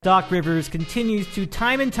Doc Rivers continues to,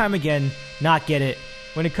 time and time again, not get it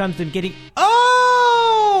when it comes to getting...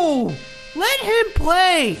 Oh! Let him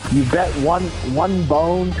play! You bet one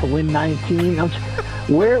bone to win 19.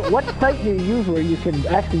 What site do you use where you can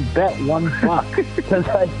actually bet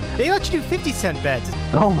 $1? They let you do 50-cent bets.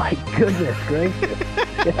 Oh my goodness gracious.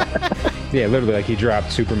 Yeah, literally, like he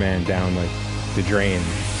dropped Superman down like the drain,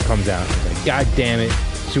 comes out, like, God damn it,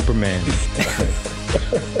 Superman. I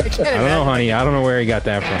don't know, honey. I don't know where he got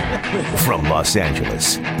that from. From Los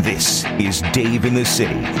Angeles, this is Dave in the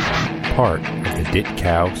City, part of the Dit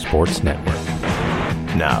Cow Sports Network.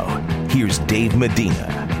 Now, here's Dave Medina.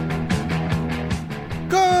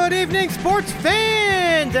 Good evening, sports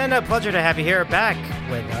fans, and a pleasure to have you here back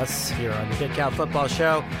with us here on the Dit Cow Football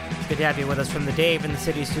Show. It's good to have you with us from the Dave in the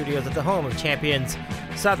City studios at the home of champions,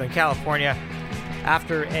 Southern California.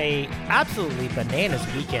 After a absolutely bananas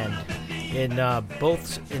weekend in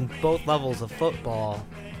both levels of football,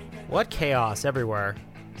 what chaos everywhere.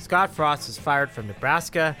 Scott Frost is fired from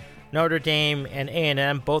Nebraska. Notre Dame and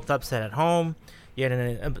A&M both upset at home. You had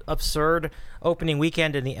an absurd opening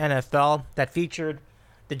weekend in the NFL that featured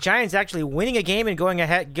the Giants actually winning a game and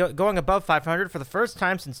going above 500 for the first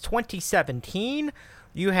time since 2017.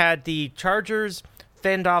 You had the Chargers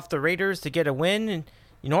fend off the Raiders to get a win, and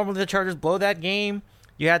normally the Chargers blow that game.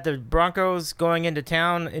 You had the Broncos going into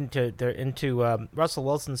town, into Russell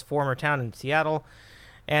Wilson's former town in Seattle,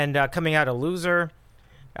 and coming out a loser.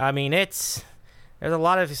 I mean, there's a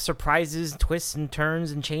lot of surprises, twists and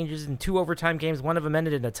turns and changes in 2 overtime games. One of them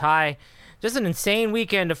ended in a tie. Just an insane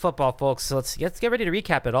weekend of football, folks. So let's get ready to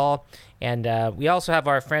recap it all. And we also have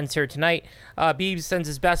our friends here tonight. Beebs sends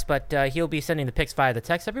his best, but he'll be sending the picks via the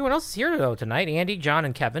text. Everyone else is here, though, tonight. Andy, John,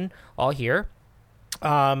 and Kevin, all here.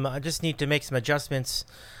 I just need to make some adjustments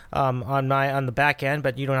on the back end,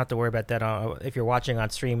 but you don't have to worry about that if you're watching on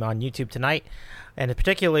stream on YouTube tonight, and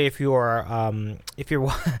particularly if you're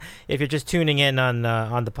just tuning in on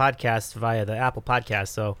the podcast via the Apple Podcast.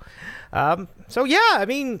 So yeah, I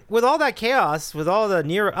mean, with all that chaos, with all the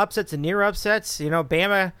near upsets and near upsets,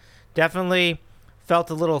 Bama definitely felt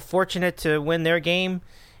a little fortunate to win their game,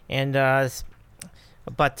 and.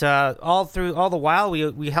 But all the while,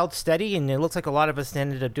 we held steady, and it looks like a lot of us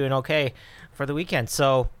ended up doing okay for the weekend.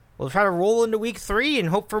 So we'll try to roll into week 3 and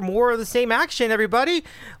hope for more of the same action, everybody.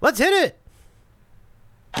 Let's hit it!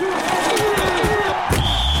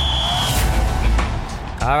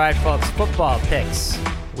 All right, folks, football picks,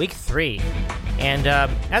 week 3. And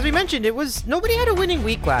as we mentioned, nobody had a winning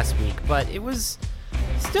week last week, but it was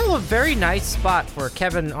still a very nice spot for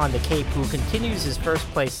Kevin on the Cape, who continues his first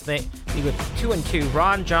place thing with 2-2.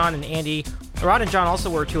 Ron, John, and Andy. Ron and John also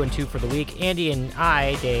were 2-2 for the week. Andy and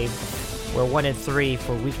I, Dave, were 1-3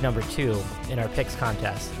 for week number 2 in our picks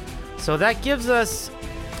contest. So that gives us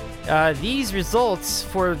these results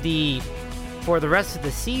for the rest of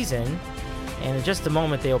the season. And in just a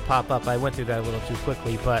moment, they'll pop up. I went through that a little too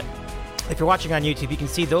quickly, but if you're watching on YouTube, you can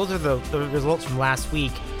see those are the results from last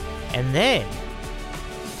week. And then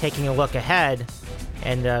taking a look ahead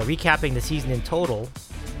and recapping the season in total.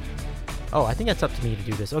 Oh, I think that's up to me to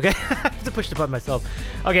do this. Okay, I have to push the button myself.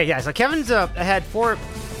 Okay, yeah, so Kevin's ahead.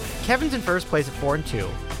 Kevin's in first place at 4-2.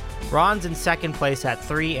 Ron's in second place at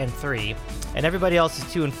 3-3. And everybody else is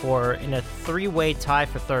 2-4 in a 3-way tie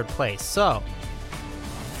for third place. So,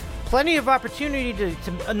 plenty of opportunity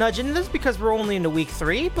to nudge in this because we're only into week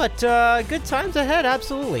 3, but good times ahead,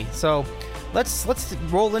 absolutely. So, let's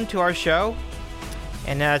roll into our show.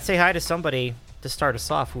 And say hi to somebody to start us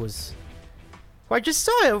off who I just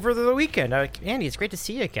saw over the weekend. Andy, it's great to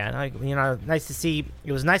see you again. Nice to see.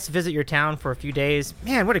 It was nice to visit your town for a few days.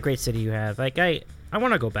 Man, what a great city you have. I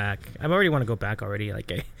want to go back. I already want to go back already.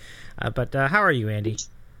 But how are you, Andy?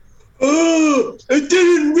 Oh, it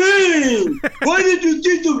didn't rain. Why did you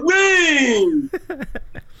get the rain?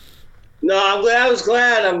 No, I was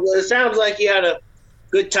glad. It sounds like you had a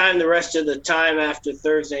good time the rest of the time after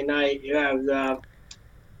Thursday night. Yeah.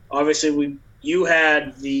 Obviously, you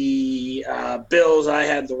had the Bills, I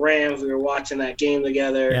had the Rams. We were watching that game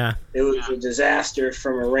together. Yeah. It was a disaster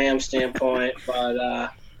from a Rams standpoint,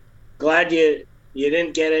 but glad you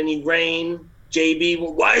didn't get any rain. JB,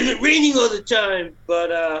 well, why is it raining all the time?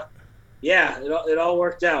 But, yeah, it all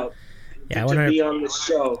worked out. Yeah, to be on this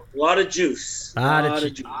show. A lot of juice. A lot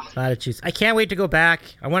of juice. I can't wait to go back.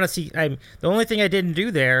 I want to see. The only thing I didn't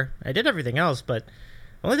do there, I did everything else, but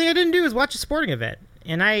the only thing I didn't do is watch a sporting event.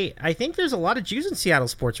 And I think there's a lot of juice in Seattle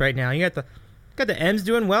sports right now. You got the M's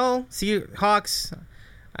doing well. Seahawks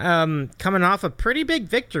coming off a pretty big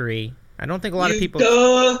victory. I don't think a lot of people.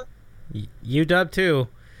 UW too.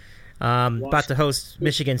 About to host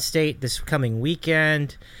Michigan State this coming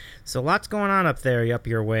weekend. So lots going on up there, up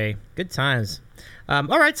your way. Good times. All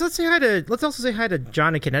right, so let's also say hi to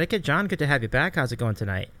John in Connecticut. John, good to have you back. How's it going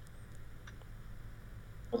tonight?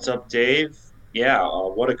 What's up, Dave? Yeah,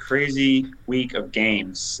 what a crazy week of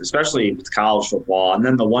games, especially with college football. And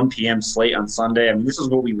then the 1 p.m. slate on Sunday. I mean, this is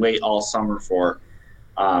what we wait all summer for,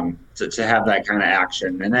 to have that kind of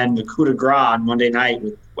action. And then the coup de grace on Monday night,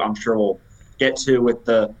 I'm sure we'll get to with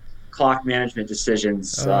the clock management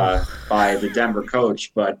decisions by the Denver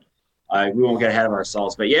coach. But we won't get ahead of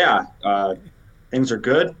ourselves. But, yeah, things are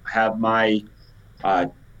good. I have my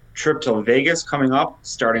trip to Vegas coming up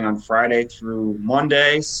starting on Friday through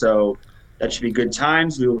Monday. So that should be good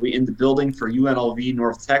times. We will be in the building for UNLV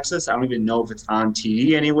North Texas. I don't even know if it's on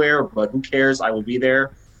TV anywhere, but who cares? I will be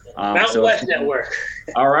there. Mountain West Network.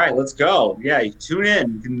 All right, let's go. Yeah, you tune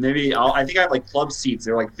in. Maybe I think I have like club seats.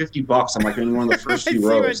 They're like $50. I'm like in one of the first few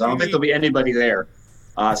rows. I don't think there'll be anybody there.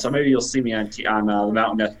 So maybe you'll see me on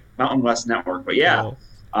the Mountain West Network. But yeah,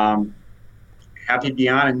 happy to be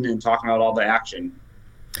on and talking about all the action.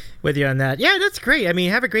 With you on that. Yeah, that's great. I mean,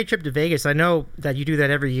 have a great trip to Vegas. I know that you do that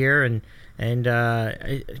every year, and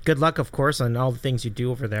good luck, of course, on all the things you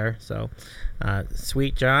do over there. So,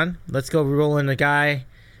 sweet, John. Let's go roll in a guy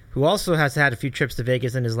who also has had a few trips to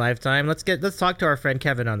Vegas in his lifetime. Let's talk to our friend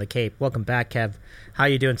Kevin on the Cape. Welcome back, Kev. How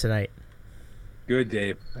you doing tonight? Good,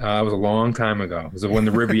 Dave. It was a long time ago. It was when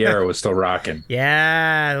the Riviera was still rocking.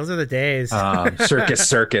 Yeah, those are the days.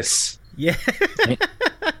 Circus. Yeah.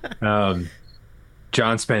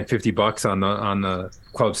 John spent $50 on the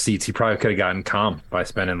club seats. He probably could have gotten comp by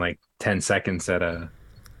spending like 10 seconds at a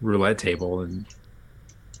roulette table. And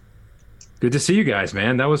good to see you guys,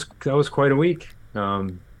 man. That was quite a week.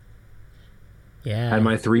 Yeah. Had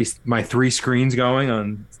my three screens going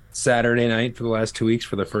on Saturday night for the last 2 weeks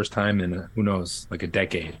for the first time in who knows, like a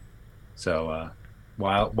decade. So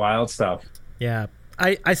wild stuff. Yeah.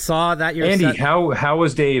 I saw that you're Andy. How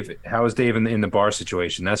was Dave? How was Dave in the bar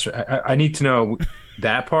situation? That's I need to know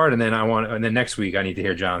that part, and then next week I need to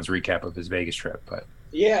hear John's recap of his Vegas trip. But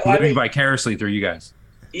yeah, living vicariously through you guys.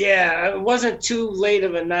 Yeah, it wasn't too late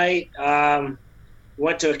of a night.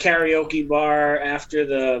 Went to a karaoke bar after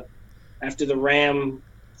the Ram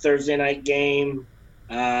Thursday night game.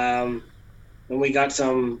 And we got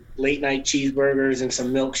some late night cheeseburgers and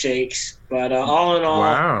some milkshakes. But all in all,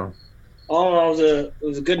 wow. All in all, it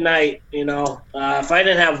was a good night. You know, if I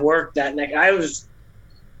didn't have work that night, it's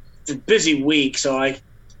a busy week. So if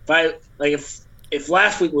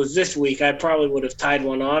last week was this week, I probably would have tied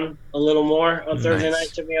one on a little more on Thursday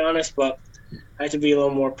night, to be honest. But I had to be a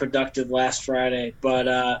little more productive last Friday.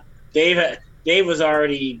 But Dave was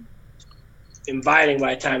already inviting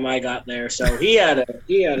by the time I got there, so he had a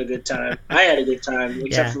good time. I had a good time,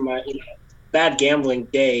 except for my bad gambling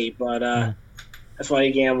day. But that's why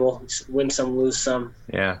you gamble: win some, lose some.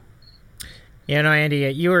 Yeah. Yeah, no, Andy,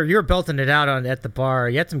 you were belting it out at the bar.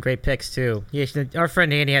 You had some great picks too. Our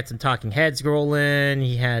friend Andy had some Talking Heads rolling.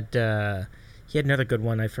 He had another good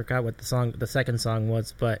one. I forgot what the second song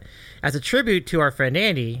was, but as a tribute to our friend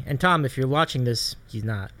Andy and Tom, if you're watching this, he's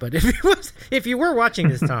not. But if you were watching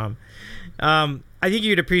this, Tom, I think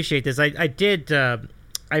you'd appreciate this. I did Out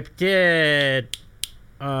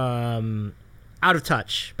of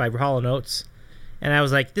Touch by Hall & Oates. And I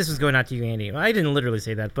was like, this was going out to you, Andy. Well, I didn't literally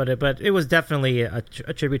say that, but it was definitely a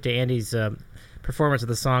tribute to Andy's performance of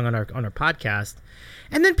the song on our podcast.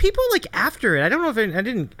 And then people like after it, I don't know if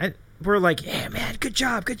were like, yeah, man, good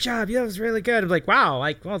job. Yeah, it was really good. I'm like, wow,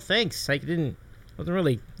 like, well, thanks. I didn't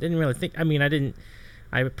really think. I mean, I'm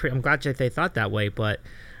glad that they thought that way, but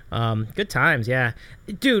good times, yeah,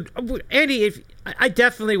 dude. Andy, I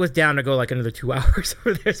definitely was down to go like another 2 hours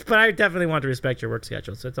over this, but I definitely want to respect your work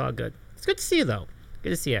schedule, so it's all good. It's good to see you, though. Good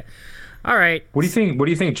to see you. All right. What do you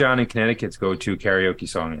think John in Connecticut's go-to karaoke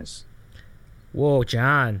song is? Whoa,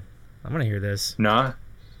 John. I'm gonna hear this. Nah.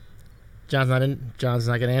 John's not going to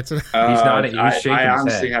answer. He's not. He's shaking I his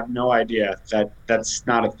honestly head. have no idea. That's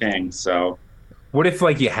not a thing. So. What if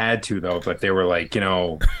like you had to though, but they were like,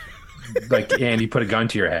 like Andy put a gun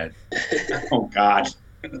to your head? Oh God.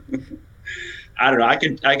 I don't know. I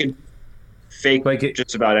could fake like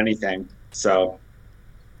just about anything. So.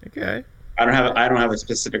 Okay. I don't have a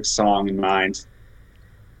specific song in mind.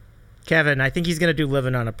 Kevin, I think he's gonna do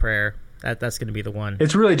 "Living on a Prayer." That's gonna be the one.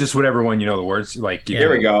 It's really just whatever one you know the words. Like there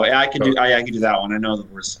we go. Yeah, I can do that one. I know the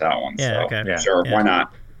words to that one. Yeah. So, Okay. Yeah. Sure. Yeah. Why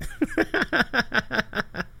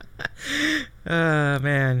not?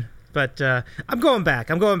 Man. But I'm going back.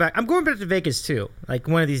 I'm going back to Vegas too. Like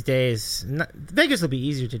one of these days. Vegas will be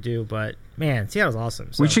easier to do, but man, Seattle's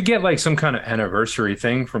awesome. So. We should get like some kind of anniversary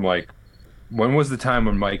thing from like. When was the time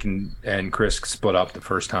when Mike and Chris split up the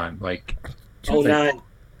first time? Like 2009.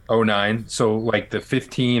 '09. So like the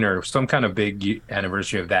 15 or some kind of big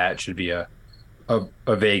anniversary of that should be a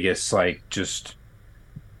Vegas, like just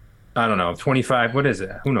I don't know, 25. What is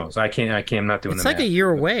it? Who knows? I can't. I'm not doing It's the like math. a year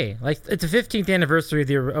away. Like it's the 15th anniversary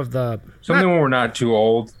of the Something when we're not too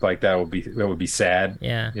old, like that would be sad.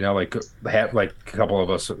 Yeah. You know, like a couple of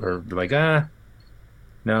us are like,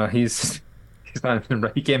 no, he's not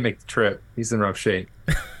he can't make the trip. He's in rough shape.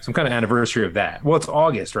 Some kind of anniversary of that. Well, it's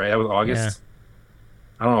August, right? That was August. Yeah.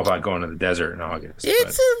 I don't know about going to the desert in August.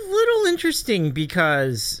 It's a little interesting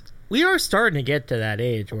because we are starting to get to that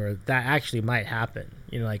age where that actually might happen.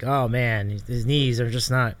 You know, like, oh man, his knees are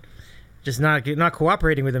just not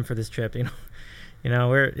cooperating with him for this trip. You know,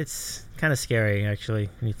 where it's kind of scary actually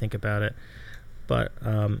when you think about it. But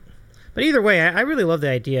either way, I really love the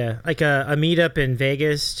idea, like a meetup in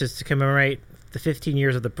Vegas just to commemorate the 15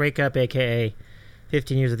 years of the breakup, aka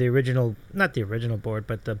 15 years of the original, not the original board,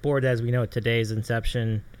 but the board as we know it today's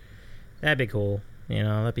inception. That'd be cool. You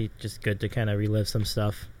know, that'd be just good to kind of relive some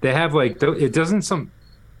stuff. They have like doesn't some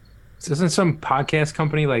podcast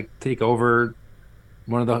company like take over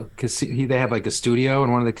one of the they have like a studio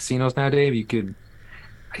in one of the casinos nowadays.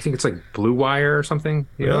 I think it's like Blue Wire or something.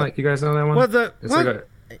 You know, like you guys know that one. Well,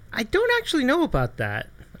 I don't actually know about that.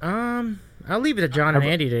 I'll leave it to John and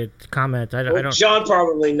Andy to comment. I don't. John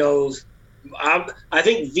probably knows. I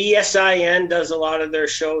think VSIN does a lot of their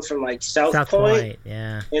shows from like South Point.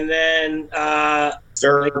 Yeah. And then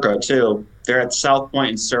Circa too. They're at South Point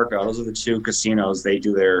and Circa. Those are the two casinos they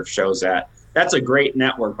do their shows at. That's a great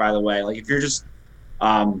network, by the way. Like if you're just,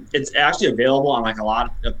 it's actually available on like a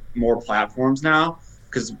lot of more platforms now.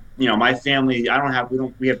 Because my family,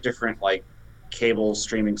 we have different like cable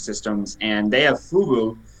streaming systems, and they have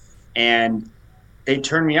Fubo, and they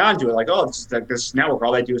turned me on to it. Like, oh, it's just like this network.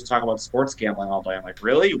 All they do is talk about sports gambling all day. I'm like,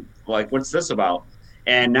 really? Like, what's this about?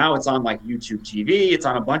 And now it's on like YouTube TV. It's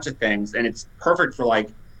on a bunch of things, and it's perfect for like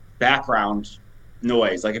background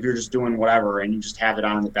noise. Like if you're just doing whatever and you just have it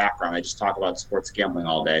on in the background, they just talk about sports gambling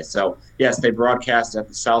all day. So yes, they broadcast at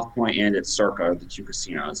the South Point and at Circa, the two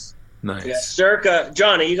casinos. Nice. Yeah, Circa.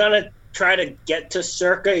 John, are you gonna try to get to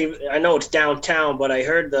Circa? I know it's downtown, but I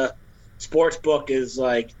heard the sports book is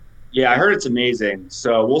like. Yeah, I heard it's amazing.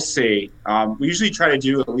 So we'll see. We usually try to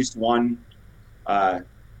do at least one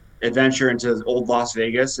adventure into old Las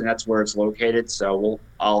Vegas, and that's where it's located. So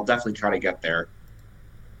I'll definitely try to get there.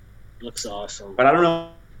 Looks awesome. But I don't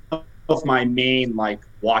know if my main like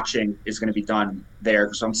watching is going to be done there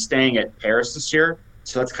because I'm staying at Paris this year.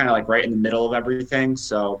 So that's kind of like right in the middle of everything.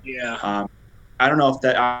 So yeah. I don't know if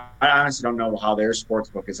that. I honestly don't know how their sports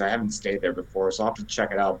book is. I haven't stayed there before, so I'll have to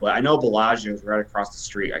check it out. But I know Bellagio is right across the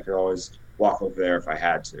street. I could always walk over there if I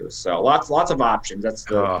had to. So lots of options. That's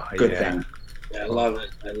the good thing. Yeah, I love it.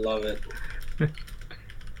 I love it.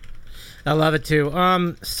 I love it too.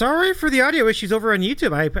 Sorry for the audio issues over on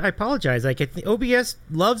YouTube. I apologize. Like OBS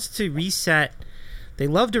loves to reset. They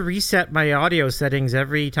love to reset my audio settings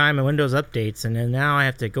every time a Windows updates, and then now I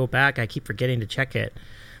have to go back. I keep forgetting to check it.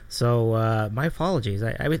 So my apologies.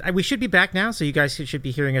 We should be back now, so you guys should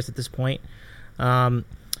be hearing us at this point. Well,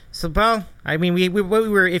 I mean,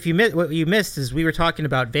 what you missed is we were talking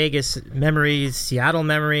about Vegas memories, Seattle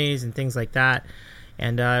memories, and things like that,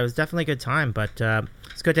 and it was definitely a good time. But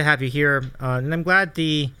it's good to have you here, and I'm glad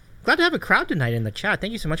to have a crowd tonight in the chat.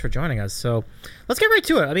 Thank you so much for joining us. So let's get right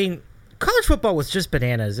to it. I mean, college football was just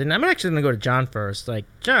bananas, and I'm actually going to go to John first. Like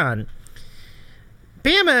John.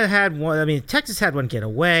 Bama had one. I mean, Texas had one get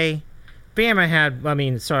away. Bama had.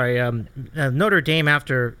 Notre Dame,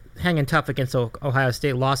 after hanging tough against Ohio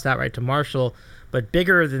State, lost outright to Marshall. But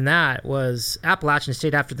bigger than that was Appalachian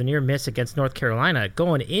State after the near miss against North Carolina,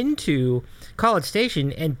 going into College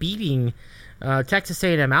Station and beating Texas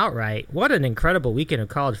A&M outright. What an incredible weekend of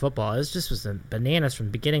college football! It just was bananas from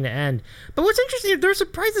beginning to end. But what's interesting, there are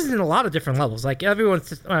surprises in a lot of different levels. Like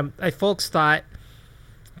folks thought.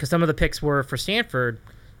 Because some of the picks were for Stanford,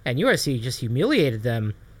 and USC just humiliated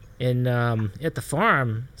them in at the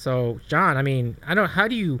Farm. So, John, I mean, how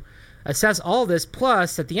do you assess all this?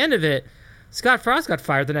 Plus, at the end of it, Scott Frost got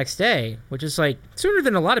fired the next day, which is like sooner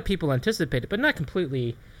than a lot of people anticipated, but not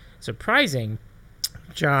completely surprising,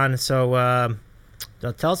 John. So,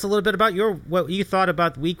 tell us a little bit about what you thought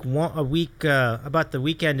about about the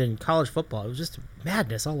weekend in college football. It was just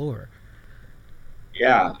madness all over.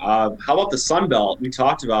 Yeah. How about the Sun Belt? We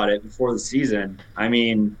talked about it before the season. I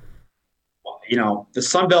mean, the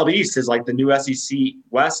Sun Belt East is like the new SEC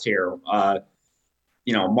West here.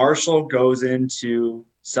 Marshall goes into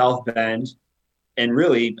South Bend and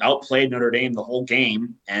really outplayed Notre Dame the whole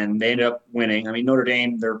game, and they ended up winning. I mean, Notre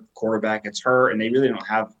Dame, their quarterback gets hurt, and they really don't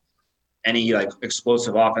have any like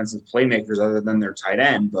explosive offensive playmakers other than their tight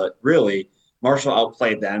end, but really Marshall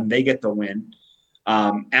outplayed them. They get the win.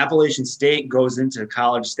 Appalachian State goes into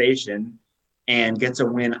College Station and gets a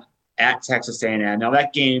win at Texas A&M. Now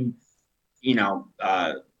that game, A&M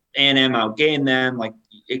outgained them. Like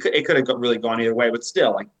it could have really gone either way, but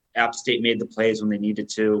still, like App State made the plays when they needed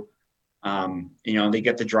to. They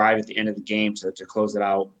get the drive at the end of the game to close it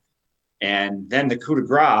out. And then the coup de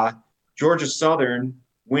grace, Georgia Southern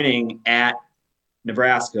winning at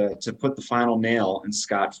Nebraska to put the final nail in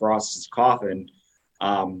Scott Frost's coffin.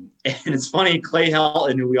 And it's funny, Clay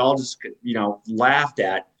Helton, who we all just, laughed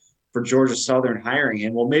at for Georgia Southern hiring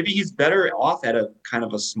him. Well, maybe he's better off at a kind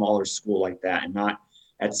of a smaller school like that and not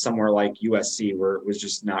at somewhere like USC where it was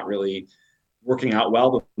just not really working out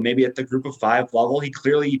well. But maybe at the group of 5 level, he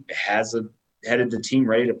clearly has headed the team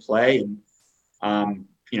ready to play. And,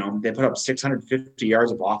 they put up 650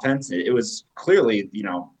 yards of offense. It was clearly,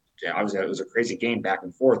 obviously it was a crazy game back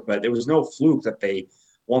and forth, but there was no fluke that they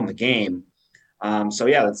won the game.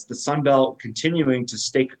 That's the Sun Belt continuing to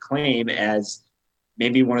stake a claim as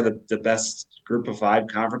maybe one of the best group of 5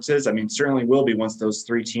 conferences. I mean, certainly will be once those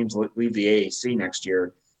 3 teams leave the AAC next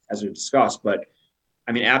year, as we've discussed. But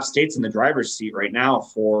I mean, App State's in the driver's seat right now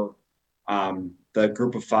for the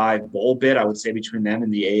group of 5 bowl bid, I would say, between them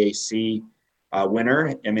and the AAC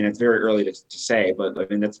winner. I mean, it's very early to say, but I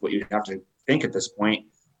mean, that's what you'd have to think at this point.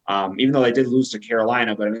 Even though they did lose to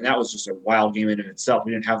Carolina, but I mean, that was just a wild game in itself.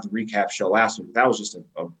 We didn't have the recap show last week. That was just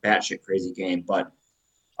a batshit crazy game. But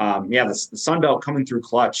the Sun Belt coming through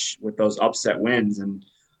clutch with those upset wins. And,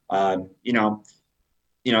 and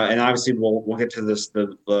obviously we'll get to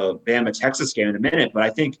the Bama Texas game in a minute, but I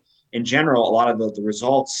think in general, a lot of the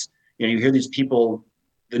results, you hear these people,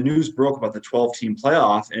 the news broke about the 12-team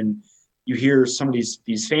playoff, and you hear some of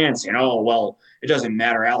these fans saying, oh, well, it doesn't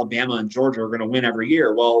matter. Alabama and Georgia are going to win every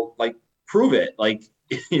year. Well, like, prove it. Like,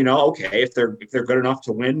 okay, if they're good enough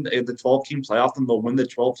to win the 12-team playoff, then they'll win the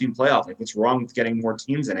 12-team playoff. Like, what's wrong with getting more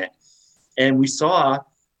teams in it? And we saw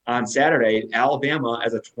on Saturday, Alabama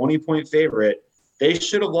as a 20-point favorite. They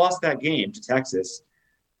should have lost that game to Texas.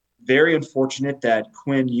 Very unfortunate that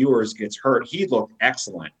Quinn Ewers gets hurt. He looked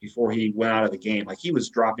excellent before he went out of the game. Like, he was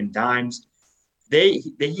dropping dimes.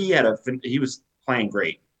 He was playing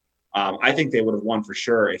great. I think they would have won for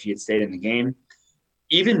sure if he had stayed in the game.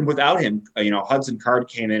 Even without him, Hudson Card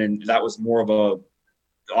came in, and that was more of the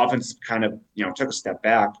offense kind of, took a step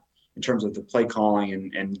back in terms of the play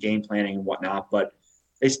calling and game planning and whatnot. But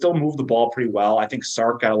they still moved the ball pretty well. I think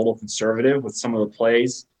Sark got a little conservative with some of the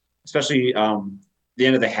plays, especially the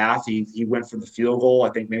end of the half. He went for the field goal. I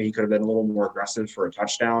think maybe he could have been a little more aggressive for a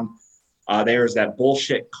touchdown. There's that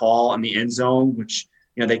bullshit call in the end zone, which,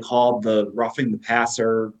 they called the roughing the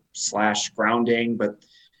passer / grounding, but,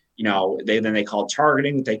 they called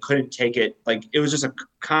targeting, but they couldn't take it. Like, it was just a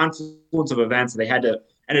confluence of events. They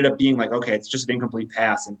ended up being like, okay, it's just an incomplete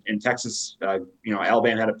pass. And in Texas,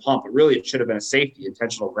 Alabama had a pump, but really it should have been a safety,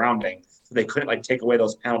 intentional grounding. So they couldn't take away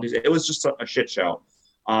those penalties. It was just a shit show.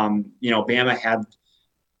 Bama had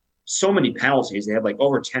so many penalties. They had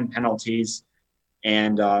over 10 penalties,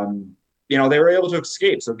 and, they were able to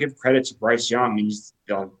escape. So give credit to Bryce Young. He's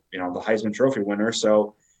the Heisman Trophy winner.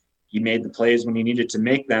 So he made the plays when he needed to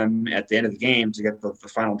make them at the end of the game to get the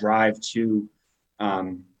final drive to,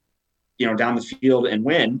 down the field and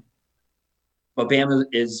win. But Bama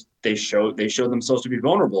they showed themselves to be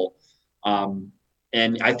vulnerable.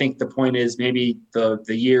 And I think the point is maybe the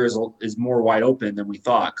year is more wide open than we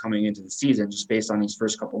thought coming into the season, just based on these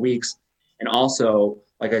first couple of weeks. And also,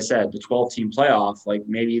 like I said, the 12-team playoff,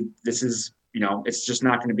 maybe this is, it's just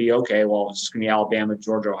not going to be, okay, well, it's just going to be Alabama,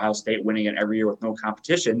 Georgia, Ohio State winning it every year with no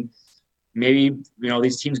competition. Maybe,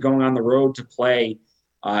 these teams going on the road to play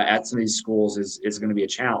at some of these schools is going to be a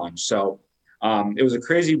challenge. So it was a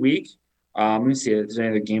crazy week. Let me see if there's any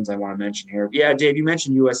other games I want to mention here. Yeah, Dave, you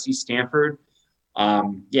mentioned USC Stanford.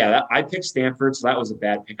 I picked Stanford, so that was a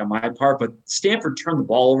bad pick on my part. But Stanford turned the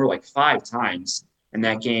ball over 5 times in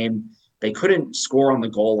that game. They couldn't score on the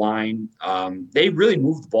goal line. They really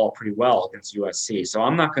moved the ball pretty well against USC. So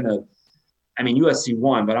I'm not going to – I mean, USC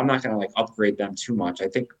won, but I'm not going to upgrade them too much. I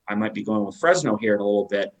think I might be going with Fresno here in a little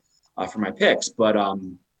bit for my picks. But,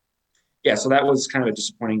 so that was kind of a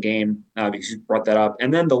disappointing game because you brought that up.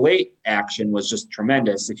 And then the late action was just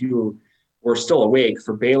tremendous. If you were still awake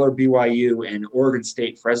for Baylor, BYU, and Oregon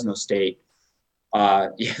State, Fresno State,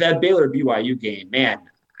 that Baylor BYU game, man,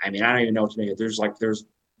 I mean, I don't even know what to make of it. There's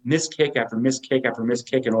missed kick after missed kick after missed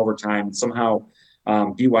kick in overtime. And somehow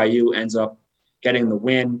BYU ends up getting the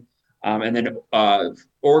win. And then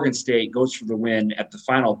Oregon State goes for the win at the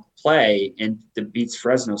final play and beats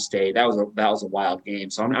Fresno State. That was a wild game.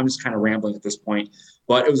 So I'm just kind of rambling at this point.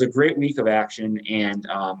 But it was a great week of action and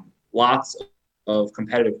lots of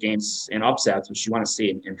competitive games and upsets, which you want to see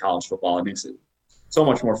in college football. It makes it so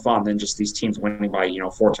much more fun than just these teams winning by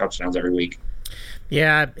 4 touchdowns every week.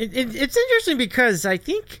 Yeah, it's interesting because I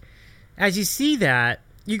think as you see that,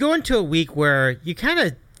 you go into a week where you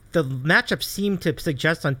the matchups seem to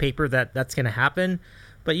suggest on paper that that's going to happen.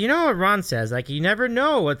 But you know what Ron says, like, you never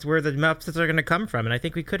know where the upsets are going to come from. And I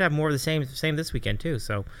think we could have more of the same this weekend, too.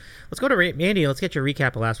 So let's go to Andy. Let's get your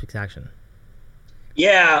recap of last week's action.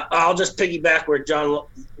 Yeah, I'll just piggyback where John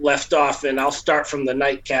left off, and I'll start from the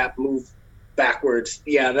nightcap, move backwards.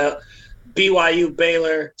 Yeah, the BYU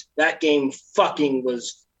Baylor, that game fucking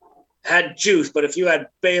had juice. But if you had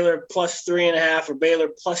Baylor plus 3.5 or Baylor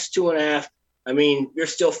plus 2.5, I mean, you're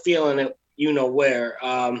still feeling it, where.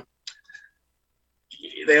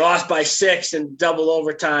 They lost by 6 in double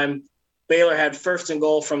overtime. Baylor had first and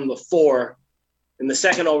goal from the 4 in the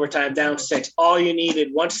second overtime, down 6. All you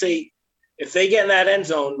needed, if they get in that end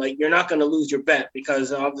zone, like, you're not going to lose your bet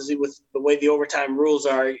because obviously with the way the overtime rules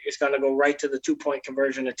are, it's going to go right to the 2-point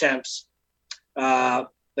conversion attempts.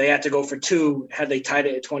 They had to go for 2 had they tied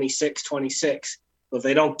it at 26-26. So if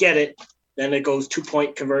they don't get it, then it goes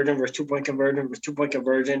 2-point conversion versus 2-point conversion versus 2-point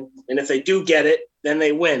conversion. And if they do get it, then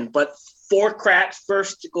they win. But 4 cracks,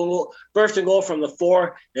 first and goal from the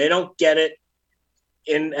 4, they don't get it.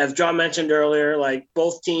 And as John mentioned earlier, like,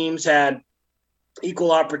 both teams had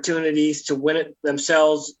equal opportunities to win it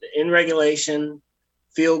themselves in regulation,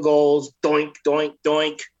 field goals, doink, doink,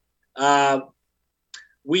 doink.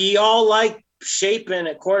 We all like Shapen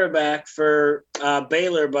at quarterback for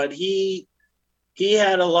Baylor, but he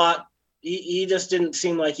had a lot. He just didn't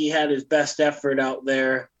seem like he had his best effort out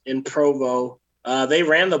there in Provo. They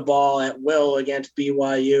ran the ball at will against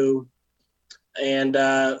BYU, and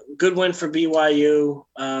good win for BYU.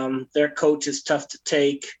 Their coach is tough to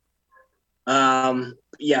take.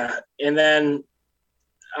 Yeah, and then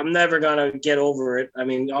I'm never gonna get over it. I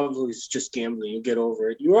mean, obviously it's just gambling. You get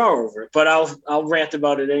over it. You are over it. But I'll rant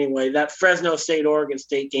about it anyway. That Fresno State Oregon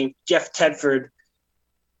State game, Jeff Tedford,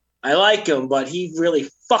 I like him, but he really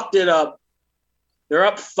fucked it up. They're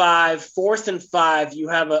up 5, 4th and 5. You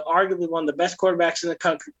have arguably one of the best quarterbacks in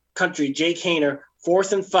the country, Jake Haener,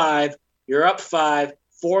 4th and 5. You're up 5,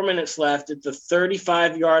 4 minutes left at the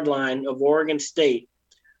 35-yard line of Oregon State.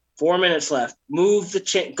 4 minutes left. Move the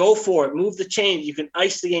chain. Go for it. Move the chain. You can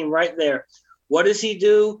ice the game right there. What does he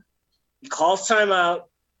do? He calls timeout,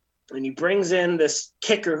 and he brings in this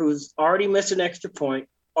kicker who's already missed an extra point,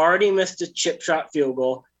 already missed a chip shot field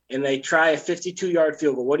goal, and they try a 52-yard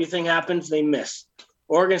field goal. What do you think happens? They miss.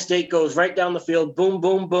 Oregon State goes right down the field. Boom,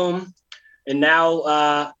 boom, boom. And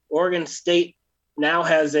now Oregon State now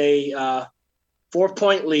has a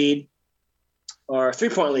 4-point lead, or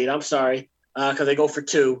 3-point lead, I'm sorry, because they go for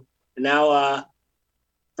 2. And now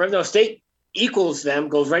Fresno State equals them,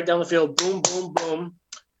 goes right down the field, boom, boom, boom.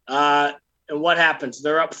 And what happens?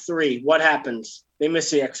 They're up 3. What happens? They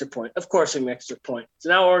miss the extra point. Of course they miss extra point. So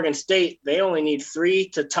now Oregon State, they only need 3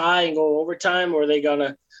 to tie and go overtime, or are they going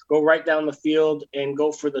to go right down the field and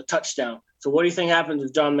go for the touchdown? So what do you think happens,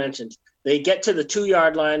 as John mentioned? They get to the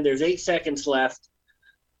 2-yard line. There's 8 seconds left.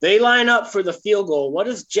 They line up for the field goal. What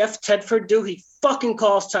does Jeff Tedford do? He fucking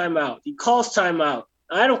calls timeout. He calls timeout.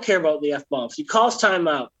 I don't care about the F-bombs. He calls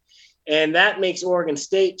timeout. And that makes Oregon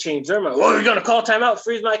State change their mind. Well, you're going to call timeout,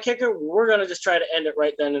 freeze my kicker? We're going to just try to end it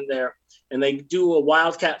right then and there. And they do a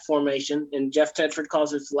wildcat formation, and Jeff Tedford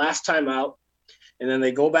calls his last timeout. And then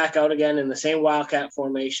they go back out again in the same wildcat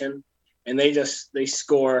formation, and they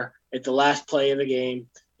score at the last play of the game.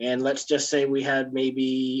 And let's just say we had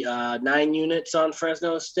maybe 9 units on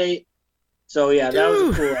Fresno State. So yeah, that was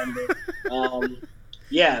a cool ending.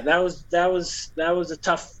 Yeah, that was a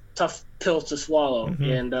tough pill to swallow. Mm-hmm.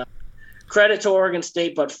 And credit to Oregon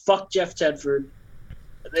State, but fuck Jeff Tedford.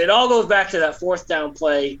 It all goes back to that 4th down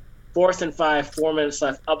play, 4th and 5, 4 minutes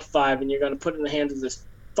left, up 5, and you're going to put it in the hands of this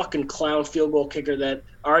fucking clown field goal kicker that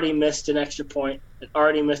already missed an extra point and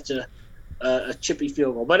already missed a chippy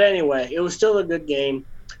field goal. But anyway, it was still a good game.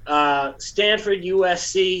 Stanford,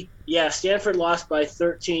 USC. Yeah, Stanford lost by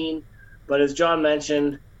 13, but as John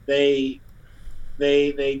mentioned, they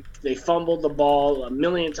fumbled the ball a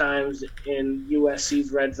million times in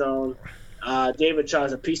USC's red zone. David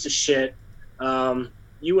Shaw's a piece of shit.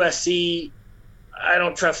 USC, I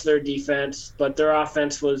don't trust their defense, but their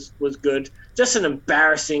offense was good. Just an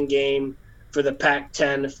embarrassing game for the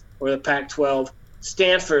Pac-10 or the Pac-12.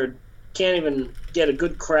 Stanford can't even get a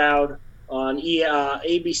good crowd on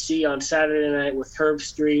ABC on Saturday night with Herb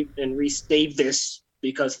Street and Reese Davis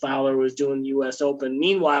because Fowler was doing the U.S. Open.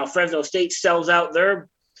 Meanwhile, Fresno State sells out their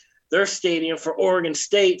stadium for Oregon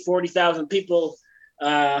State, 40,000 people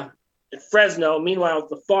at Fresno. Meanwhile, at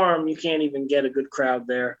the Farm, you can't even get a good crowd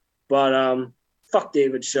there. But fuck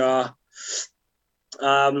David Shaw.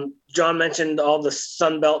 John mentioned all the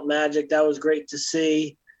Sun Belt magic. That was great to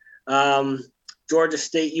see. Georgia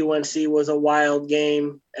State UNC was a wild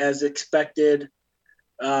game as expected.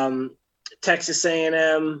 Texas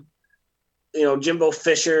A&M, Jimbo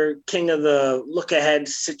Fisher, king of the look ahead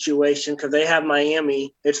situation because they have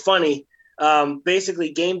Miami. It's funny.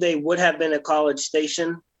 Basically, game day would have been at College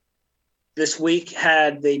Station this week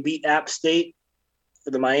had they beat App State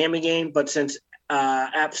for the Miami game. But since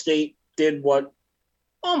App State did what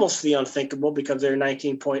almost the unthinkable because they're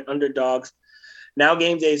 19-point underdogs, now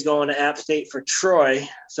game day is going to App State for Troy.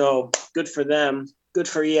 So good for them. Good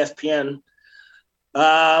for ESPN.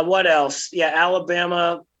 What else? Yeah,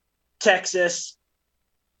 Alabama, Texas.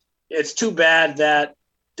 It's too bad that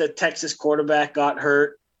the Texas quarterback got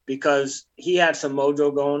hurt because he had some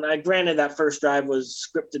mojo going. Granted, that first drive was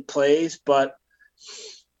scripted plays, but,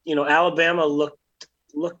 Alabama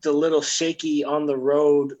looked a little shaky on the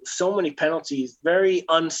road. So many penalties, very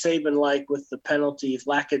un-Saban-like with the penalties,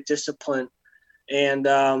 lack of discipline. And,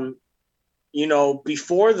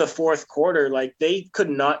 before the fourth quarter, they could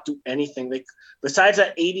not do anything. Besides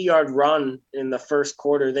that 80-yard run in the first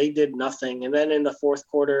quarter, they did nothing. And then in the fourth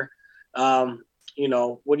quarter, what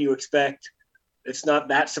do you expect? It's not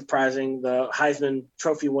that surprising. The Heisman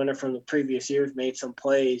Trophy winner from the previous years made some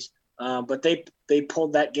plays, but they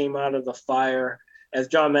pulled that game out of the fire. As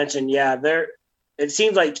John mentioned, it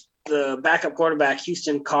seems like the backup quarterback,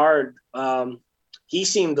 Houston Card, he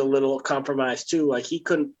seemed a little compromised too.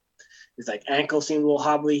 His ankle seemed a little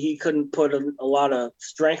hobbly. He couldn't put a lot of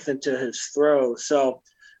strength into his throw. So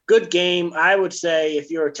good game. I would say if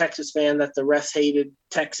you're a Texas fan that the refs hated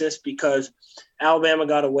Texas because Alabama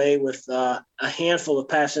got away with a handful of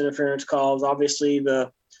pass interference calls. Obviously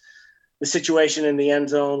the situation in the end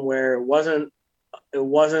zone where it wasn't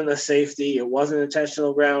a safety. It wasn't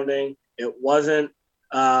intentional grounding. It wasn't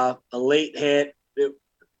a late hit. The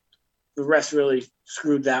refs really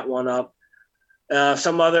screwed that one up.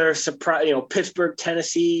 Some other surprise, Pittsburgh,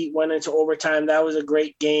 Tennessee went into overtime. That was a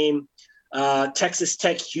great game. Texas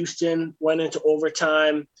Tech, Houston went into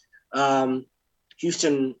overtime.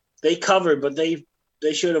 Houston, they covered, but they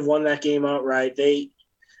should have won that game outright. They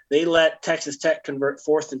let Texas Tech convert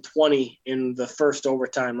 4th and 20 in the first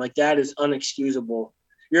overtime. That is unexcusable.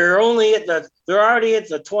 They're already at the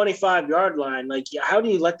 25-yard line. How do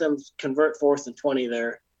you let them convert 4th and 20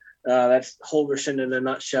 there? That's Holgerson in a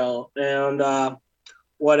nutshell. And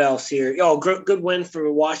what else here? Good win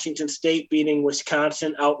for Washington State beating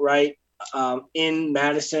Wisconsin outright in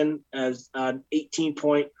Madison as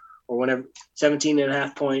 18-point or whatever,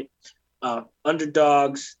 17.5-point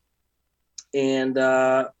underdogs. And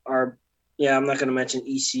I'm not going to mention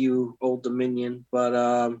ECU, Old Dominion,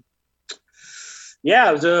 but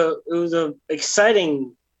it was a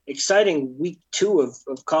exciting week 2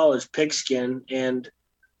 of college pigskin. And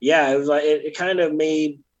it was it kind of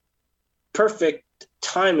made perfect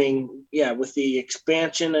timing, with the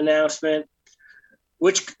expansion announcement,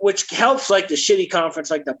 which helps the shitty conference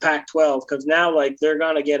like the Pac-12 because now they're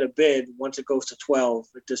gonna get a bid once it goes to 12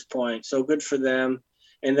 at this point. So good for them.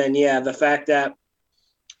 And then the fact that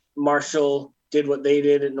Marshall did what they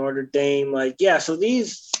did at Notre Dame, so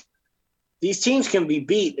these teams can be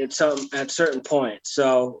beat at certain points.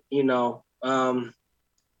 So we'll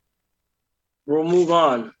move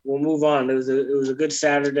on. It was a good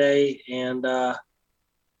Saturday, and a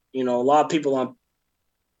lot of people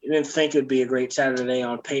didn't think it would be a great Saturday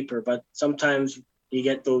on paper, but sometimes you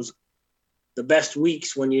get the best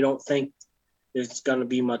weeks when you don't think there's going to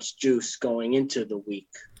be much juice going into the week.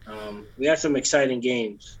 We had some exciting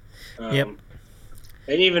games. Yep. I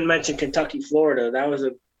didn't even mention Kentucky, Florida. That was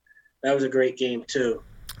a great game too.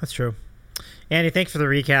 That's true. Andy, thanks for the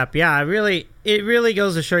recap. Yeah, it really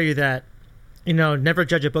goes to show you that, never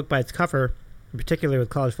judge a book by its cover, particularly with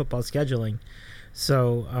college football scheduling.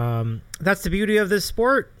 So that's the beauty of this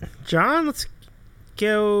sport. John, let's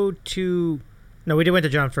go to... No, we went to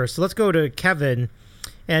John first. So let's go to Kevin.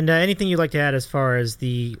 And anything you'd like to add as far as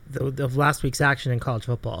the last week's action in college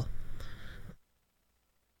football?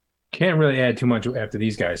 Can't really add too much after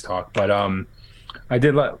these guys talk, but I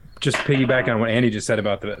did just piggyback on what Andy just said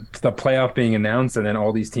about the playoff being announced, and then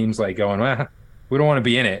all these teams going, well, we don't want to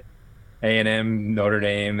be in it. A&M, Notre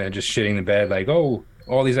Dame, they're just shitting the bed,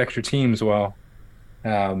 all these extra teams. Well,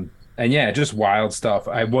 just wild stuff.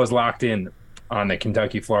 I was locked in on the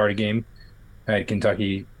Kentucky-Florida game. at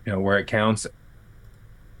Kentucky, where it counts.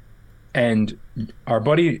 And our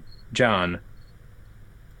buddy John,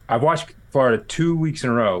 I've watched Florida 2 weeks in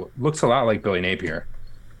a row. Looks a lot like Billy Napier.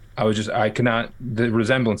 I could not. The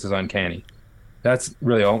resemblance is uncanny. That's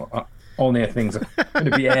really only things I'm going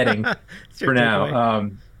to be adding for now.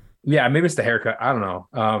 Yeah, maybe it's the haircut. I don't know.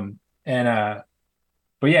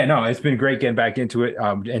 But yeah, no, it's been great getting back into it,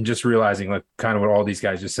 and just realizing like kind of what all these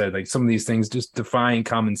guys just said, like some of these things just defying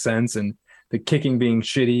common sense, and the kicking being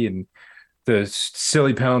shitty, and the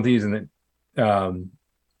silly penalties, and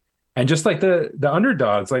just like the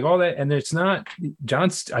underdogs, like all that. And it's not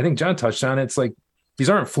I think John touched on it. It's like these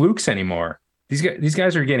aren't flukes anymore. These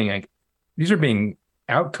guys are getting like, these are being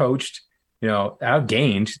outcoached,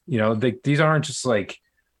 outgained. These aren't just like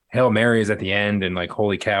Hail Marys at the end and like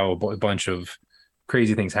holy cow, a bunch of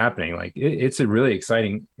crazy things happening. Like it's a really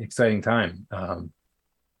exciting time. So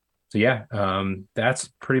yeah, that's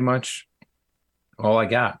pretty much all I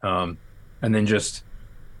got. And then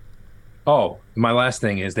my last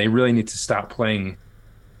thing is they really need to stop playing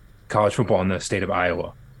college football in the state of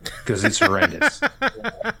Iowa because it's horrendous.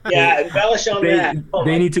 Yeah, embellish on that.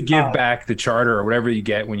 They need to give back the charter or whatever you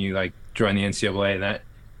get when you like join the NCAA, and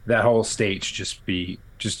that whole state should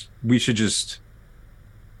we should just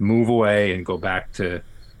move away and go back to,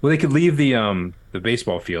 well, they could leave the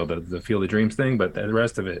baseball field, the Field of Dreams thing, but the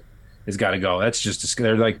rest of it has got to go. That's just,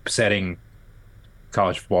 they're like setting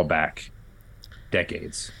college football back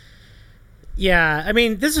decades. Yeah, I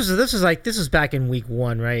mean, this was back in week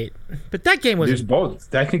 1, right? But that game was. There's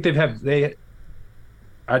both. I think does the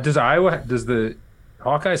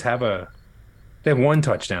Hawkeyes have they have one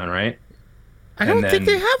touchdown, right? I don't think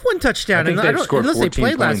they have one touchdown. I think they've scored unless 14 they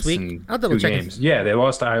played last points week. in I'll double 2 check. games. Yeah, they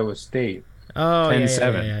lost to Iowa State. Oh,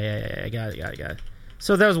 10-7. Yeah. Got it.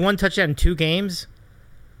 So that was one touchdown in 2 games?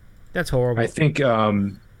 That's horrible. I think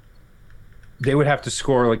they would have to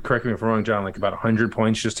score, like, correct me if I'm wrong, John, like about 100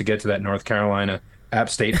 points just to get to that North Carolina App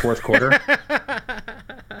State fourth quarter.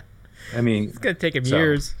 I mean, it's going to take him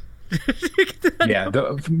years. Yeah,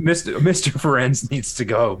 Mr. Ferenz needs to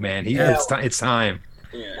go, man. It's time.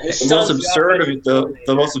 Yeah.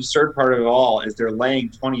 The most absurd part of it all is they're laying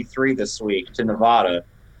 23 this week to Nevada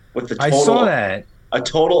with the total. I saw that. A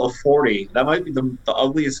total of 40. That might be the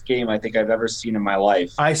ugliest game I think I've ever seen in my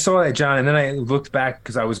life. I saw that, John, and then I looked back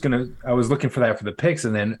because I was looking for that for the picks,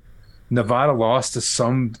 and then Nevada lost to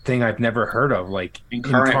something I've never heard of, like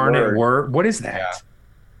Incarnate Word. What is that? Yeah.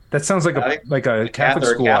 That sounds like a Catholic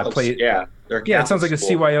school I played. Yeah, it sounds like a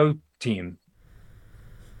CYO team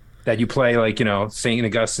that you play, like, St.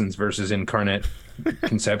 Augustine's versus Incarnate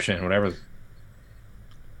Conception, whatever.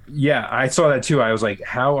 Yeah, I saw that too. I was like,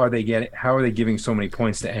 how are they giving so many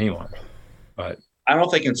points to anyone? But I don't know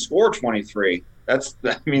if they can score 23. That's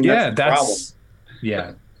the problem.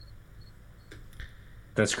 Yeah.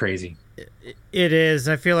 That's crazy. It is.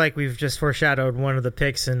 I feel like we've just foreshadowed one of the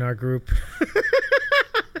picks in our group.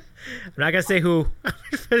 I'm not gonna say who,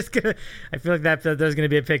 but I feel like there's gonna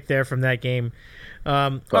be a pick there from that game.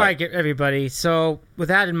 All right, everybody. So with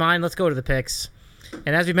that in mind, let's go to the picks.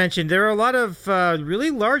 And as we mentioned, there are a lot of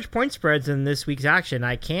really large point spreads in this week's action.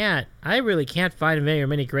 I really can't find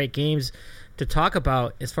many great games to talk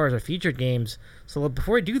about as far as our featured games. So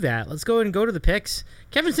before we do that, let's go and go to the picks.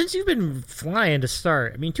 Kevin, since you've been flying to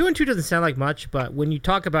start, I mean, 2-2 doesn't sound like much, but when you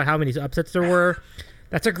talk about how many upsets there were,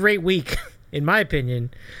 that's a great week, in my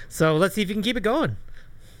opinion. So let's see if you can keep it going.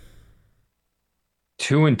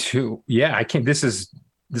 2-2. Yeah, I can't. This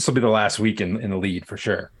will be the last week in the lead for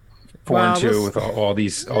sure. 4-2 with all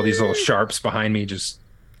these little sharps behind me just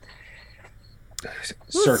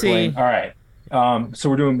circling. All right.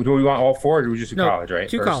 So do we want all 4, or do we just do college, right?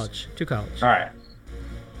 Two college. All right.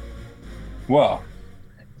 Well,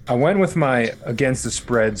 I went with my against the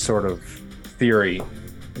spread sort of theory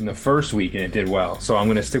in the first week, and it did well. So I'm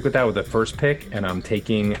going to stick with that with the first pick, and I'm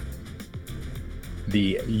taking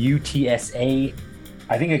the UTSA.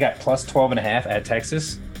 I think I got plus 12.5 at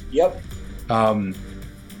Texas. Yep.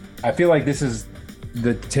 I feel like this is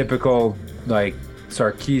the typical, like,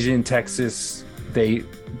 Sarkisian Texas. They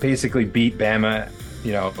basically beat Bama,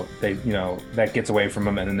 that gets away from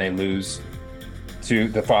them, and then they lose to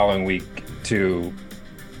the following week to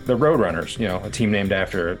the Roadrunners, a team named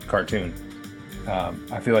after a cartoon.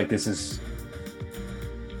 I feel like it's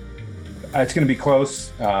going to be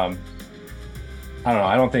close. I don't know.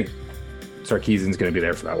 I don't think Sarkisian's going to be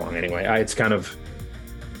there for that long anyway. I don't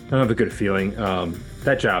have a good feeling.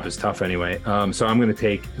 That job is tough anyway. So I'm going to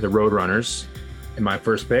take the Roadrunners in my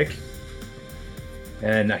first pick.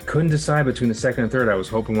 And I couldn't decide between the second and third. I was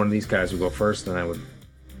hoping one of these guys would go first and I would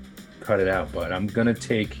cut it out. But I'm going to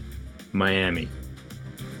take Miami.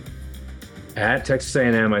 At Texas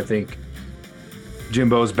A&M, I think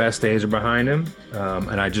Jimbo's best days are behind him,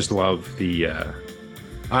 and I just love the. I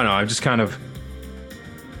don't know. I'm just kind of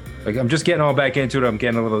like I'm just getting all back into it. I'm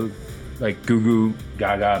getting a little like goo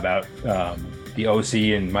gaga about the OC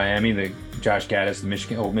in Miami, the Josh Gaddis,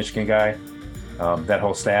 the old Michigan guy. That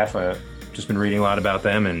whole staff. Just been reading a lot about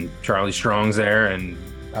them, and Charlie Strong's there, and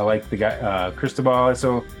I like the guy Cristobal.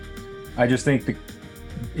 So I just think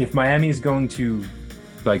if Miami is going to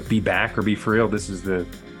like be back or be for real, this is the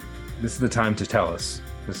time to tell us.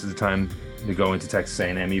 This is the time to go into Texas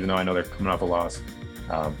A&M, even though I know they're coming off a loss.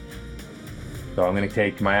 So I'm going to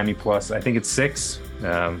take Miami plus. I think it's 6,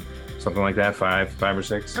 something like that, 5 or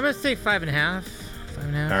 6. I'm going to say 5.5.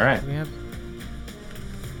 5.5. All right. Yeah.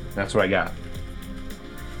 That's what I got.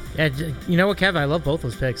 Yeah, you know what, Kev? I love both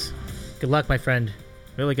those picks. Good luck, my friend.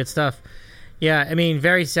 Really good stuff. Yeah, I mean,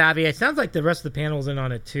 very savvy. It sounds like the rest of the panel's in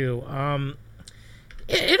on it, too.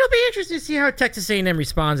 It'll be interesting to see how Texas A&M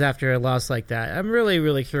responds after a loss like that. I'm really,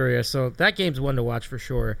 really curious. So that game's one to watch for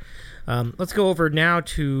sure. Let's go over now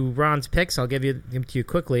to Ron's picks. I'll give them to you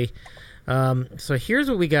quickly. So here's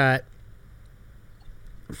what we got.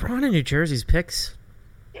 Ron in New Jersey's picks.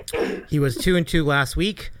 He was 2-2 last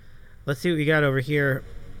week. Let's see what we got over here.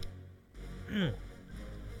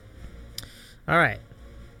 All right.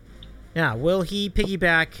 Now, will he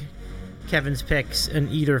piggyback Kevin's picks in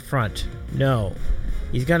either front? No.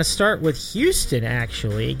 He's going to start with Houston,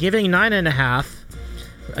 actually, giving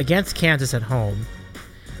 9.5 against Kansas at home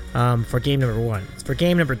for game number 1. For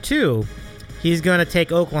game number 2, he's going to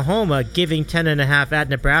take Oklahoma, giving 10.5 at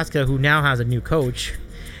Nebraska, who now has a new coach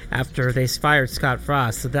after they fired Scott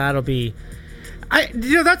Frost. So that'll be...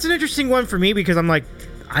 that's an interesting one for me because I'm like,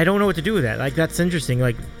 I don't know what to do with that. Like, that's interesting.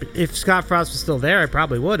 Like, if Scott Frost was still there, I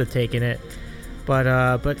probably would have taken it. But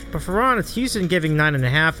for Ron, it's Houston giving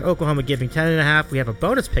 9.5, Oklahoma giving 10.5. We have a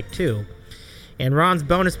bonus pick too, and Ron's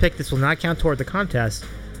bonus pick. This will not count toward the contest,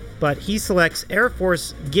 but he selects Air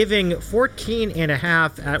Force giving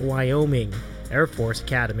 14.5 at Wyoming Air Force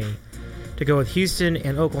Academy to go with Houston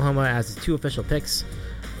and Oklahoma as his 2 official picks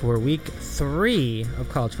for Week 3 of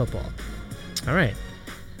college football. All right,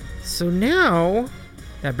 so now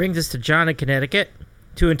that brings us to John in Connecticut,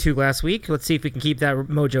 2-2 last week. Let's see if we can keep that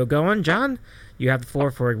mojo going. John, you have the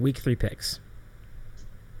floor for Week 3 picks.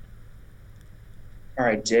 All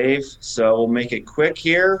right, Dave. So we'll make it quick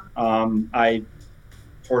here. I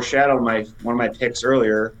foreshadowed one of my picks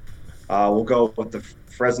earlier. We'll go with the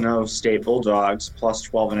Fresno State Bulldogs plus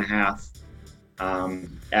 12.5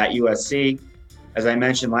 at USC. As I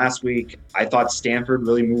mentioned last week, I thought Stanford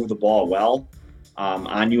really moved the ball well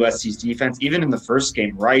on USC's defense. Even in the first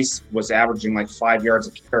game, Rice was averaging like 5 yards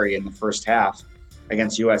a carry in the first half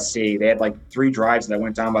against USC. They had like 3 drives that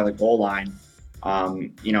went down by the goal line,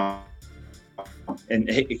 and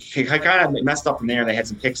it kind of messed up from there. They had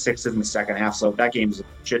some pick sixes in the second half, so that game was a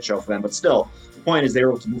shit show for them. But still, the point is they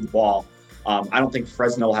were able to move the ball. I don't think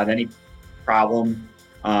Fresno will have any problem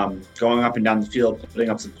going up and down the field, putting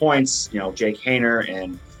up some points. Jake Hayner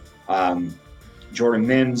and Jordan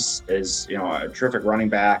Mims is, a terrific running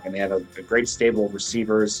back, and they have a great stable of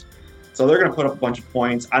receivers. So they're going to put up a bunch of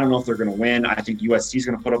points. I don't know if they're going to win. I think USC is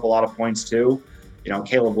going to put up a lot of points too.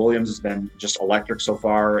 Caleb Williams has been just electric so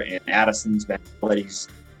far, and Addison's been what he's,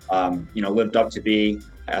 lived up to be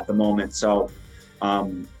at the moment. So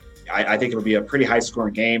I think it'll be a pretty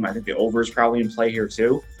high-scoring game. I think the over is probably in play here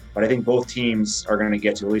too. But I think both teams are going to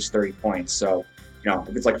get to at least 30 points. So,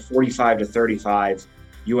 if it's like 45-35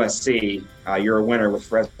 USC, you're a winner with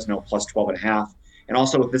Fresno plus 12.5. And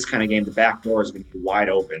also with this kind of game, the back door is going to be wide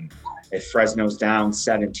open. If Fresno's down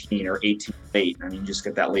 17 or 18 late, you just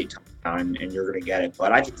get that late touchdown and you're going to get it.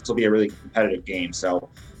 But I think this will be a really competitive game. So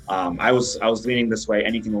I was leaning this way,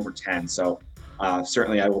 anything over 10. So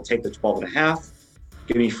certainly I will take the 12.5.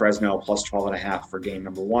 Give me Fresno plus 12.5 for game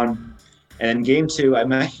number 1. And then game 2, I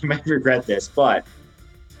might regret this, but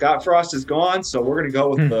Scott Frost is gone, so we're going to go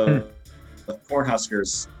with the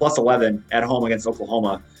Cornhuskers plus 11 at home against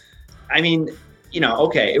Oklahoma.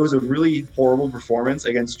 Okay, it was a really horrible performance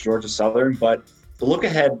against Georgia Southern, but the look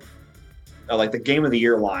ahead, like the game of the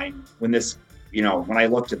year line, when I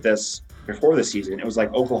looked at this before the season, it was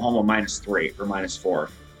like Oklahoma -3 or -4. So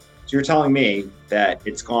you're telling me that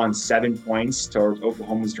it's gone 7 points towards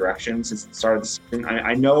Oklahoma's direction since the start of the season.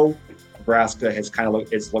 I know Nebraska has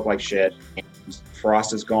looked like shit. And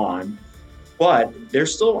Frost is gone, but they're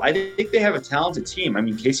still. I think they have a talented team.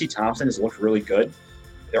 Casey Thompson has looked really good.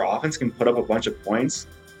 Their offense can put up a bunch of points.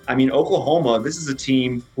 Oklahoma. This is a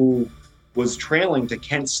team who was trailing to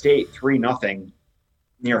Kent State 3-0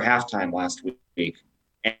 near halftime last week,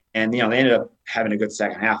 and they ended up having a good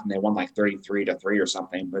second half and they won like 33-3 or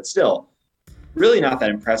something. But still, really not that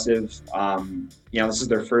impressive. This is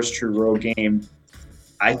their first true road game.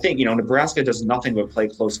 I think, Nebraska does nothing but play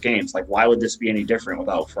close games. Like, why would this be any different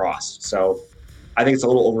without Frost? So I think it's a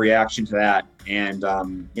little overreaction to that. And,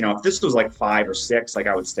 if this was like 5 or 6, like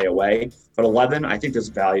I would stay away. But 11, I think there's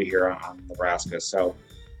value here on Nebraska. So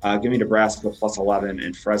give me Nebraska plus 11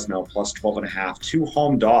 and Fresno plus 12.5. 2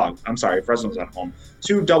 home dogs. I'm sorry, Fresno's at home.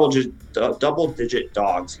 2 double-digit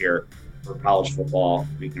dogs here for college football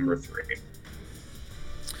week number 3.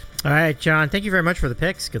 All right, John, thank you very much for the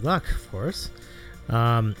picks. Good luck, of course.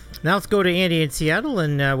 Now let's go to Andy in Seattle,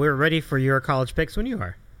 and we're ready for your college picks when you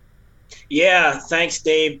are. Yeah, thanks,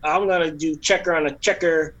 Dave. I'm going to do checker on a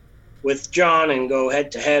checker with John and go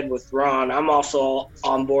head-to-head with Ron. I'm also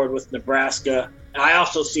on board with Nebraska. I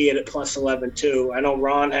also see it at plus 11, too. I know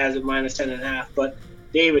Ron has it minus 10.5, but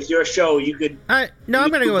Dave, with your show, you could. I'm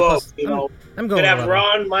going to go with both. I'm going. You could have 11.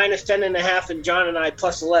 Ron minus 10.5 and John and I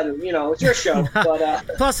plus 11. It's your show, but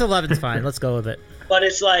plus 11's fine. Let's go with it. But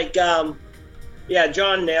it's like,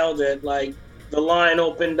 John nailed it. Like the line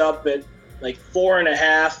opened up at like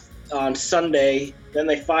 4.5 on Sunday. Then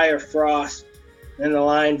they fire Frost. Then the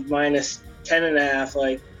line minus 10.5.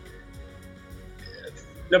 Like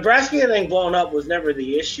Nebraska getting blown up was never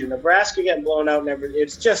the issue. Nebraska getting blown out never.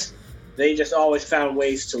 It's just. They just always found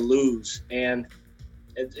ways to lose. And,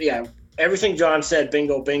 everything John said,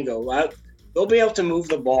 bingo, bingo. They'll be able to move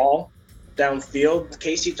the ball downfield.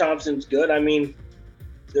 Casey Thompson's good. I mean,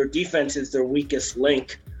 their defense is their weakest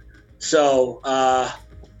link. So, I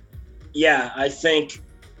think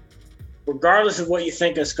regardless of what you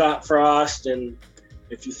think of Scott Frost and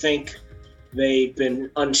if you think they've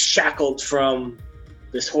been unshackled from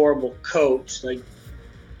this horrible coach,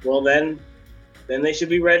 then they should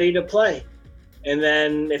be ready to play. And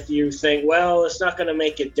then if you think, well, it's not going to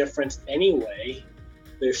make a difference anyway,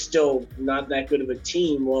 they're still not that good of a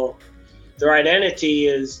team. Well, their identity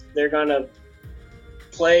is they're going to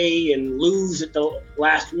play and lose at the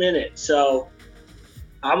last minute. So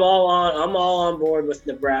I'm all on board with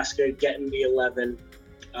Nebraska getting the 11.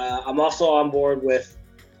 I'm also on board with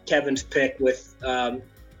Kevin's pick with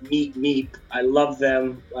Meep. I love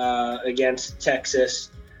them against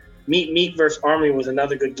Texas. Meat versus Army was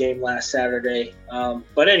another good game last Saturday.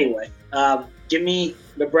 But anyway, give me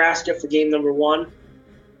Nebraska for game number 1.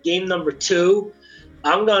 Game number 2,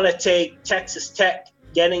 I'm going to take Texas Tech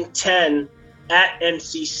getting 10 at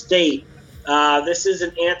NC State. This is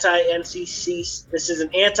an anti-NC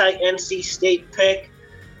State pick.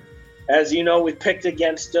 As you know, we picked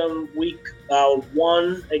against them week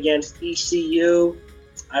 1 against ECU.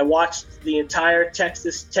 I watched the entire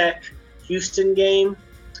Texas Tech Houston game.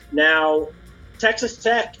 Now, Texas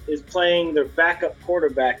Tech is playing their backup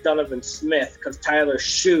quarterback, Donovan Smith, because Tyler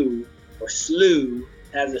Slew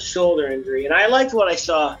has a shoulder injury. And I liked what I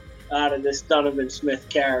saw out of this Donovan Smith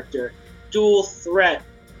character. Dual threat.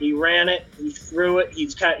 He ran it. He threw it.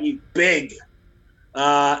 He's big.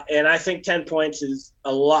 And I think 10 points is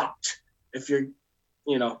a lot. If you're,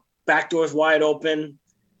 back doors wide open.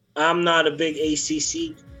 I'm not a big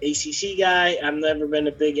ACC guy. I've never been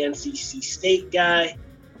a big NC State guy.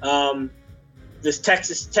 This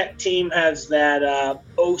Texas Tech team has that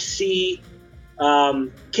OC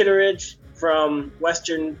Kitteridge from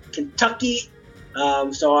Western Kentucky.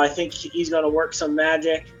 So I think he's going to work some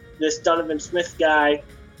magic. This Donovan Smith guy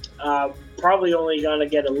probably only going to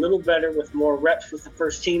get a little better with more reps with the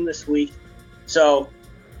first team this week. So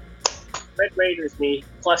Red Raiders me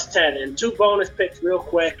plus 10. And 2 bonus picks real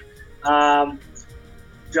quick.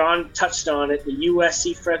 John touched on it, the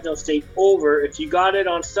USC Fresno State over. If you got it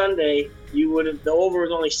on Sunday, the over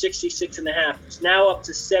was only 66.5. It's now up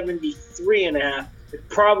to 73.5. It's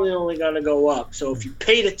probably only going to go up. So if you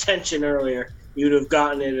paid attention earlier, you'd have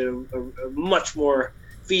gotten it a much more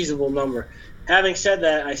feasible number. Having said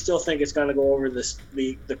that, I still think it's going to go over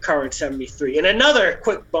the current 73. And another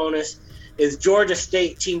quick bonus is Georgia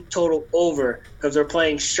State team total over because they're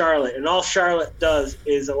playing Charlotte. And all Charlotte does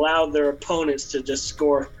is allow their opponents to just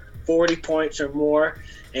score 40 points or more.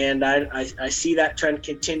 And I see that trend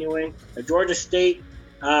continuing. Georgia State,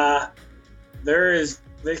 they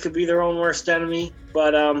could be their own worst enemy.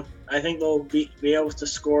 But I think they'll be able to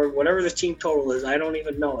score whatever the team total is. I don't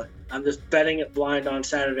even know it. I'm just betting it blind on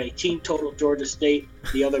Saturday. Team total Georgia State,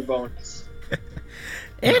 the other bonus.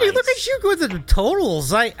 Andy, Nice. Look at you with the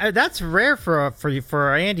totals. That's rare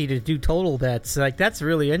for Andy to do total bets. That's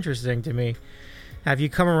really interesting to me. Have you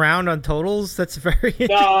come around on totals? That's very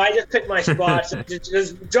No, I just picked my spots.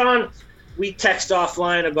 John, we text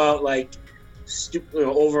offline about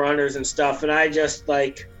over-unders and stuff, and I just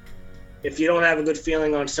if you don't have a good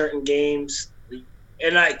feeling on certain games,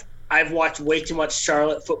 and I've watched way too much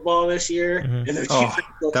Charlotte football this year, and their defense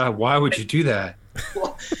looks God, why would you do that?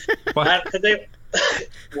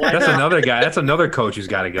 That's another guy. That's another coach who's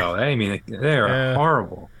got to go. I mean, they are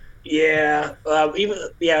horrible. Yeah,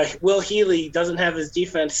 Will Healy doesn't have his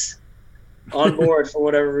defense on board for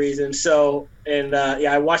whatever reason. So, and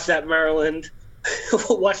I watched that Maryland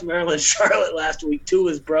Charlotte last week too.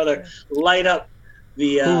 His brother light up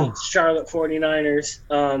the Charlotte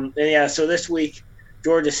 49ers. So this week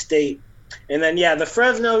Georgia State, and then the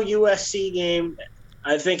Fresno USC game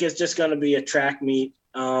I think is just going to be a track meet.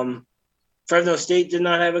 Fresno State did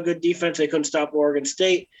not have a good defense; they couldn't stop Oregon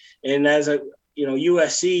State, and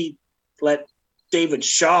USC let David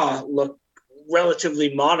Shaw look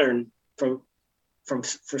relatively modern for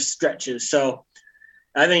stretches. So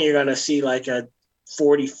I think you're going to see like a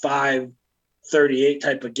 45-38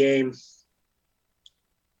 type of game.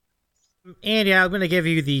 And I'm going to give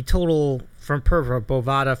you the total from per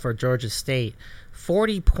Bovada for Georgia State.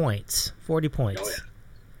 40 points. 40 points. Oh,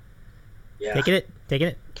 yeah. Taking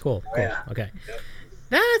it? Cool. Yeah. Okay.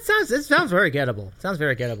 It sounds very gettable.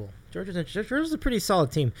 Georgia's a pretty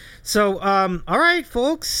solid team. So, all right,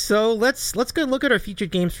 folks. So let's go look at our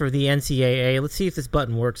featured games for the NCAA. Let's see if this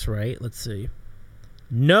button works right. Let's see.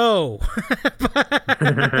 No.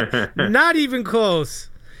 Not even close.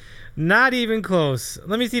 Not even close.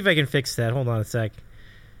 Let me see if I can fix that. Hold on a sec.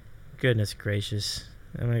 Goodness gracious.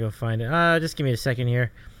 I'm going to go find it. Just give me a second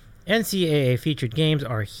here. NCAA featured games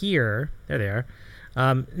are here. There they are.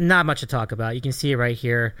 Not much to talk about. You can see it right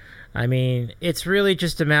here. I mean, it's really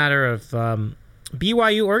just a matter of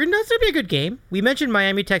BYU, Oregon. That's going to be a good game. We mentioned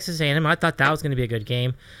Miami, Texas A&M. I thought that was going to be a good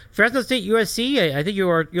game. Fresno State, USC. I think you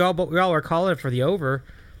all are calling it for the over.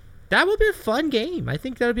 That will be a fun game. I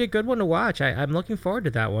think that'll be a good one to watch. I'm looking forward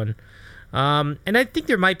to that one. And I think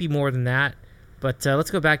there might be more than that. But let's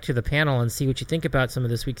go back to the panel and see what you think about some of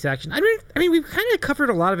this week's action. I mean, we've kind of covered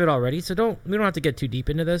a lot of it already, so we don't have to get too deep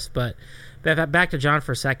into this. But back to John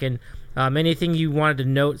for a second. Anything you wanted to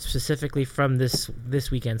note specifically from this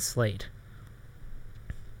weekend's slate?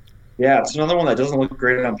 Yeah, it's another one that doesn't look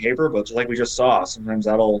great on paper, but like we just saw, sometimes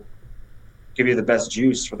that'll give you the best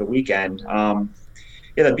juice for the weekend.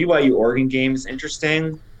 The BYU Oregon game is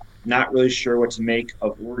interesting. Not really sure what to make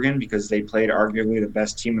of Oregon because they played arguably the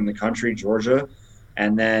best team in the country, Georgia,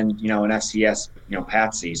 and then, an FCS,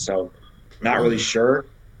 Patsy. So not really sure.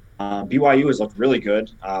 BYU has looked really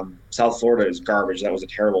good. South Florida is garbage. That was a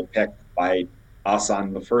terrible pick by us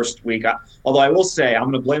on the first week. Although I will say I'm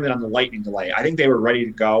going to blame it on the lightning delay. I think they were ready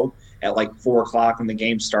to go at like 4 o'clock when the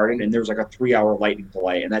game started, and there was like a 3-hour lightning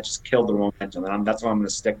delay, and that just killed the momentum. And that's what I'm going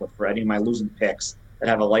to stick with for any of my losing picks that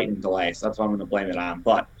have a lightning delay. So that's what I'm going to blame it on.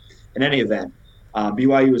 But in any event,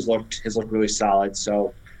 BYU has looked really solid.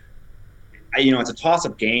 So, it's a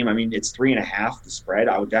toss-up game. I mean, it's 3.5 the spread.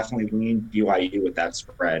 I would definitely lean BYU with that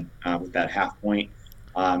spread, with that half point,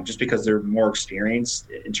 just because they're more experienced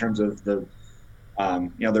in terms of the,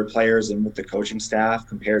 their players and with the coaching staff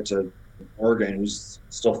compared to Oregon, who's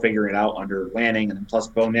still figuring it out under Lanning, and then plus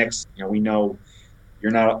Bo Nix. We know you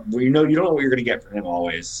don't know what you're going to get from him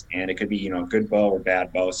always, and it could be good Bo or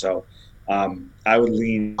bad Bo. So. I would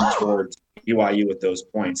lean towards BYU with those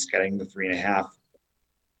points, getting the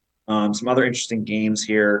 3.5. Some other interesting games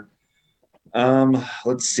here.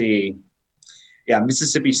 Let's see. Yeah,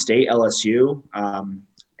 Mississippi State, LSU, an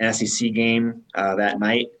SEC game that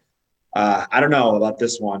night. I don't know about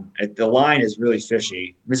this one. The line is really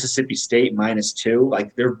fishy. Mississippi State -2.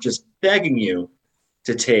 Like, they're just begging you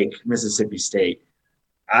to take Mississippi State.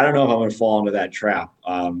 I don't know if I'm going to fall into that trap.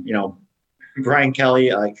 Brian Kelly,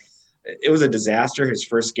 it was a disaster, his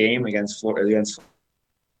first game against Florida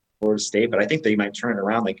State, but I think they might turn it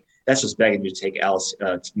around. That's just begging you to take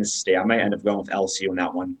Mississippi State. I might end up going with LSU in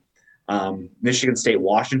that one. Michigan State,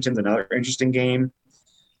 Washington's another interesting game.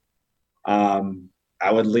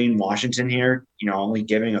 I would lean Washington here, only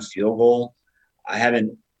giving a field goal. I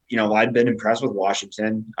haven't, I'd been impressed with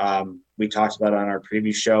Washington. We talked about it on our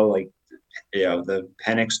previous show, the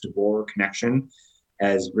Penix-DeBoer connection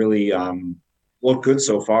has really look good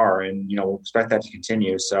so far, and we'll expect that to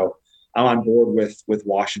continue. So I'm on board with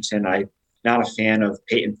Washington. I'm not a fan of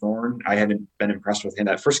Peyton Thorne. I haven't been impressed with him.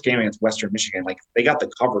 That first game against Western Michigan, they got the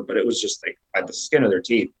cover, but it was just by the skin of their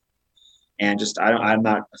teeth. And I'm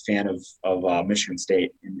not a fan of Michigan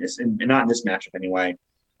State in this, and not in this matchup anyway.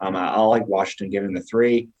 I'll like Washington giving the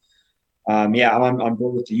 3. I'm on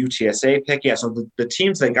board with the UTSA pick. Yeah, so the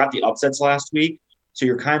teams that got the upsets last week. So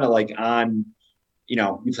you're kind of on,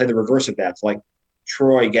 you play the reverse of that. So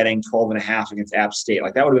Troy getting 12.5 against App State.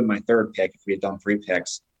 That would have been my third pick if we had done 3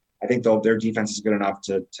 picks. I think their defense is good enough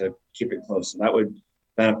to keep it close. So that would have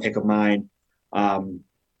been a pick of mine.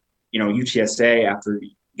 UTSA after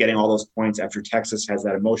getting all those points after Texas has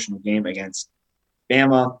that emotional game against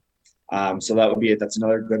Bama. So that's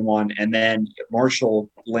another good one. And then Marshall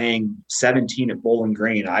laying 17 at Bowling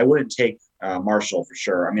Green. I wouldn't take Marshall for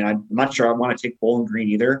sure. I mean, I'm not sure I want to take Bowling Green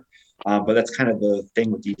either, but that's kind of the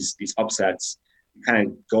thing with these upsets. You kind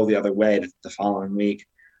of go the other way the following week.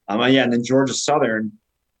 And then Georgia Southern,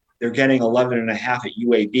 they're getting 11.5 at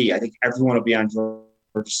UAB. I think everyone will be on Georgia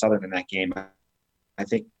Southern in that game. I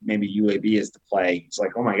think maybe UAB is the play. It's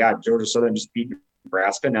like, oh my God, Georgia Southern just beat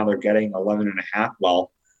Nebraska. Now they're getting 11.5.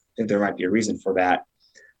 Well, I think there might be a reason for that.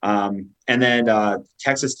 And then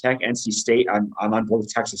Texas Tech, NC State. I'm on board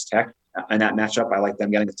with Texas Tech in that matchup. I like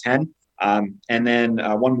them getting the 10. And then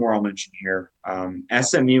one more I'll mention here.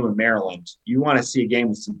 SMU and Maryland. You want to see a game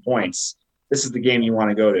with some points. This is the game you want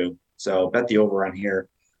to go to. So bet the over on here.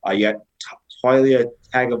 You got Toilia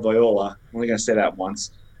Tagovailoa. I'm only going to say that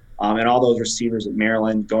once. And all those receivers at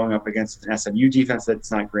Maryland going up against an SMU defense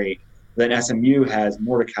that's not great. Then SMU has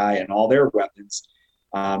Mordecai and all their weapons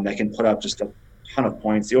that can put up just a ton of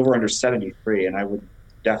points. The over under 73, and I would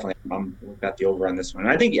definitely bet the over on this one.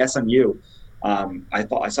 And I think SMU.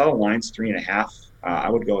 I saw the lines 3.5. I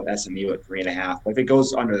would go with SMU at 3.5. But if it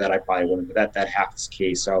goes under that, I probably wouldn't. But that half is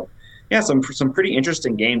key. So yeah, some pretty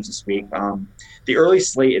interesting games this week. The early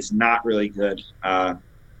slate is not really good.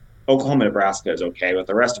 Oklahoma, Nebraska is okay, but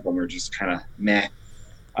the rest of them are just kind of meh.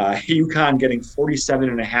 UConn getting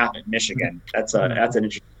 47.5 at Michigan. That's an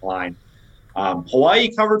interesting line.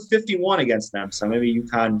 Hawaii covered 51 against them, so maybe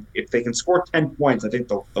UConn, if they can score 10 points, I think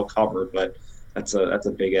they'll cover. But that's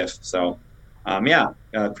a big if. So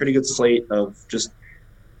pretty good slate of just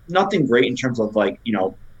nothing great in terms of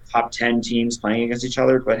top 10 teams playing against each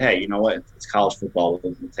other. But hey, you know what? It's college football.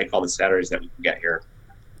 We'll take all the Saturdays that we can get here.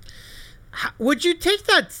 Would you take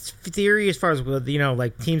that theory as far as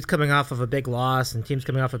teams coming off of a big loss and teams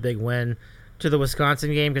coming off a big win to the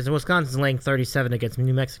Wisconsin game? Because Wisconsin's laying 37 against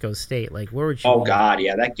New Mexico State. Where would you? Oh God,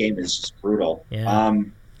 yeah, that game is just brutal. Yeah.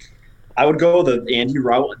 I would go the Andy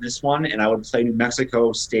route in this one, and I would play New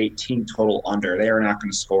Mexico State team total under. They are not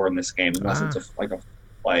going to score in this game unless it's a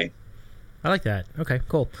play. I like that. Okay,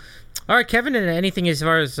 cool. All right, Kevin, and anything as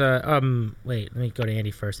far as wait, let me go to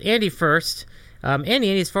Andy first. Andy first.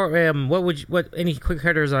 Andy, as far any quick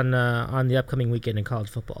hitters on the upcoming weekend in college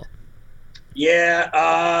football?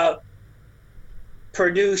 Yeah,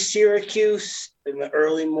 Purdue, Syracuse in the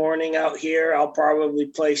early morning out here. I'll probably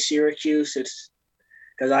play Syracuse. It's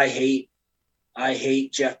because I hate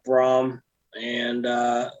Jeff Brom, and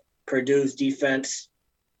Purdue's defense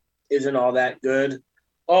isn't all that good.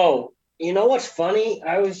 Oh, you know what's funny?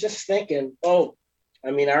 I was just thinking. I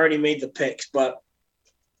already made the picks, but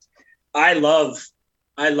I love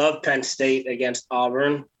Penn State against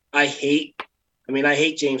Auburn. I hate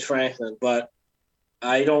James Franklin, but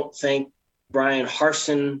I don't think Brian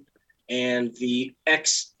Harsin and the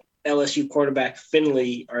ex-LSU quarterback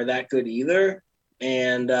Finley are that good either.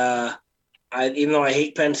 And even though I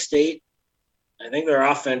hate Penn State, I think their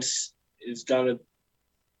offense is gonna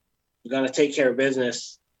take care of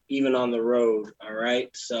business even on the road. All right,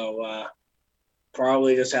 so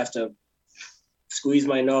probably just have to squeeze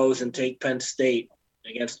my nose and take Penn State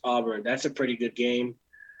against Auburn. That's a pretty good game.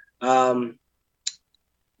 I'll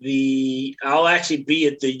actually be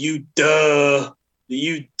at the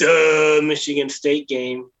Michigan State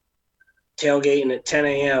game, tailgating at 10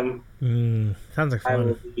 a.m. Sounds like fun. I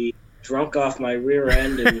will be drunk off my rear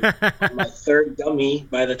end and my third gummy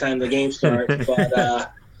by the time the game starts.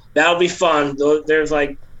 But that'll be fun. There's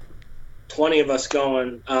 20 of us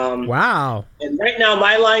going. Wow. And right now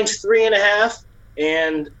my line's 3.5.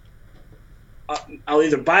 And I'll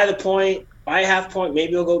either buy the point, buy a half point,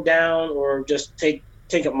 maybe it'll go down, or just take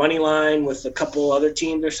a money line with a couple other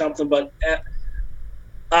teams or something. But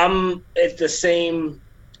I'm at the same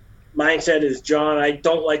mindset as John. I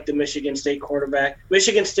don't like the Michigan State quarterback.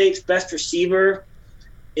 Michigan State's best receiver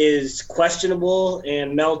is questionable,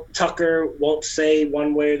 and Mel Tucker won't say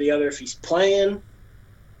one way or the other if he's playing.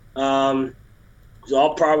 So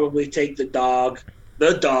I'll probably take the dogs,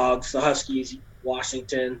 the Huskies,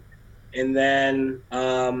 Washington, and then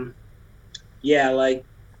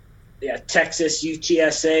Texas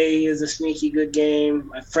UTSA is a sneaky good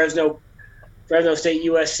game. Fresno State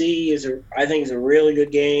USC is a really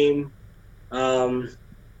good game.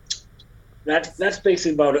 That's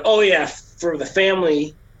basically about it. Oh yeah, for the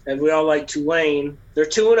family, as we all like Tulane, they're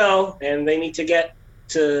 2-0 and they need to get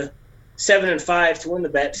to 7-5 to win the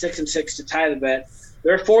bet, 6-6 to tie the bet.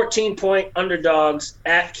 They're 14-point underdogs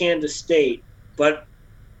at Kansas State. But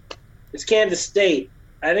it's Kansas State,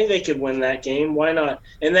 I think they could win that game. Why not?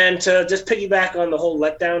 And then to just piggyback on the whole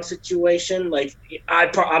letdown situation, like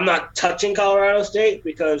I'm not touching Colorado State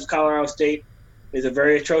because Colorado State is a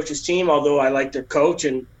very atrocious team, although I like their coach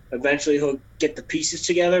and eventually he'll get the pieces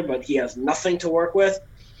together, but he has nothing to work with.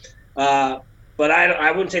 But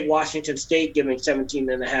I wouldn't take Washington State giving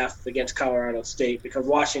 17.5 against Colorado State because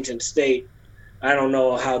Washington State, I don't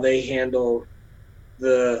know how they handle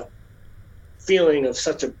the feeling of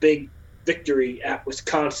such a big victory at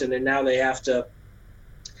Wisconsin, and now they have to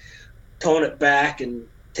tone it back and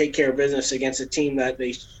take care of business against a team that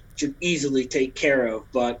they should easily take care of.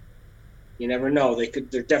 But you never know;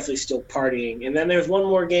 they're definitely still partying. And then there's one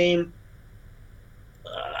more game,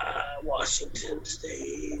 Washington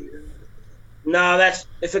State. No, that's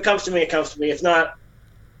if it comes to me, it comes to me. If not,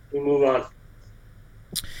 we move on.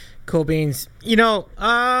 Cool beans.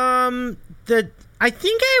 I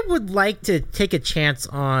think I would like to take a chance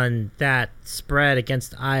on that spread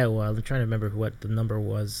against Iowa. I'm trying to remember what the number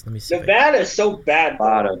was. Let me see. Nevada is so bad.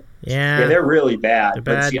 Yeah, they're really bad. They're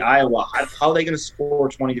but bad. see, Iowa, how are they going to score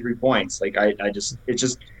 23 points? Like, it's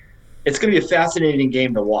going to be a fascinating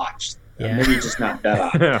game to watch. Yeah. Maybe just not bet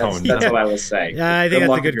on. That's what I will say. I think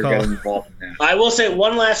that's a good call. Involved in that. I will say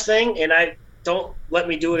one last thing, and I don't let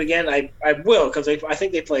me do it again. I will because I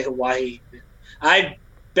think they play Hawaii. I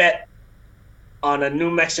bet on a New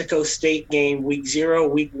Mexico State game, week 0,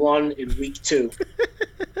 week 1, and week 2.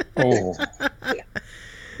 Oh,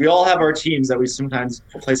 We all have our teams that we sometimes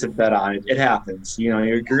place a bet on. It happens.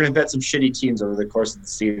 You're going to bet some shitty teams over the course of the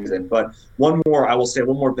season. But one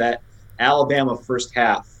more bet. Alabama first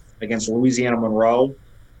half against Louisiana Monroe.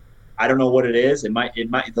 I don't know what it is. It might.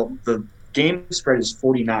 The game spread is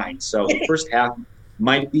 49, so the first half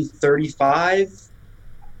might be 35.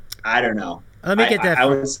 I don't know. Let me get that. I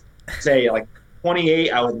would say like 28.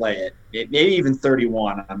 I would lay it. Maybe even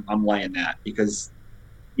 31. I'm laying that because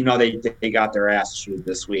they got their ass chewed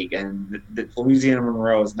this week, and the Louisiana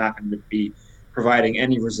Monroe is not going to be providing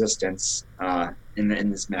any resistance in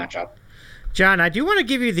this matchup. John, I do want to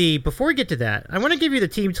give you before we get to that, I want to give you the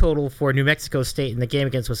team total for New Mexico State in the game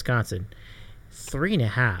against Wisconsin.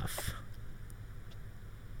 3.5.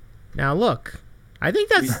 Now look, I think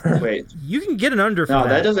that's wait. You can get an under for No, that.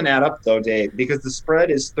 that doesn't add up though, Dave, because the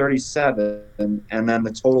spread is 37 and then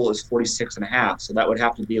the total is 46.5. So that would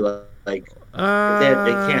have to be like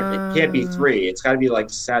it can't be 3. It's got to be like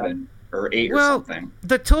 7 or 8 or something.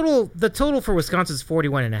 The total for Wisconsin is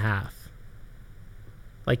 41.5.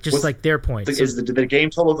 Like like their points. Did the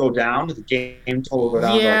game total go down? Did the game total go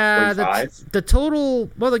down to like 45? The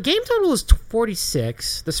total. Well, the game total is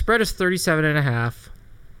 46. The spread is 37.5.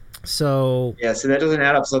 So yeah, so that doesn't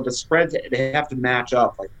add up. So the spread they have to match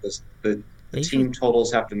up. Like the team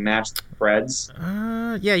totals have to match the spreads.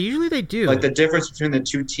 Yeah, usually they do. Like the difference between the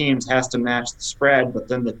two teams has to match the spread, but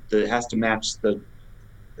then it has to match the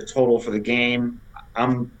total for the game. I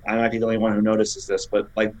might be the only one who notices this, but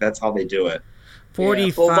like that's how they do it.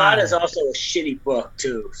 45. Bovada is also a shitty book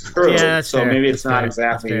too. True. Yeah, that's so fair. maybe it's That's not fair.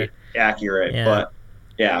 exactly accurate, Yeah. but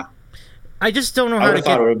yeah. I just don't know I how would to have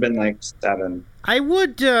thought get. it would have been like 7. I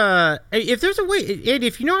would if there's a way, Andy,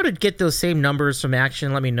 if you know how to get those same numbers from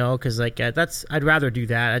Action, let me know because I'd rather do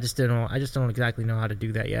that. I just don't exactly know how to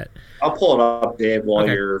do that yet. I'll pull it up, Dave, while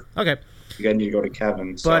Okay. you need to go to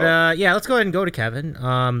Kevin. So. But yeah, let's go ahead and go to Kevin.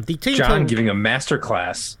 The team John total, giving a master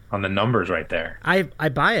class on the numbers right there. I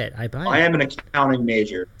buy it. I buy it. I am an accounting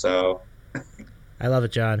major, so I love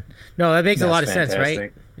it, John. No, that makes a That's lot of sense, right?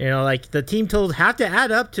 fantastic. Like the team totals have to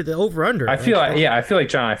add up to the over under. I feel like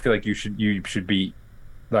John. I feel like you should be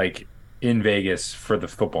like in Vegas for the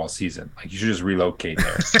football season. Like you should just relocate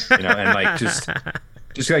there, and like just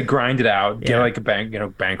like grind it out. Get like a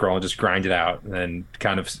bankroll and just grind it out, and then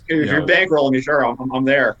kind of. if you're bankrolling me, sure, I'm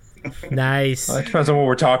there. Nice. Well, it depends on what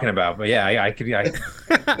we're talking about, but yeah, I could. I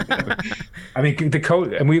mean, the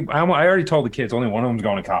coach, and I already told the kids only one of them's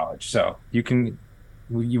going to college, so we can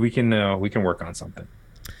work on something.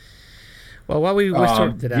 Well, while we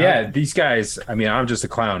sorted it out, yeah, these guys. I mean, I'm just a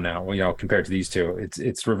clown now, compared to these two.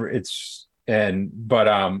 But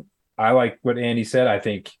I like what Andy said. I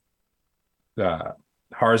think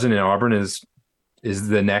Harzan in Auburn is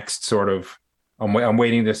the next sort of. I'm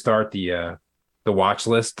waiting to start the watch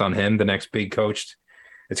list on him, the next big coach.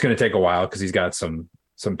 It's going to take a while because he's got some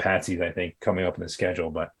patsies, I think, coming up in the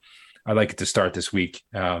schedule. But I'd like it to start this week.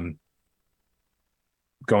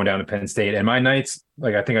 Going down to Penn State, and my nights,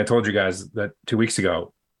 like I think I told you guys that 2 weeks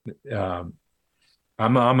ago. I'm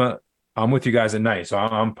with you guys at night, so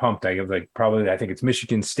I'm pumped. I think it's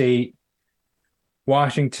Michigan State,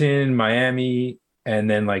 Washington, Miami, and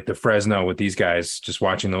then like the Fresno with these guys. Just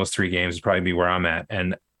watching those 3 games would probably be where I'm at,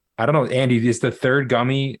 and I don't know, Andy, is the third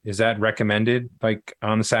gummy, is that recommended like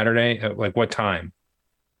on the Saturday? At, like what time?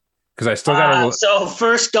 Because I still got So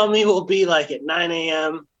first gummy will be like at 9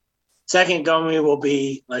 a.m. Second gummy will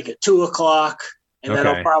be like at 2 o'clock. And then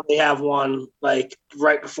I'll probably have one like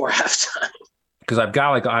right before halftime. Because I've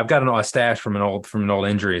got a stash from an old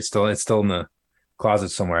injury. It's still in the closet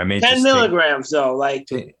somewhere. I made 10 milligrams though. Like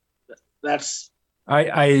that's.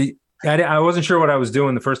 I wasn't sure what I was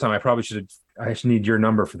doing the first time. I should need your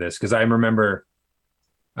number for this because I remember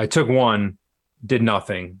I took one, did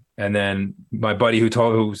nothing, and then my buddy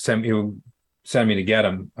who sent me to get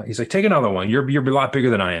him. He's like, take another one. You're a lot bigger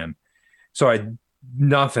than I am. So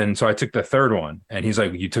nothing. So I took the third one, and he's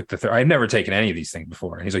like, you took the third. I've never taken any of these things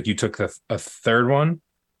before. And he's like, you took a third one,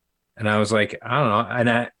 and I was like, I don't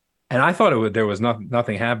know. And I thought there was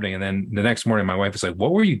nothing happening. And then the next morning, my wife was like,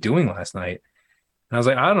 what were you doing last night? And I was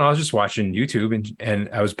like, I don't know. I was just watching YouTube, and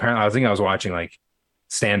I think I was watching like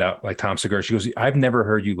stand up, like Tom Segura. She goes, I've never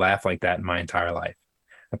heard you laugh like that in my entire life.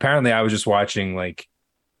 Apparently, I was just watching like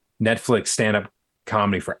Netflix stand up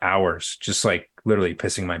comedy for hours, just like literally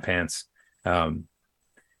pissing my pants. So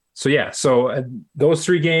those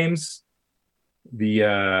 3 games,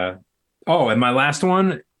 and my last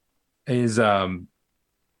one is, I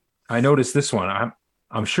noticed this one.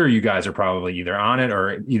 I'm sure you guys are probably either on it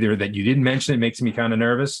or either that you didn't mention it makes me kind of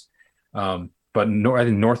nervous. But I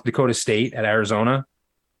think North Dakota State at Arizona,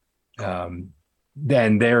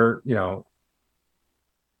 then they're,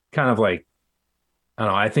 kind of like, I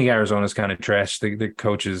don't know. I think Arizona's kind of trash. The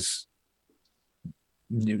coach is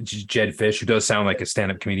Jed Fish, who does sound like a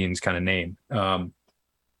stand-up comedian's kind of name. I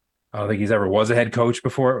don't think he's ever was a head coach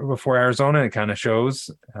before Arizona. It kind of shows.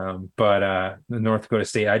 But the North Dakota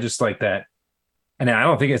State, I just like that. And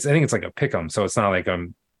I think it's like a pick 'em, so it's not like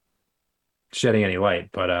I'm shedding any light.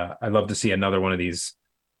 But I'd love to see another one of these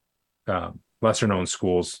lesser known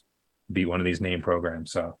schools beat one of these name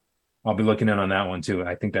programs. So I'll be looking in on that one too.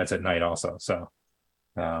 I think that's at night also. So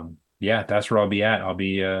that's where I'll be at. I'll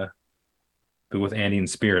be with Andy and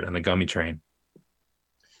Spirit on the gummy train.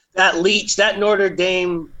 That Notre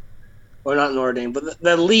Dame, or not Notre Dame, but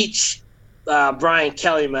the Leach Brian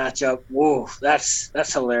Kelly matchup. Whoa, that's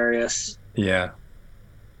hilarious. Yeah.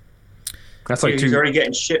 That's like he's already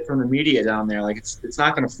getting shit from the media down there. Like it's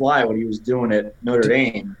not going to fly what he was doing at Notre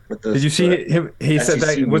Dame. With the, did you see him? He said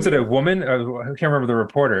that was it a woman? I can't remember the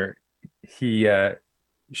reporter. She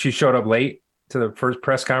showed up late to the first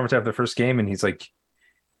press conference after the first game, and he's like,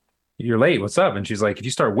 "You're late. What's up?" And she's like, "If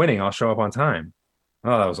you start winning, I'll show up on time."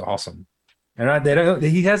 Oh, that was awesome. And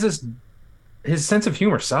he has his sense of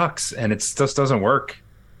humor sucks, and it just doesn't work.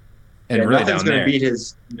 And really nothing's going to beat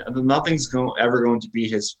nothing's ever going to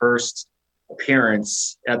beat his first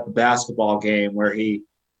appearance at the basketball game where he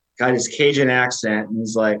got his Cajun accent and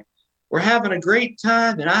he's like, "We're having a great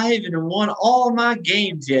time, and I haven't won all my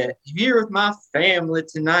games yet. I'm here with my family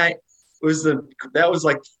tonight." That was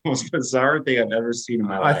like the most bizarre thing I've ever seen in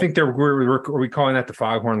my life. I think were we calling that the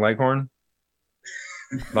Foghorn Leghorn?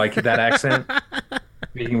 Like that accent?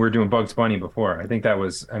 Speaking, we were doing Bugs Bunny before. I think that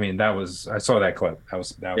was. I saw that clip.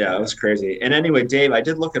 That was crazy. And anyway, Dave, I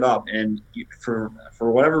did look it up, and for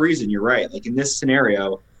whatever reason, you're right. Like in this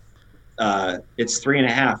scenario, it's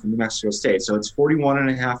 3.5 from New Mexico State, so it's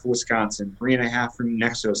 41.5 for Wisconsin, 3.5 for New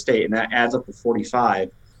Mexico State, and that adds up to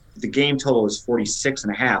 45. The game total is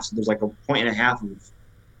 46.5, so there's like 1.5 points of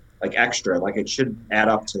like extra. Like it should add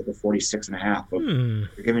up to the 46.5. But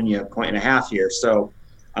they're giving you 1.5 points here, so.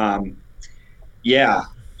 Yeah.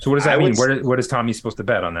 So what does that mean? What is Tommy supposed to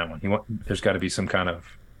bet on that one? There's got to be some kind of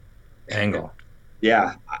angle.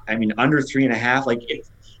 Yeah, I mean under 3.5. Like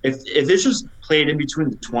if this was played in between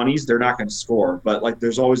the 20s, they're not going to score. But like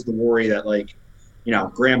there's always the worry that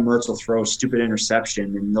Graham Mertz will throw a stupid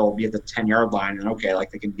interception and they'll be at the 10-yard line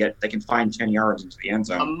and they can find 10 yards into the end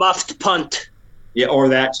zone. A muffed punt. Yeah, or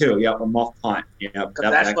that too. Yeah, a muffed punt. Yeah,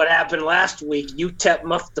 that's what happened last week. UTEP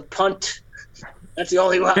muffed the punt. That's the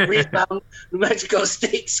only rebound New Mexico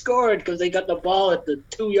State scored because they got the ball at the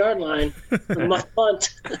 2-yard line. The muffed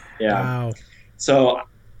punt. Yeah. Wow. So,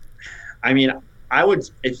 I mean, I would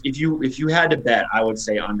if you had to bet, I would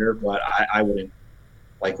say under, but I wouldn't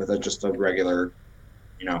like with just a regular,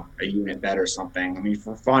 a unit bet or something. I mean,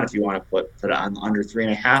 for fun, if you want to put it on under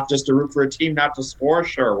 3.5 just to root for a team not to score,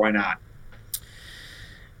 sure, why not?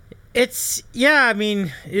 I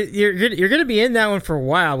mean, you're going to be in that one for a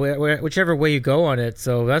while, whichever way you go on it.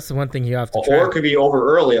 So that's the one thing you have to try. Or it could be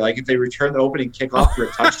over early. Like if they return the opening kickoff for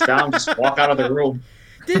a touchdown, just walk out of the room.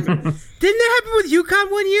 Didn't that happen with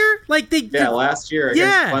UConn one year? Last year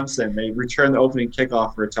against Clemson, they returned the opening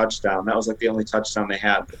kickoff for a touchdown. That was like the only touchdown they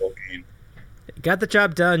had the whole game. Got the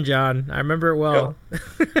job done, John. I remember it well.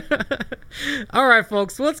 Yep. All right,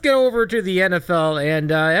 folks. Let's get over to the NFL and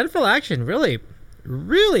NFL action. Really,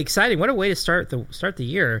 really exciting. What a way to start the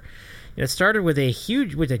year. It started with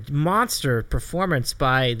a monster performance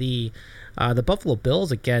by the Buffalo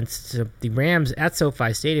Bills against the Rams at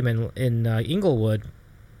SoFi Stadium in Inglewood.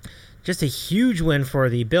 Just a huge win for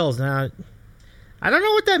the Bills. Now, I don't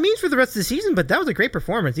know what that means for the rest of the season, but that was a great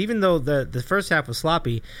performance. Even though the first half was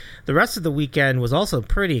sloppy, the rest of the weekend was also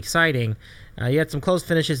pretty exciting. You had some close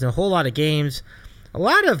finishes in a whole lot of games, a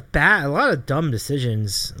lot of dumb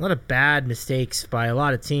decisions, a lot of bad mistakes by a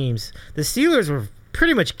lot of teams. The Steelers were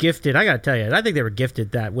pretty much gifted. I got to tell you, I think they were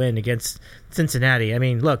gifted that win against Cincinnati. I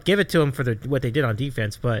mean, look, give it to them for what they did on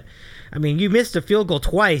defense, but I mean, you missed a field goal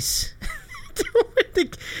twice.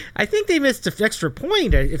 I think they missed an extra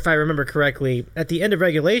point, if I remember correctly, at the end of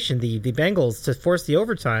regulation, the Bengals, to force the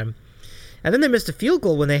overtime. And then they missed a field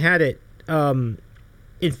goal when they had it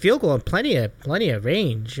in field goal and plenty of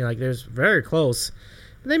range. You know, like, there's very close.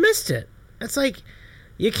 But they missed it. It's like,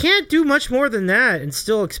 you can't do much more than that and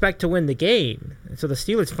still expect to win the game. And so the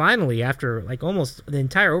Steelers finally, after like almost the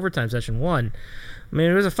entire overtime session, won. I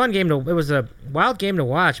mean, it was a fun game. It was a wild game to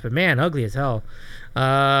watch, but man, ugly as hell.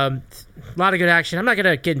 A lot of good action. I'm not going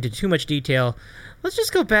to get into too much detail. Let's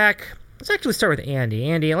just go back. Let's actually start with Andy.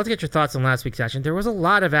 Andy, let's get your thoughts on last week's action. There was a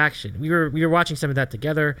lot of action. We were watching some of that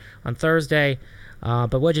together on Thursday.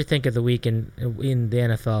 But what did you think of the week in the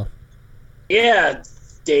NFL? Yeah,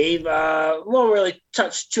 Dave. Won't really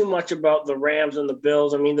touch too much about the Rams and the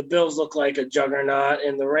Bills. I mean, the Bills look like a juggernaut,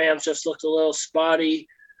 and the Rams just looked a little spotty.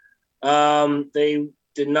 They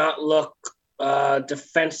did not look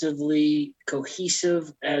defensively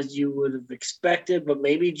cohesive as you would have expected, but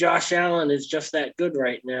maybe Josh Allen is just that good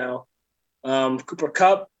right now. Cooper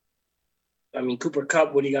Kupp, what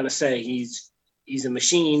are you going to say? He's a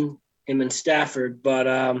machine, him and Stafford, but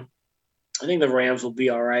I think the Rams will be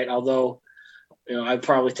all right, although, you know,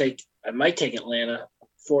 I might take Atlanta,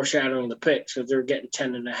 foreshadowing the picks, because they're getting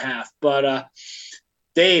 10.5. But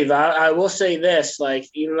Dave, I will say this, like,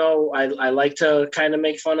 even though I like to kind of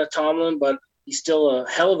make fun of Tomlin, but he's still a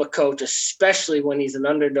hell of a coach, especially when he's an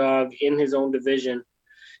underdog in his own division.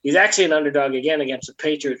 He's actually an underdog again against the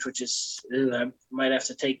Patriots, which is, I might have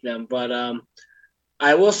to take them. But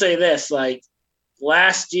I will say this, like,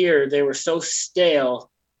 last year they were so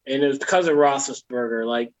stale, and it was because of Roethlisberger.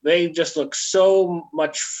 Like, they just look so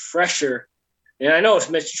much fresher. And I know it's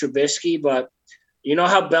Mitch Trubisky, but you know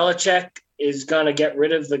how Belichick is going to get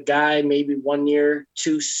rid of the guy maybe 1 year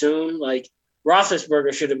too soon? Like,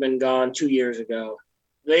 Roethlisberger should have been gone 2 years ago.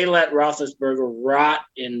 They let Roethlisberger rot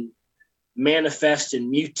and manifest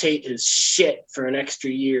and mutate his shit for an extra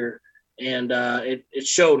year. And it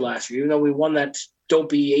showed last year, even though we won that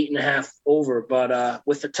dopey 8.5 over, but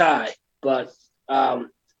with the tie. But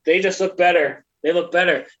they just look better. They look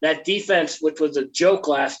better. That defense, which was a joke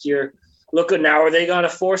last year, look good now. Are they going to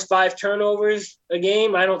force 5 turnovers a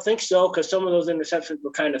game? I don't think so, because some of those interceptions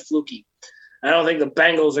were kind of fluky. I don't think the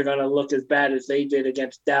Bengals are going to look as bad as they did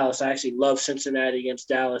against Dallas. I actually love Cincinnati against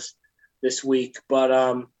Dallas this week. But,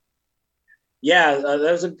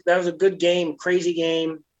 that was a good game, crazy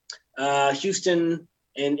game. Houston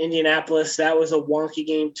and Indianapolis, that was a wonky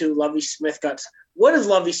game too. Lovie Smith what is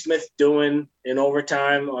Lovie Smith doing in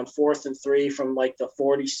overtime on 4th and 3 from like the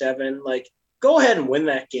 47? Like, go ahead and win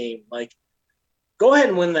that game. Like, go ahead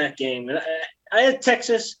and win that game. And I had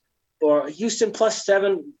Texas or Houston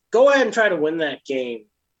 +7. Go ahead and try to win that game.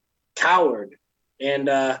 Coward. And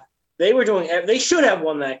they should have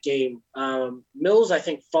won that game. Mills, I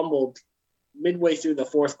think, fumbled midway through the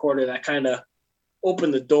fourth quarter. That kind of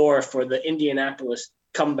opened the door for the Indianapolis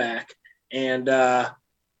comeback. And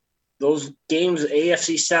those games,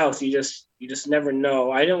 AFC South, you just never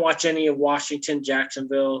know. I didn't watch any of Washington,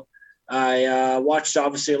 Jacksonville. I watched,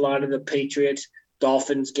 obviously, a lot of the Patriots,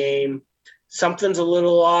 Dolphins game. Something's a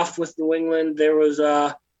little off with New England. It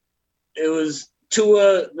was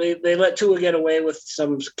Tua. They let Tua get away with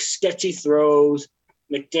some sketchy throws.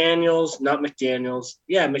 McDaniels,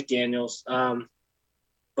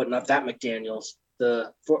 but not that McDaniels.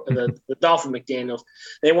 The Dolphin McDaniels.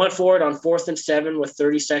 They went for it on 4th and 7 with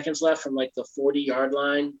 30 seconds left from like the 40-yard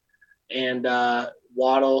line, and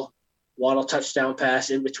Waddle touchdown pass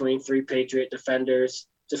in between 3 Patriot defenders.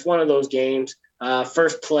 Just one of those games.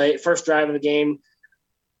 First drive of the game,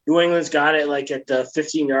 New England's got it like at the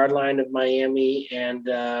 15-yard line of Miami, and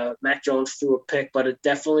Mac Jones threw a pick, but it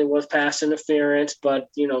definitely was pass interference, but,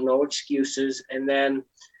 no excuses. And then,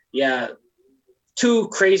 2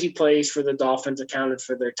 crazy plays for the Dolphins accounted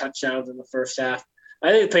for their touchdowns in the first half.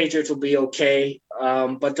 I think the Patriots will be okay.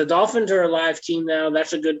 But the Dolphins are a live team now.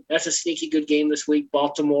 That's a sneaky good game this week.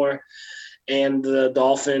 Baltimore and the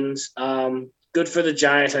Dolphins. Good for the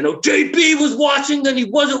Giants. I know JB was watching, then he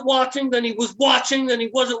wasn't watching, then he was watching, then he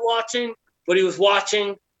wasn't watching, but he was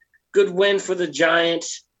watching. Good win for the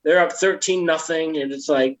Giants. They're up 13-0, and it's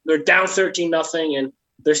like they're down 13-0, and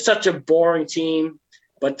they're such a boring team.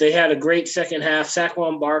 But they had a great second half.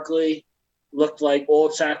 Saquon Barkley looked like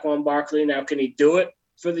old Saquon Barkley. Now, can he do it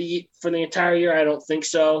for the entire year? I don't think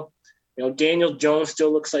so. Daniel Jones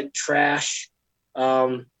still looks like trash.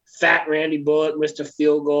 Fat Randy Bullock missed a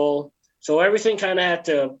field goal. So everything kind of had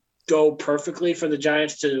to go perfectly for the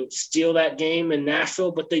Giants to steal that game in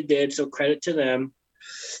Nashville, but they did, so credit to them.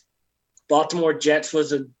 Baltimore Jets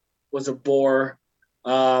was a bore.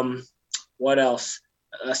 What else?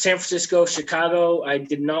 San Francisco, Chicago, I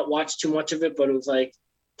did not watch too much of it, but it was like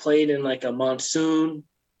played in like a monsoon.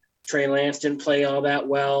 Trey Lance didn't play all that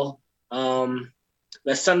well. The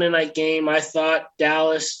Sunday night game, I thought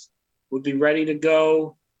Dallas would be ready to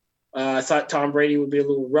go. I thought Tom Brady would be a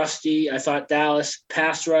little rusty. I thought Dallas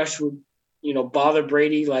pass rush would, bother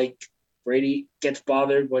Brady like Brady gets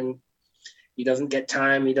bothered when he doesn't get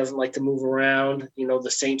time. He doesn't like to move around. The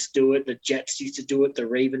Saints do it. The Jets used to do it. The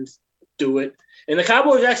Ravens do it. And the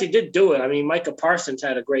Cowboys actually did do it. I mean, Micah Parsons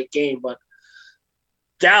had a great game, but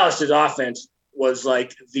Dallas's offense was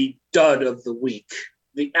like the dud of the week.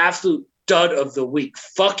 The absolute dud of the week.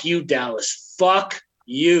 Fuck you, Dallas. Fuck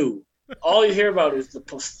you. All you hear about is the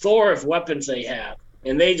plethora of weapons they have,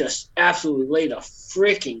 and they just absolutely laid a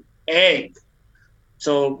freaking egg.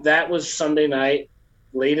 So that was Sunday night,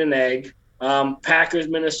 laid an egg. Packers,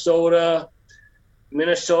 Minnesota.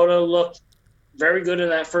 Minnesota looked very good in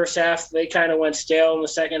that first half. They kind of went stale in the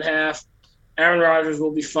second half. Aaron Rodgers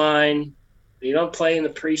will be fine. They don't play in the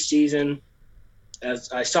preseason.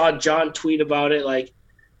 As I saw John tweet about it, like,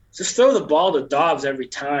 just throw the ball to Dobbs every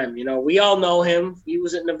time. We all know him. He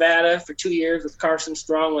was at Nevada for 2 years with Carson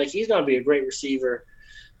Strong. Like, he's going to be a great receiver.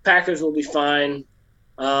 Packers will be fine.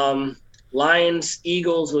 Lions,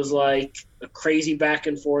 Eagles was like a crazy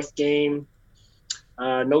back-and-forth game.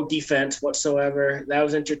 No defense whatsoever. That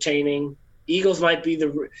was entertaining. Eagles might be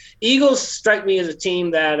Eagles strike me as a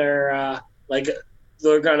team that are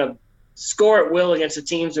they're going to score at will against the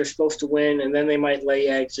teams they're supposed to win, and then they might lay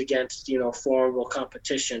eggs against, formidable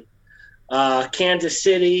competition. Kansas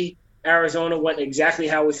City, Arizona went exactly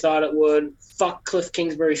how we thought it would. Fuck Cliff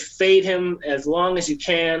Kingsbury. Fade him as long as you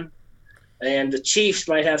can. And the Chiefs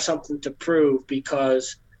might have something to prove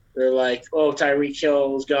because they're like, oh, Tyreek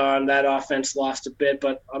Hill's gone. That offense lost a bit,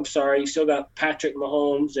 but I'm sorry. You still got Patrick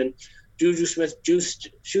Mahomes and Juju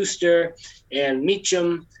Smith-Schuster and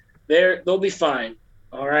Meacham. They'll be fine.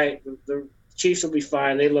 All right, the Chiefs will be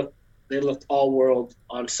fine. They looked all world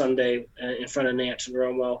on Sunday in front of Nance and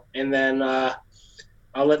Romo. And then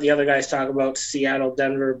I'll let the other guys talk about Seattle,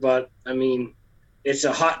 Denver. But I mean, it's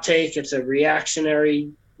a hot take. It's a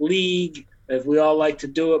reactionary league, as we all like to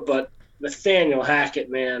do it. But Nathaniel Hackett,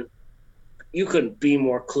 man, you couldn't be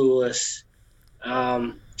more clueless.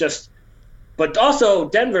 But also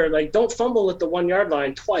Denver, like, don't fumble at the 1 yard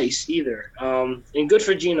line twice either. And good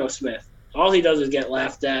for Geno Smith. All he does is get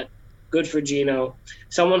laughed at. Good for Geno.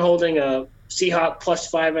 Someone holding a Seahawks plus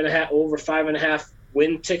 5.5 over 5.5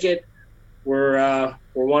 win ticket. We're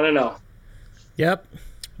 1-0. Yep.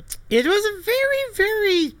 It was a very,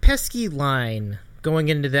 very pesky line going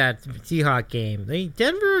into that Seahawks game.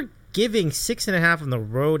 Denver giving 6.5 on the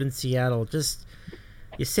road in Seattle. Just,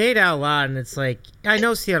 you say it out loud, and it's like, I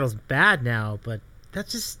know Seattle's bad now, but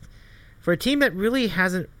that's just, for a team that really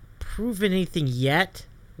hasn't proven anything yet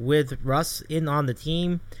with Russ on the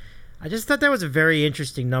team, I just thought that was a very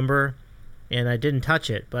interesting number, and I didn't touch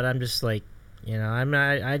it. But I'm just like,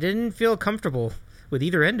 I didn't feel comfortable with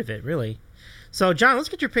either end of it, really. So, John, let's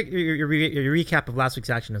get your recap of last week's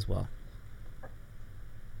action as well.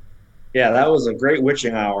 Yeah, that was a great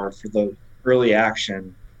witching hour for the early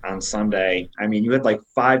action on Sunday. I mean, you had like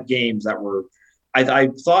 5 games that were – I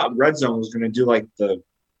thought Red Zone was going to do like the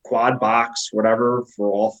quad box, whatever, for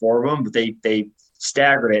all 4 of them, but they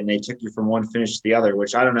staggered it and they took you from one finish to the other,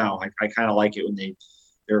 which I don't know. I kind of like it when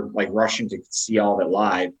they're like rushing to see all of it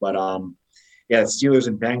live. But yeah, the Steelers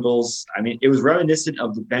and Bengals, I mean, it was reminiscent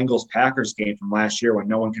of the Bengals-Packers game from last year when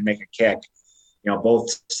no one could make a kick.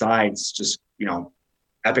 Both sides just,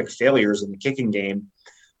 epic failures in the kicking game.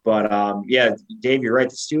 But yeah, Dave, you're right.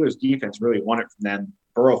 The Steelers defense really won it from them.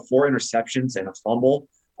 Burrow 4 interceptions and a fumble.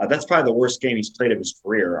 That's probably the worst game he's played of his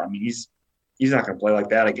career. I mean, he's not going to play like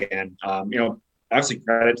that again. Obviously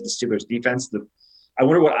credit to the Steelers defense. The I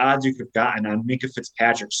wonder what odds you could have gotten on Minkah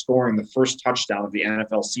Fitzpatrick scoring the first touchdown of the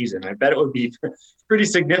NFL season. I bet it would be pretty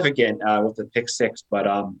significant with the pick six. But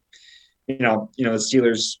the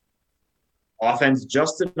Steelers' offense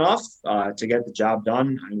just enough to get the job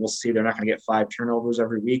done. I mean, we'll see. They're not going to get 5 turnovers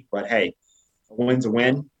every week, but hey, a win's a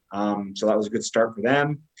win. So that was a good start for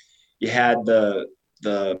them. You had the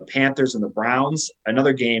Panthers and the Browns,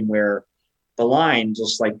 another game where the line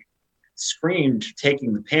just like screamed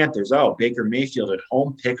taking the Panthers. Oh, Baker Mayfield at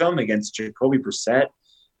home, pick 'em against Jacoby Brissett.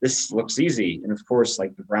 This looks easy. And of course,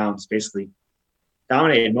 like the Browns basically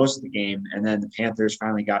dominated most of the game. And then the Panthers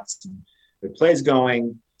finally got some good plays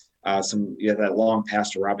going. That long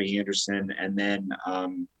pass to Robbie Anderson. And then,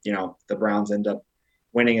 the Browns end up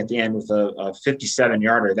winning at the end with a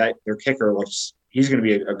 57-yarder. That their kicker he's going to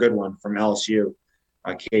be a good one from LSU,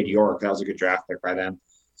 Cade York. That was a good draft pick by them.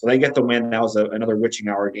 So they get the win. That was another witching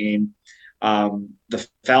hour game. The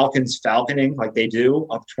Falcons falconing like they do,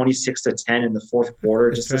 up 26-10 in the fourth quarter.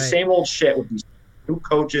 Just the same old shit with these new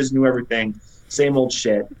coaches, new everything. Same old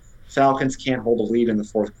shit. Falcons can't hold a lead in the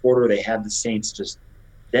fourth quarter. They had the Saints just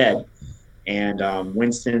dead. And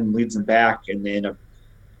Winston leads them back, and they end up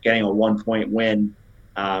getting a 1-point win.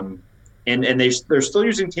 And they're still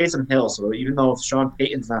using Taysom Hill. So even though Sean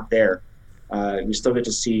Payton's not there, we still get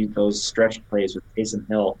to see those stretch plays with Taysom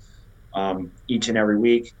Hill each and every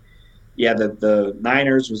week. Yeah, the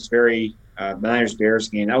Niners was the Niners-Bears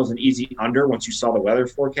game. That was an easy under once you saw the weather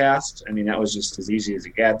forecast. I mean, that was just as easy as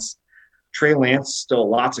it gets. Trey Lance, still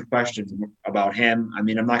lots of questions about him. I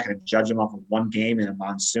mean, I'm not going to judge him off of one game in a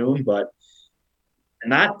monsoon, but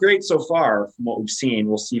not great so far from what we've seen.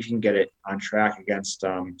 We'll see if he can get it on track against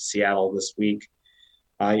Seattle this week.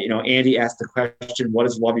 Andy asked the question, what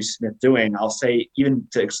is Lovie Smith doing? I'll say, even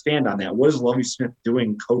to expand on that, what is Lovie Smith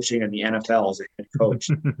doing coaching in the NFL as a head coach?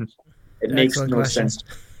 It makes no sense.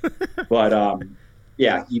 But,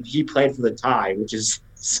 he played for the tie, which is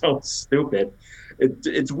so stupid.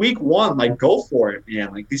 It's week one. Like, go for it,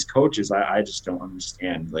 man. Like, these coaches, I just don't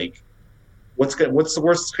understand. Like, what's the worst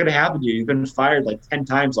that's going to happen to you? You've been fired like 10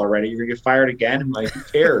 times already. You're going to get fired again? Like, who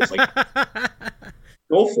cares? Like,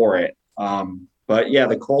 go for it. But, yeah,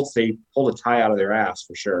 the Colts, they pulled a tie out of their ass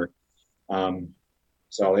for sure.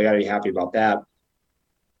 So they got to be happy about that.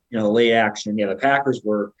 The late action. Yeah, the Packers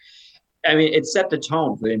were – I mean, it set the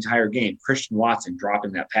tone for the entire game. Christian Watson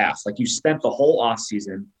dropping that pass. Like, you spent the whole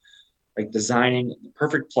offseason, like, designing the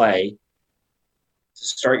perfect play to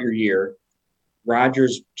start your year.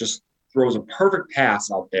 Rodgers just throws a perfect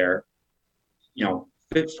pass out there,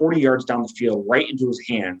 40 yards down the field right into his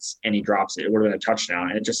hands, and he drops it. It would have been a touchdown,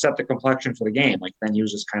 and it just set the complexion for the game. Like, then he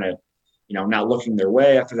was just kind of, not looking their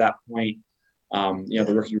way after that point. The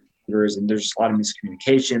rookie receivers, and there's just a lot of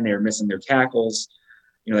miscommunication. They were missing their tackles.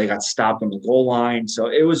 They got stopped on the goal line. So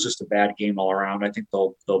it was just a bad game all around. I think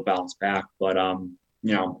they'll bounce back. But,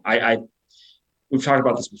 we've talked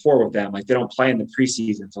about this before with them. Like, they don't play in the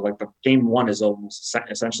preseason. So, like, the game one is almost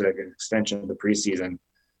essentially like an extension of the preseason.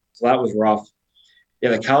 So that was rough.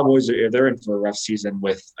 Yeah, the Cowboys, they're in for a rough season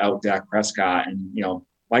without Dak Prescott. And,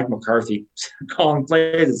 Mike McCarthy calling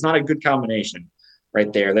plays. It's not a good combination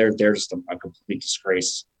right there. They're just a complete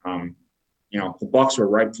disgrace. The Bucs were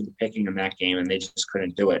ripe for the picking in that game, and they just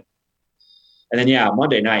couldn't do it. And then,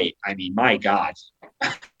 Monday night, I mean, my God.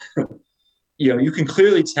 You can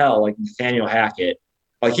clearly tell, like, Nathaniel Hackett,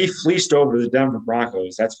 like, he fleeced over the Denver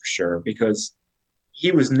Broncos, that's for sure, because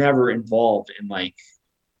he was never involved in, like,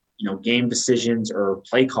 game decisions or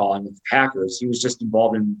play calling with the Packers. He was just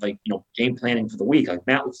involved in, like, game planning for the week. Like,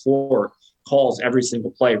 Matt LaFleur calls every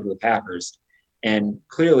single play for the Packers. And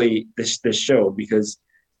clearly this showed, because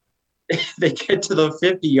they get to the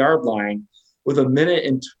 50-yard line with 1 minute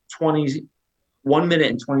and 20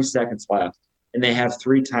 seconds left, and they have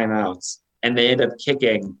 3 timeouts, and they end up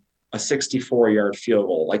kicking a 64-yard field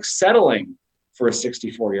goal, like settling for a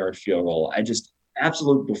 64-yard field goal. I just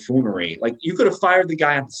absolute buffoonery. Like, you could have fired the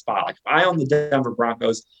guy on the spot. Like, if I owned the Denver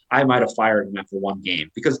Broncos, I might have fired him after one game,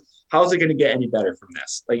 because how is it going to get any better from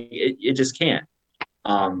this? Like, it just can't.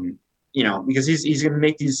 Because he's going to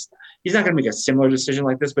make these. He's not going to make a similar decision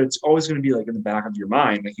like this, but it's always going to be like in the back of your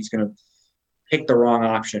mind, like he's going to pick the wrong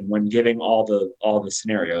option when giving all the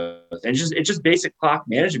scenarios. And it's just basic clock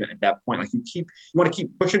management at that point. Like, you want to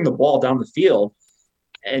keep pushing the ball down the field,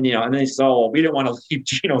 and and they say, oh, we didn't want to keep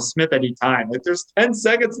Geno Smith any time. Like, there's 10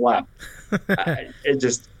 seconds left. I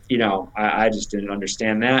just didn't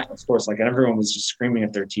understand that. Of course, like, everyone was just screaming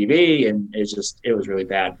at their TV, and it was really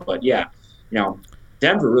bad. But yeah,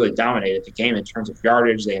 Denver really dominated the game in terms of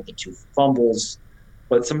yardage. They had the 2 fumbles,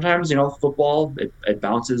 but sometimes, football, it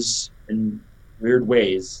bounces in weird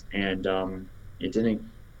ways, and it didn't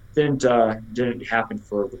didn't happen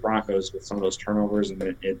for the Broncos with some of those turnovers, and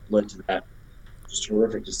it led to that just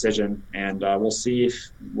terrific decision. And we'll see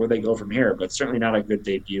where they go from here. But certainly not a good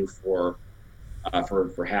debut for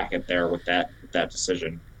Hackett there with that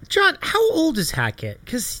decision. John, how old is Hackett?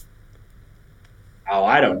 Because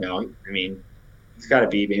I don't know. I mean, he's got to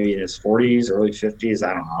be maybe in his 40s, early 50s.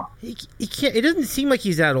 I don't know. He can't. It doesn't seem like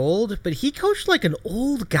he's that old, but he coached like an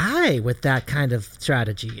old guy with that kind of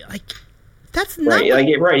strategy. Like, that's not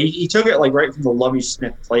right. He took it like right from the Lovie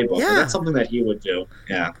Smith playbook. Yeah. That's something that he would do.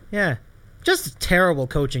 Yeah. Yeah. Just a terrible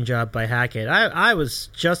coaching job by Hackett. I was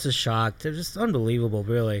just as shocked. It was just unbelievable,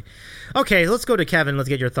 really. Okay, let's go to Kevin. Let's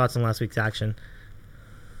get your thoughts on last week's action.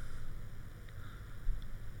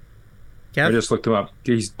 Kev? I just looked him up.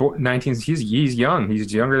 He's 19. He's young.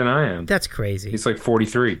 He's younger than I am. That's crazy. He's like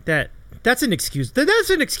 43. That's an excuse. That's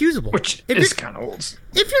inexcusable. Which is kind of old.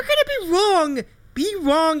 If you're gonna be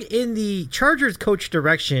wrong in the Chargers coach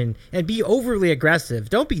direction and be overly aggressive.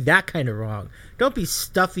 Don't be that kind of wrong. Don't be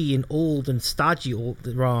stuffy and old and stodgy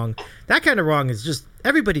wrong. That kind of wrong is just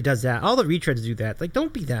everybody does that. All the retreads do that. Like,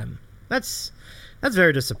 don't be them. That's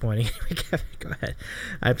very disappointing. Go ahead.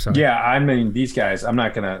 I'm sorry. Yeah, I mean, these guys. I'm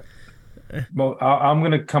not gonna. Well, I'm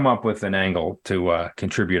going to come up with an angle to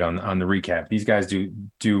contribute on the recap. These guys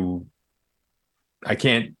do. I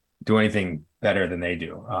can't do anything better than they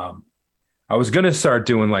do. I was going to start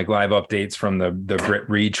doing like live updates from the Britt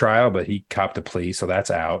Reed trial, but he copped a plea, so that's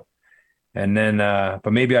out. And then,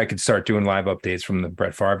 but maybe I could start doing live updates from the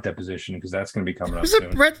Brett Favre deposition because that's going to be coming up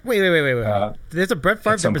soon. Wait. There's a Brett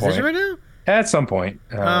Favre deposition right now? At some point.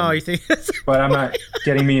 You think? But I'm not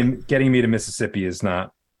getting me to Mississippi is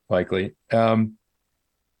not likely. So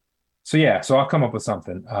I'll come up with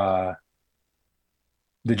something.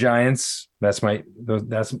 The Giants, those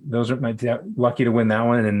are my lucky to win that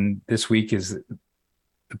one, and this week is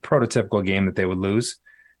the prototypical game that they would lose.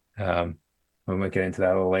 We might get into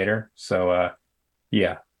that a little later. So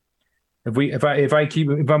if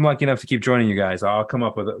I'm lucky enough to keep joining you guys, I'll come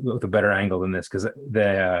up with a better angle than this because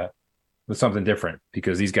with something different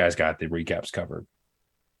because these guys got the recaps covered.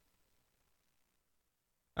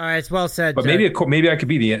 All right, it's well said. But maybe I could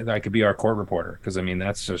be our court reporter because I mean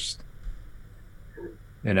that's just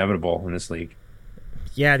inevitable in this league.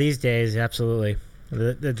 Yeah, these days, absolutely.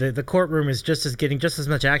 The courtroom is getting just as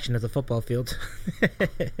much action as the football field.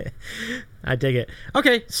 I dig it.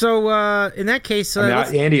 Okay, so in that case,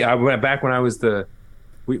 Andy, I went back when I was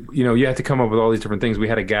you had to come up with all these different things. We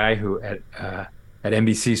had a guy who at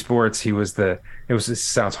NBC Sports, it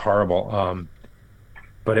sounds horrible.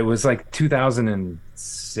 But it was like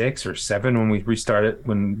 2006 or 7 when we restarted,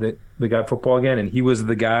 when they got football again. And he was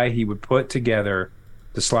the guy, he would put together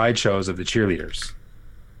the slideshows of the cheerleaders.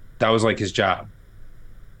 That was like his job.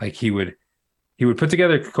 Like he would put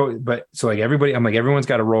together, but so like everybody, I'm like, everyone's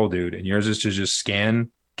got a role, dude. And yours is to just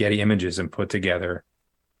scan Getty images and put together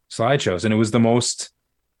slideshows. And it was the most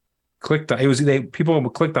clicked on. People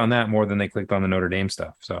clicked on that more than they clicked on the Notre Dame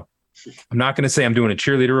stuff. So I'm not going to say I'm doing a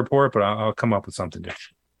cheerleader report, but I'll come up with something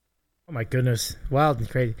different. Oh my goodness. Wild and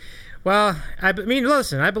crazy. Well, I mean,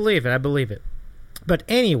 listen, I believe it. But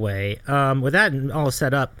anyway, with that all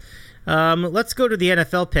set up, let's go to the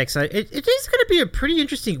NFL picks. It is going to be a pretty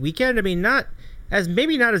interesting weekend. I mean,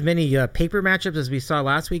 maybe not as many paper matchups as we saw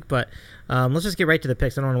last week, but let's just get right to the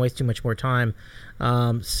picks. I don't want to waste too much more time.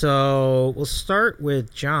 So we'll start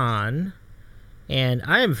with John. And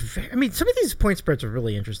some of these point spreads are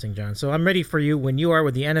really interesting, John. So I'm ready for you when you are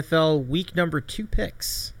with the NFL week number 2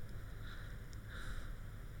 picks.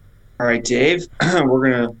 All right, Dave.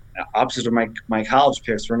 We're going to, opposite of my college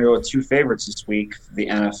picks, we're going to go with 2 favorites this week for the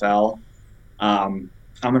NFL. I'm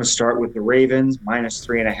going to start with the Ravens,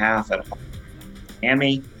 -3.5 at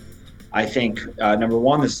Miami. I think, number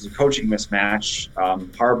one, this is a coaching mismatch.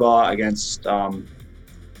 Harbaugh against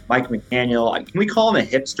Mike McDaniel. Can we call him a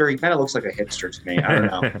hipster? He kind of looks like a hipster to me. I don't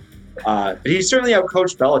know. But he certainly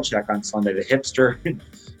outcoached Belichick on Sunday. The hipster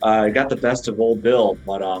got the best of old Bill.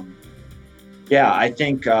 But, I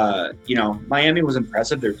think, Miami was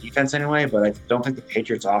impressive, their defense anyway, but I don't think the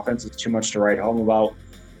Patriots offense is too much to write home about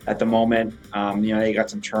at the moment. They got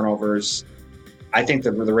some turnovers. I think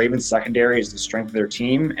the Ravens secondary is the strength of their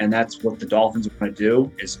team, and that's what the Dolphins want to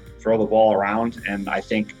do is throw the ball around. And I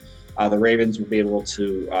think the Ravens will be able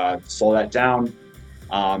to slow that down.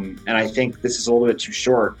 And I think this is a little bit too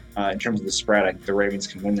short in terms of the spread. I think the Ravens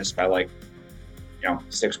can win this by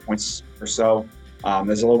 6 points or so.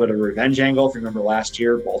 There's a little bit of a revenge angle. If you remember last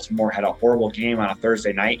year, Baltimore had a horrible game on a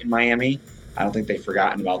Thursday night in Miami. I don't think they've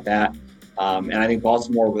forgotten about that. And I think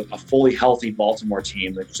Baltimore, with a fully healthy Baltimore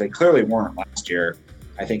team, which they clearly weren't last year,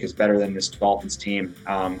 I think is better than this Dolphins team.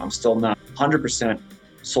 I'm still not 100%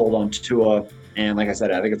 sold on Tua. And like I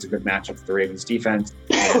said, I think it's a good matchup for the Ravens defense.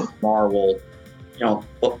 And Lamar will,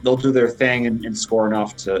 they'll do their thing and score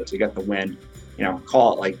enough to get the win.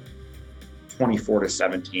 Call it like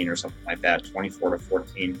 24-17 or something like that,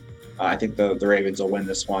 24-14. I think the Ravens will win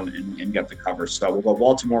this one and get the cover. So we'll go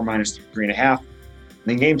Baltimore minus 3.5. And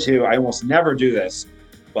then game 2, I almost never do this,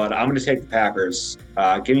 but I'm going to take the Packers.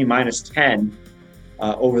 Give me minus 10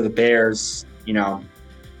 over the Bears.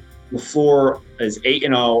 LaFleur is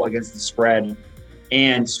 8-0 against the spread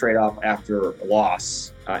and straight up after a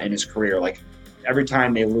loss in his career. Like every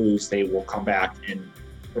time they lose, they will come back and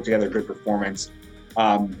put together a good performance.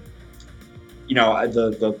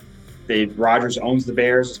 The Rodgers owns the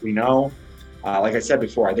Bears, as we know. Like I said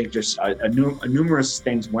before, I think just numerous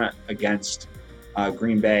things went against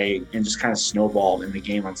Green Bay and just kind of snowballed in the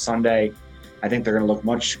game on Sunday. I think they're going to look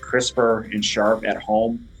much crisper and sharp at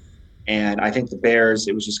home. And I think the Bears,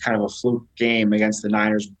 it was just kind of a fluke game against the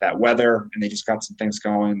Niners with that weather, and they just got some things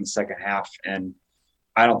going in the second half. And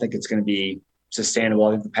I don't think it's going to be sustainable.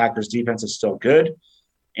 I think the Packers defense is still good,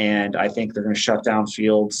 and I think they're going to shut down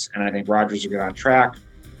Fields, and I think Rodgers will get on track.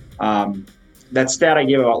 That stat I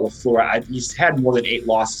gave about LaFleur, he's had more than 8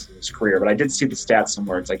 losses in his career, but I did see the stat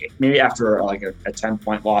somewhere. It's like maybe after like a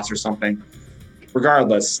 10-point loss or something.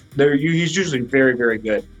 Regardless, he's usually very, very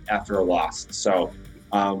good after a loss. So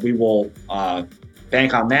we will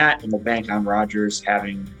bank on that, and we'll bank on Rodgers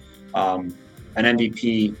having an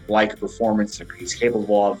MVP-like performance that he's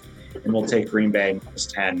capable of, and we'll take Green Bay minus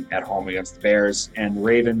 10 at home against the Bears, and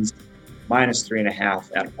Ravens minus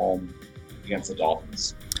 3.5 at home against the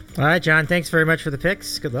Dolphins. All right, John, thanks very much for the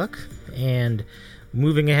picks. Good luck. And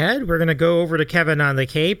moving ahead, we're going to go over to Kevin on the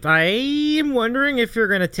Cape. I am wondering if you're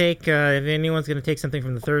going to take, if anyone's going to take something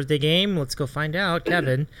from the Thursday game. Let's go find out.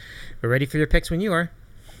 Kevin, we're ready for your picks when you are.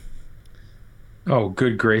 Oh,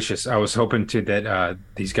 good gracious. I was hoping that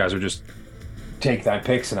these guys would just take that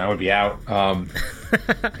picks and I would be out and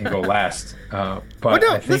go last. But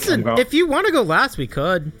no, I think listen, if you want to go last, we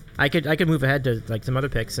could. I could move ahead to like some other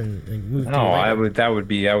picks and move. No, that would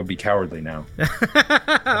be cowardly now.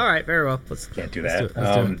 All right, very well. Can't do that.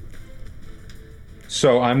 Let's do it.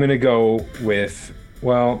 So I'm gonna go with.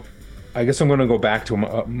 Well, I guess I'm gonna go back to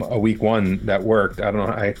a week 1 that worked. I don't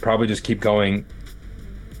know. I probably just keep going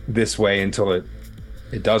this way until it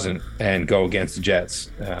doesn't, and go against the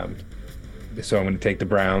Jets. So I'm gonna take the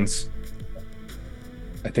Browns.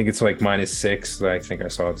 I think it's like -6. I think I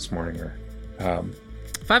saw it this morning. Or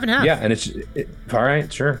 5.5. Yeah, and it's all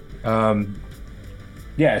right. Sure.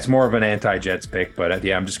 Yeah, it's more of an anti-Jets pick, but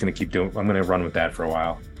I'm just going to keep doing. I'm going to run with that for a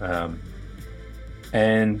while.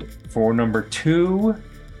 And for number 2,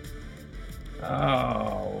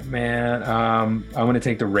 oh man, I'm going to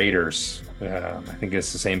take the Raiders. I think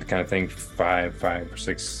it's the same kind of thing. 5 or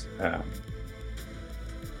 6.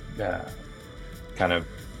 Kind of,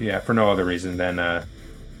 yeah, for no other reason than I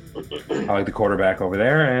like the quarterback over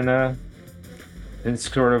there, and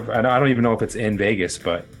it's sort of, I don't even know if it's in Vegas,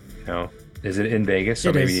 but is it in Vegas?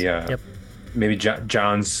 So it maybe is. Yep. Maybe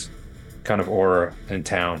John's kind of aura in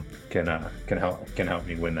town can help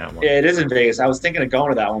me win that one. Yeah, it is in Vegas. I was thinking of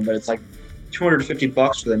going to that one, but it's like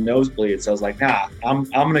 $250 for the nosebleed. So I was like, nah, I'm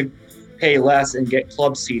gonna pay less and get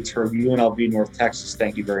club seats for UNLV North Texas.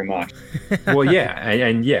 Thank you very much. Well, yeah,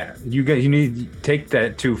 and yeah, you need to take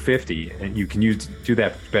that $250 and you can do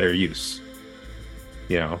that better use.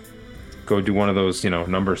 Go do one of those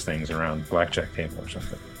numbers things around blackjack table or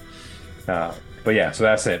something. But yeah, so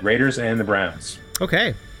that's it. Raiders and the Browns.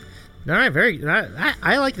 Okay. All right.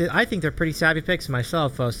 I like it. I think they're pretty savvy picks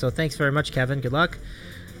myself. So thanks very much, Kevin. Good luck.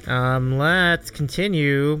 Let's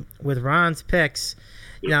continue with Ron's picks.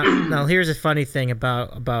 Now here's a funny thing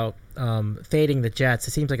about fading the Jets.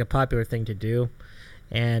 It seems like a popular thing to do,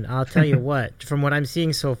 and I'll tell you what. From what I'm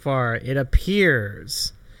seeing so far, it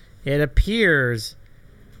appears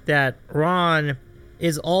that Ron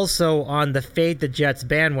is also on the fade the Jets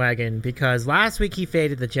bandwagon, because last week he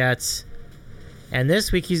faded the Jets, and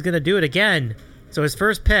this week he's going to do it again. So his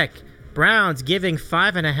first pick, Browns giving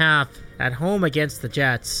 5.5 at home against the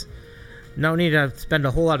Jets. No need to spend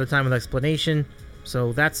a whole lot of time with explanation.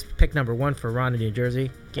 So that's pick number 1 for Ron in New Jersey.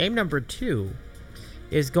 Game number 2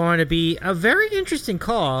 is going to be a very interesting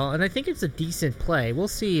call, and I think it's a decent play. We'll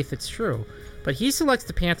see if it's true. But he selects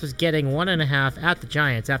the Panthers getting 1.5 at the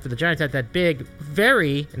Giants after the Giants had that big,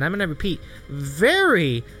 very, and I'm going to repeat,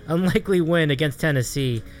 very unlikely win against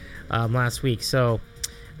Tennessee last week. So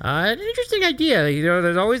an interesting idea.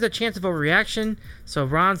 There's always a chance of overreaction. So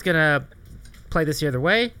Ron's going to play this the other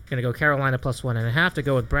way. Going to go Carolina plus 1.5 to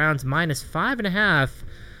go with Browns minus 5.5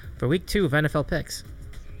 for week 2 of NFL picks.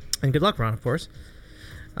 And good luck, Ron, of course.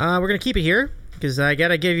 We're going to keep it here. because I got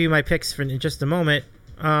to give you my picks in just a moment.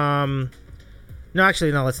 No,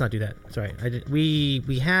 actually, no, let's not do that. Sorry.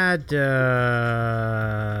 We had...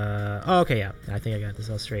 okay, yeah. I think I got this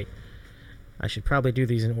all straight. I should probably do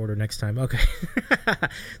these in order next time. Okay.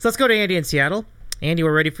 So let's go to Andy in Seattle. Andy,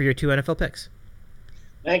 we're ready for your 2 NFL picks.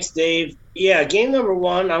 Thanks, Dave. Yeah, game number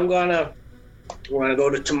 1, I'm gonna go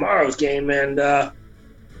to tomorrow's game, and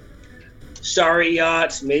sorry,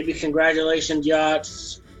 Yachts. Maybe congratulations,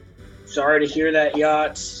 Yachts. Sorry to hear that,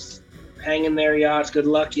 Yachts. Hang in there, Yachts. Good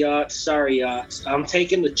luck, Yachts. Sorry, Yachts. I'm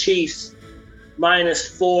taking the Chiefs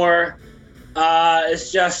 -4.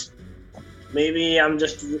 It's just maybe I'm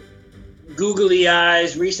just googly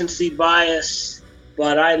eyes, recency bias,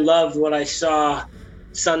 but I loved what I saw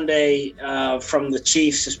Sunday from the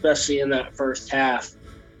Chiefs, especially in that first half.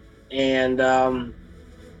 And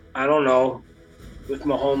I don't know if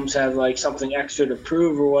Mahomes had like something extra to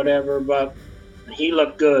prove or whatever, but he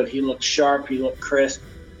looked good. He looked sharp. He looked crisp.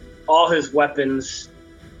 All his weapons.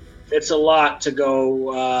 It's a lot to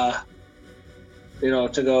go,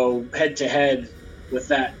 to go head to head with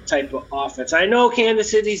that type of offense. I know Kansas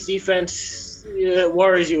City's defense, it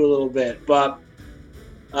worries you a little bit, but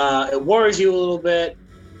it worries you a little bit.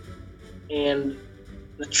 And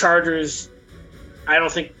the Chargers, I don't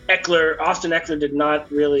think Austin Eckler didn't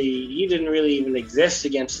really even exist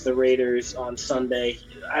against the Raiders on Sunday.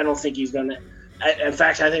 I don't think he's going to. In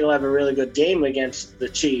fact, I think he'll have a really good game against the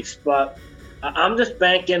Chiefs. But I'm just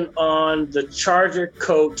banking on the Charger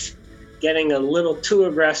coach getting a little too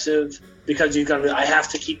aggressive because he's going to be, I have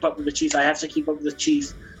to keep up with the Chiefs. I have to keep up with the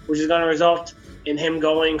Chiefs, which is going to result in him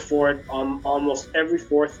going for it on almost every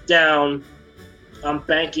 4th down. I'm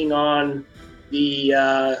banking on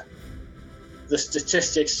the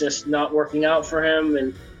statistics just not working out for him,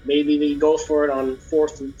 and maybe he goes for it on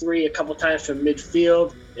 4th and 3 a couple times from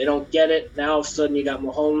midfield. They don't get it. Now all of a sudden you got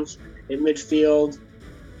Mahomes in midfield.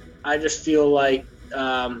 I just feel like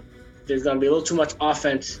there's going to be a little too much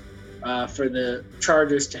offense for the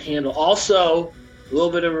Chargers to handle. Also, a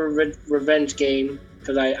little bit of a revenge game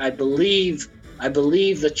because I believe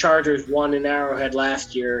the Chargers won in Arrowhead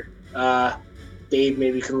last year. Dave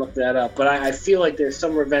maybe can look that up, but I feel like there's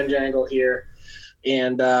some revenge angle here,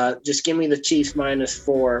 and just give me the Chiefs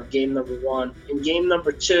 -4, game number 1. In game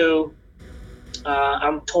number 2,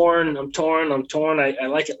 I'm torn. I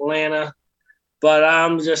like Atlanta, but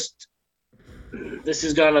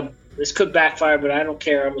this could backfire, but I don't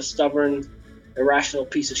care. I'm a stubborn, irrational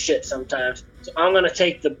piece of shit sometimes. So I'm going to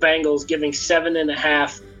take the Bengals, giving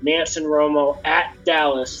 7.5, Nance and Romo at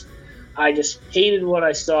Dallas. I just hated what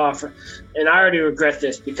I saw, and I already regret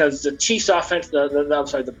this because the Chiefs' offense, the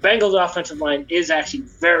Bengals' offensive line is actually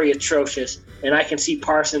very atrocious, and I can see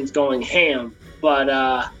Parsons going ham. But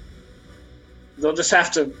they'll just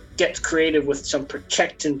have to get creative with some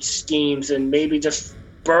protection schemes, and maybe just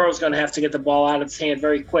Burrow's going to have to get the ball out of his hand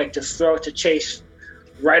very quick, just throw it to Chase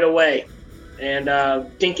right away, and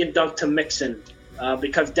dink and dunk to Mixon,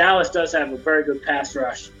 because Dallas does have a very good pass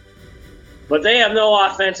rush. But they have no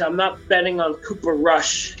offense. I'm not betting on Cooper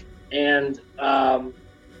Rush. And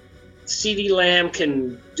CeeDee Lamb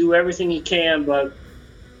can do everything he can, but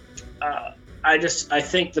I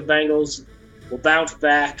think the Bengals will bounce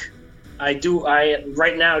back.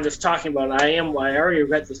 Right now, just talking about it, I already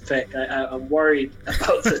regret this pick. I'm worried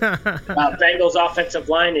about the Bengals offensive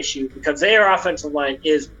line issue because their offensive line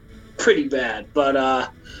is pretty bad.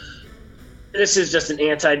 But this is just an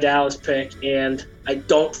anti-Dallas pick, and I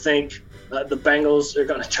don't think the Bengals are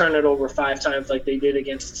going to turn it over 5 times like they did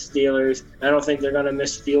against the Steelers. I don't think they're going to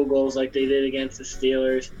miss field goals like they did against the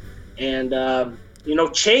Steelers. And,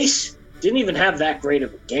 Chase didn't even have that great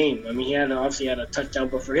of a game. I mean, he obviously had a touchdown,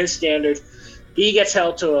 but for his standards, he gets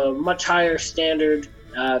held to a much higher standard.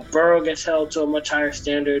 Burrow gets held to a much higher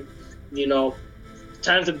standard.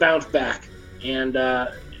 Time to bounce back. And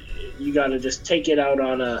you got to just take it out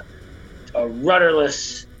on a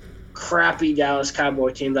rudderless, crappy Dallas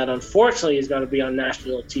Cowboy team that unfortunately is going to be on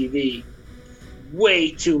national TV way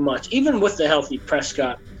too much. Even with the healthy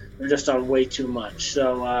Prescott, they're just on way too much.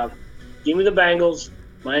 So give me the Bengals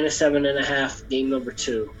 -7.5, game number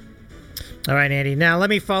 2. All right, Andy. Now let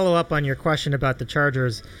me follow up on your question about the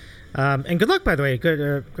Chargers. And good luck, by the way.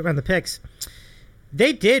 Good on the picks.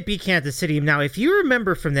 They did beat Kansas City. Now, if you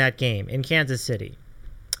remember from that game in Kansas City,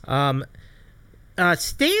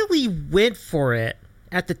 Staley went for it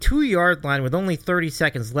at the 2-yard line with only 30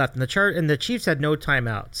 seconds left, and the Chiefs had no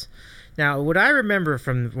timeouts. Now, what I remember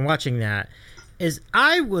from watching that is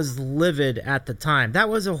I was livid at the time. That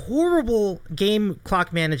was a horrible game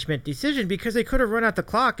clock management decision because they could have run out the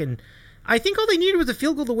clock, and I think all they needed was a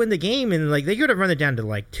field goal to win the game, and they could have run it down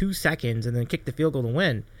to 2 seconds and then kick the field goal to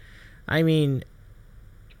win. I mean,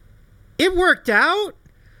 It worked out,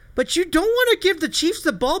 but you don't want to give the Chiefs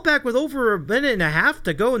the ball back with over a minute and a half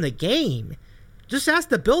to go in the game. Just ask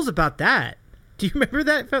the Bills about that. Do you remember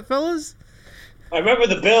that, fellas? I remember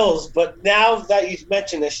the Bills, but now that you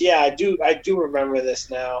mention this, yeah, I do remember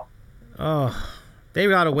this now. Oh, they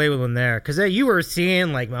got away with one there because you were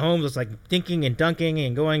seeing like Mahomes was like dinking and dunking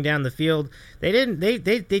and going down the field. They didn't.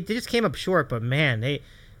 They just came up short, but man,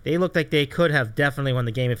 they looked like they could have definitely won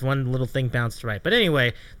the game if one little thing bounced right. But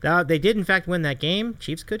anyway, they did in fact win that game.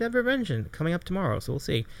 Chiefs could have revenge coming up tomorrow, so we'll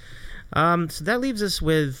see. So that leaves us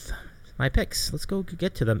with my picks. Let's go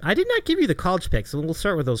get to them. I did not give you the college picks, so we'll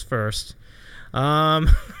start with those first. Talk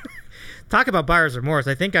about buyer's remorse.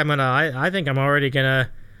 I think I may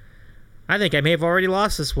have already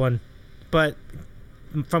lost this one. But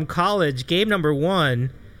from college, game number 1,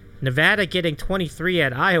 Nevada getting 23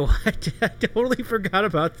 at Iowa. I totally forgot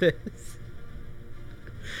about this.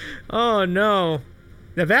 Oh no.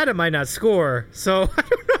 Nevada might not score, so I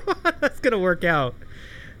don't know how that's gonna work out.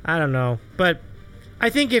 I don't know. But I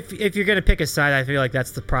think if you're gonna pick a side, I feel like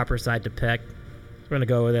that's the proper side to pick. We're gonna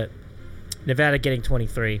go with it. Nevada getting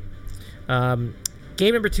 23.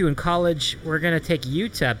 Game number 2 in college, we're going to take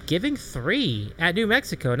UTEP giving 3 at New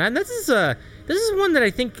Mexico. Now, this is one that I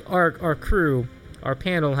think our crew, our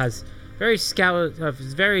panel, has very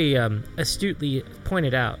astutely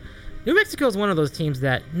pointed out. New Mexico is one of those teams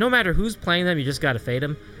that no matter who's playing them, you just got to fade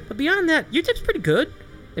them. But beyond that, UTEP's pretty good.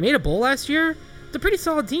 They made a bowl last year. It's a pretty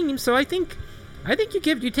solid team, so I think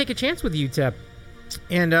you take a chance with UTEP,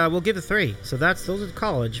 and we'll give it 3. So those are the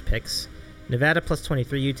college picks. Nevada plus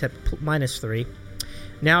 23, UTEP minus 3.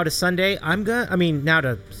 Now to Sunday, now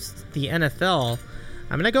to the NFL,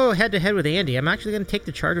 I'm going to go head-to-head with Andy. I'm actually going to take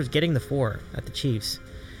the Chargers getting the 4 at the Chiefs.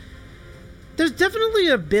 There's definitely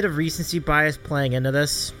a bit of recency bias playing into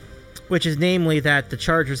this, which is namely that the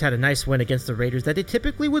Chargers had a nice win against the Raiders that they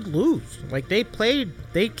typically would lose. Like, they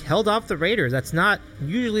held off the Raiders. That's not,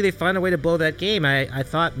 usually they find a way to blow that game. I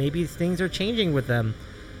thought maybe things are changing with them.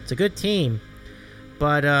 It's a good team.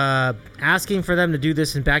 But asking for them to do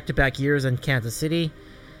this in back-to-back years in Kansas City,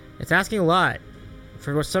 it's asking a lot.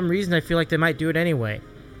 For some reason, I feel like they might do it anyway.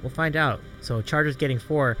 We'll find out. So Chargers getting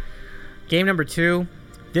 4. Game number 2.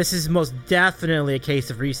 This is most definitely a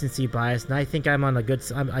case of recency bias, and I think I'm on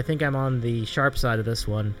the sharp side of this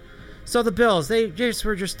one. So the Bills, they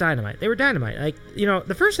were just dynamite. They were dynamite. Like,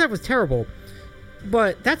 the first half was terrible,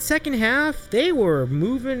 but that second half, they were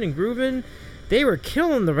moving and grooving. They were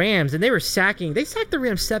killing the Rams, and they sacked the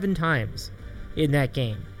Rams 7 times in that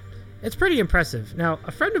game. It's pretty impressive. Now,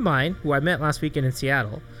 a friend of mine, who I met last weekend in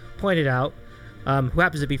Seattle, pointed out, who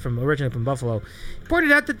happens to be originally from Buffalo,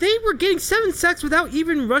 pointed out that they were getting 7 sacks without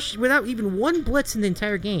even one blitz in the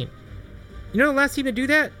entire game. You know the last team to do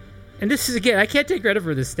that? And this is, again, I can't take credit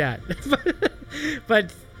for this stat,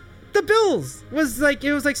 but the Bills was like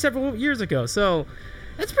several years ago. So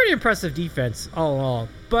that's pretty impressive defense all in all.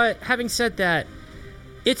 But having said that,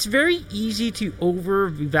 it's very easy to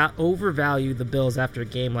overvalue the Bills after a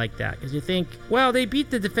game like that, because you think, well, they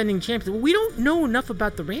beat the defending champions. Well, we don't know enough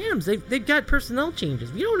about the Rams. They've got personnel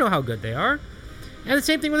changes. We don't know how good they are. And the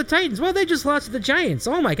same thing with the Titans. Well, they just lost to the Giants.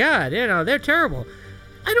 Oh my God, they're terrible.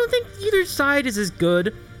 I don't think either side is as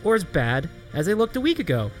good or as bad as they looked a week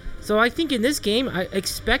ago. So I think in this game, I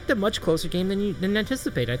expect a much closer game than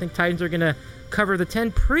anticipated. I think Titans are going to cover the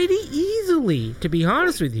 10 pretty easily, to be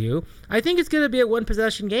honest with you. I think it's going to be a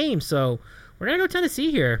one-possession game, so we're going to go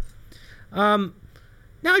Tennessee here. Now, I'm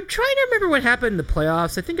trying to remember what happened in the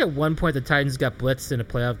playoffs. I think at one point the Titans got blitzed in a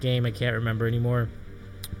playoff game. I can't remember anymore.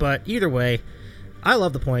 But either way, I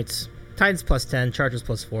love the points. Titans plus 10, Chargers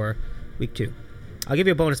plus 4, week 2. I'll give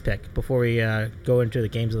you a bonus pick before we go into the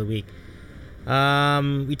games of the week.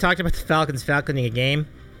 We talked about the Falcons falconing a game.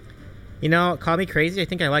 Call me crazy. I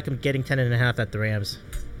think I like them getting 10.5 at the Rams.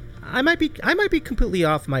 I might be completely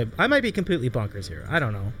I might be completely bonkers here. I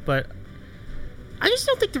don't know, but I just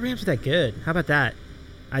don't think the Rams are that good. How about that?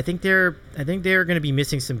 I think they're going to be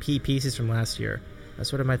missing some key pieces from last year. That's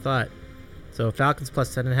sort of my thought. So Falcons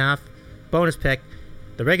plus 10.5, bonus pick.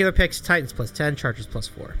 The regular picks: Titans plus 10, Chargers plus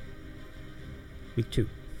 4. Week 2.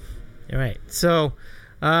 All right. So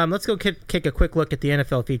let's go kick a quick look at the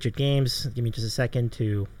NFL featured games. Give me just a second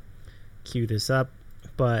to cue this up.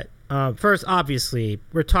 But first, obviously,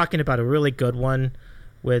 we're talking about a really good one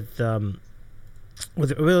with the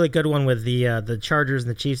Chargers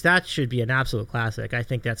and the Chiefs. That should be an absolute classic. I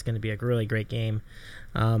think that's going to be a really great game.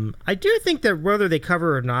 I do think that whether they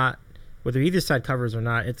cover or not, whether either side covers or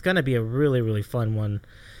not, it's going to be a really, really fun one.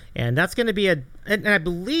 And that's going to be and I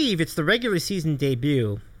believe it's the regular season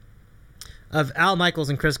debut of Al Michaels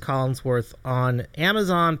and Chris Collinsworth on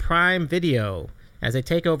Amazon Prime Video. as they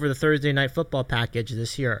take over the Thursday Night Football package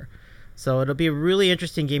this year. So it'll be a really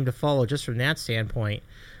interesting game to follow just from that standpoint.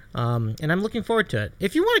 And I'm looking forward to it.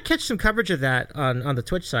 If you want to catch some coverage of that on the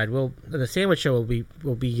Twitch side, the Sandwich Show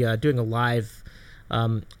will be doing a live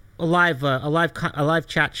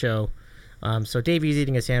chat show. So Davey's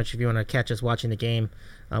eating a sandwich. If you want to catch us watching the game,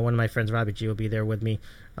 one of my friends, Robbie G, will be there with me.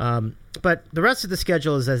 But the rest of the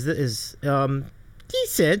schedule is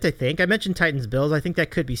decent, I think. I mentioned Titans-Bills. I think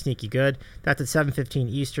that could be sneaky good. That's at 7:15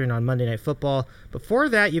 Eastern on Monday Night Football. Before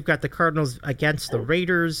that, you've got the Cardinals against the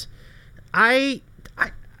Raiders. John,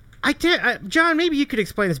 maybe you could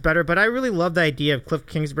explain this better, but I really love the idea of Cliff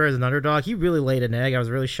Kingsbury as an underdog. He really laid an egg. I was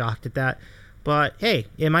really shocked at that. But, hey,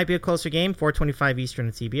 it might be a closer game, 4:25 Eastern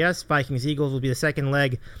at CBS. Vikings-Eagles will be the second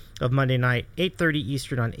leg of Monday night, 8:30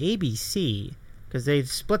 Eastern on ABC, because they've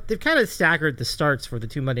kind of staggered the starts for the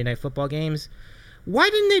two Monday Night Football games. Why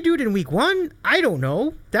didn't they do it in week one? I don't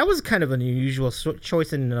know. That was kind of an unusual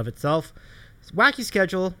choice in and of itself. It's a wacky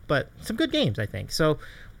schedule, but some good games, I think. So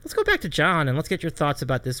let's go back to John, and let's get your thoughts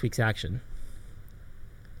about this week's action.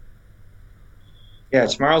 Yeah,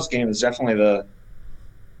 tomorrow's game is definitely the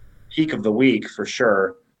peak of the week for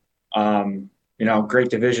sure.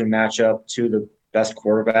 Great division matchup, two of the best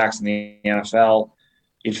quarterbacks in the NFL.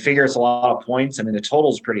 You'd figure it's a lot of points. I mean, the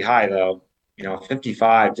total's pretty high, though.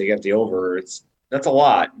 55 to get the over. That's a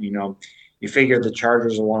lot. You figure the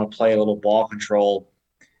Chargers will want to play a little ball control,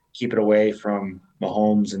 keep it away from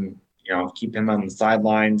Mahomes, and keep him on the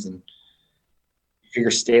sidelines. And you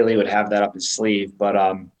figure Staley would have that up his sleeve. But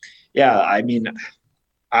I'm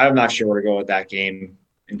not sure where to go with that game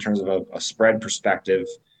in terms of a spread perspective.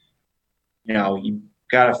 You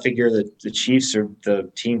got to figure that the Chiefs are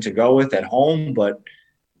the team to go with at home, but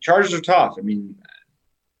Chargers are tough. I mean,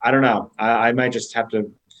 I don't know. I might just have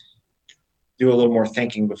to do a little more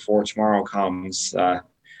thinking before tomorrow comes.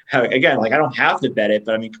 Again, I don't have to bet it,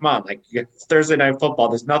 but I mean, come on, it's Thursday Night Football.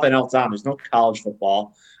 There's nothing else on. There's no college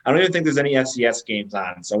football. I don't even think there's any FCS games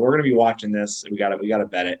on. So we're going to be watching this. We got to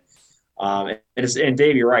bet it. And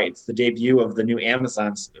Dave, you're right. It's the debut of the new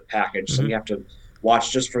Amazon package. So we have to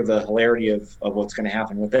watch just for the hilarity of what's going to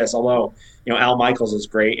happen with this. Although, Al Michaels is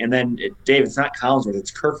great. And then, Dave, it's not Collinsworth.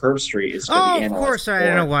 It's Kirk Herbstreit is the analyst. Of course. I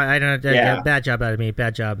don't know why. I don't know. Yeah. Bad job out of me.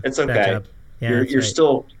 Bad job. It's okay. Bad job. Yeah, you're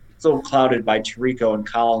still clouded by Tirico and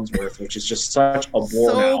Collinsworth, which is just such a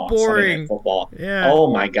bore now on Sunday Night Football. Yeah.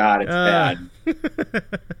 Oh, my God. It's bad.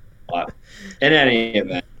 But in any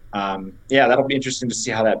event, that'll be interesting to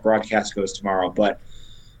see how that broadcast goes tomorrow. But,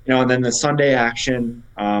 and then the Sunday action,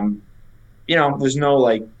 there's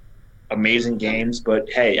no amazing games, but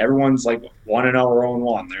hey, everyone's 1-0 or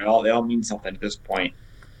 0-1. They all mean something at this point.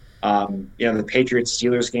 The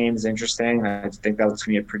Patriots-Steelers game is interesting. I think that's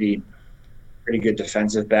going to be a pretty good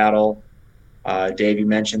defensive battle. Dave, you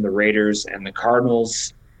mentioned the Raiders and the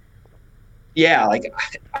Cardinals. Yeah,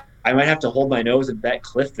 I might have to hold my nose and bet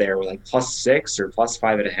Cliff there with +6 or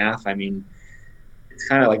 +5.5. I mean, it's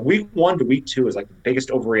kind of week 1 to week 2 is the biggest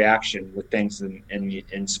overreaction with things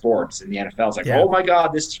in sports in the NFL. It's oh my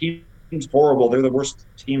God, this team's horrible. They're the worst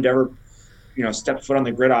team to ever, step foot on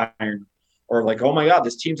the gridiron. Or oh my God,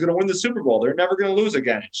 this team's going to win the Super Bowl. They're never going to lose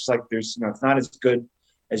again. It's just there's, it's not as good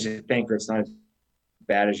as you think, or it's not as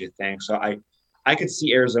bad as you think. So I could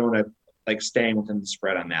see Arizona staying within the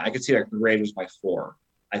spread on that. I could see the Raiders by 4.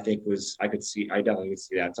 I definitely could see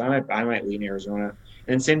that. So I might lean Arizona.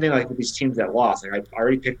 And same thing with these teams that lost. I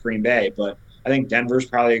already picked Green Bay, but I think Denver's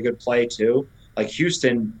probably a good play too.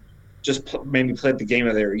 Houston just maybe played the game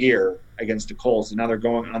of their year against the Colts, and now they're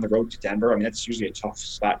going on the road to Denver. I mean, that's usually a tough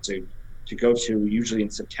spot to go to, usually in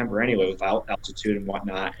September anyway, without altitude and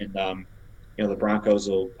whatnot. And the Broncos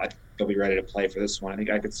I think they'll be ready to play for this one. I think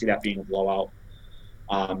I could see that being a blowout.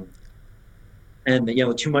 And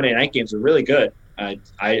the two Monday night games are really good. I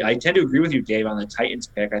tend to agree with you, Dave, on the Titans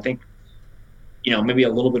pick. I think, maybe a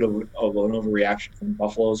little bit of an overreaction from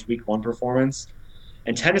Buffalo's week 1 performance.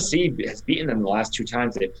 And Tennessee has beaten them the last 2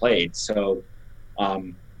 times they played. So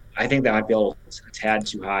I think that might be a tad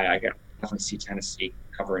too high. I can definitely see Tennessee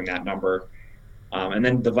covering that number. And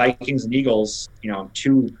then the Vikings and Eagles,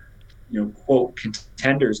 two, quote,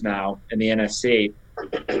 contenders now in the NFC.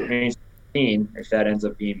 If that ends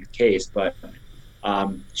up being the case. But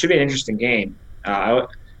should be an interesting game.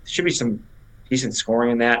 Should be some decent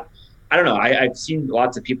scoring in that. I don't know. I've seen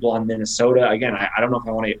lots of people on Minnesota. Again, I don't know if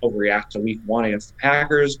I want to overreact to week 1 against the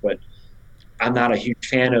Packers, but I'm not a huge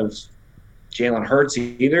fan of Jalen Hurts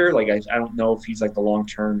either. I don't know if he's the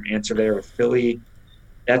long-term answer there with Philly.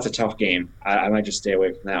 That's a tough game. I might just stay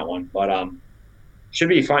away from that one. But should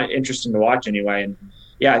be fun, interesting to watch anyway. And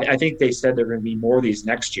yeah, I think they said there are going to be more of these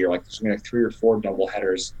next year. There's going to be 3 or 4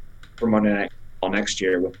 doubleheaders for Monday Night next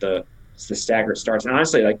year with the staggered starts. And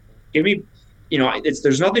honestly, like, give me,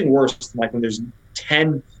 there's nothing worse than like when there's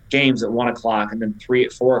 10 games at 1 o'clock and then 3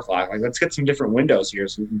 at 4 o'clock. Like, let's get some different windows here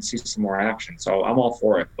so we can see some more action. So I'm all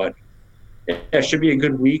for it. But it should be a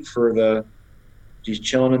good week for just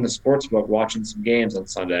chilling in the sports book, watching some games on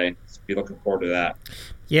Sunday. Be looking forward to that.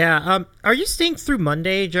 Yeah. Are you staying through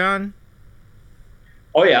Monday, John?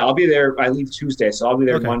 Oh yeah, I'll be there. I leave Tuesday, so I'll be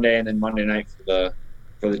there Monday and then Monday night for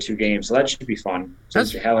the 2 games. So that should be fun. So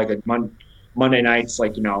you have like a Monday nights,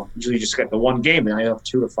 like, usually you just get the 1 game and I have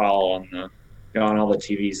 2 to follow on on all the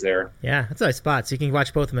TVs there. Yeah, that's a nice spot. So you can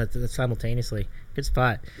watch both of them simultaneously. Good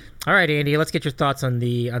spot. All right, Andy, let's get your thoughts on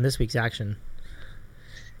this week's action.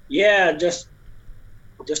 Yeah, just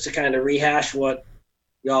to kind of rehash what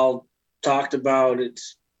y'all talked about,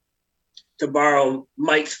 it's to borrow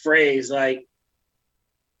Mike's phrase, like,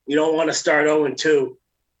 you don't want to start 0-2. You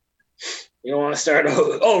don't want to start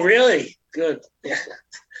 0. Oh, really? Good.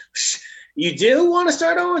 You do want to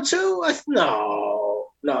start 0-2? No.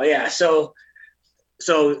 Yeah. So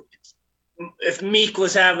if Meek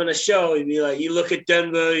was having a show, he'd be like, you look at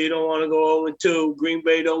Denver, you don't want to go 0-2. Green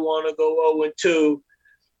Bay don't want to go 0-2.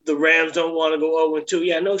 The Rams don't want to go 0-2.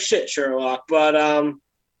 Yeah, no shit, Sherlock. But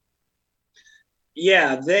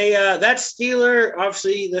yeah, they that Steeler,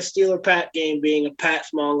 obviously the Steeler-Pat game being a Pats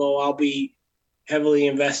Mongo, I'll be heavily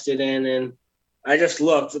invested in. And I just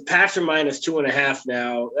looked. The Pats are -2.5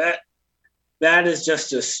 now. That is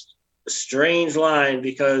just a strange line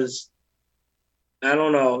because, I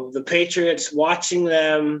don't know, the Patriots, watching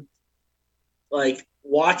them and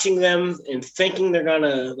thinking they're going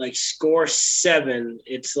to like score 7,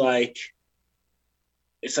 it's like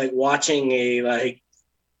watching a like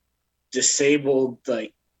disabled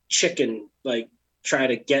like chicken like try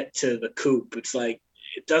to get to the coop. It's like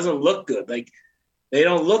it doesn't look good. Like they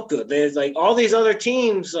don't look good. There's like all these other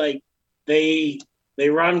teams, like they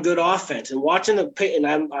run good offense, and watching and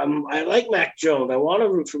I like Mac Jones. I want to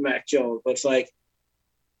root for Mac Jones, but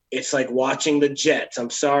it's like watching the Jets. I'm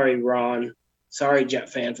sorry, Ron. Sorry, Jet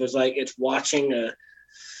fans. It was like it's watching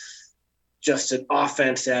just an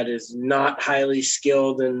offense that is not highly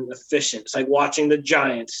skilled and efficient. It's like watching the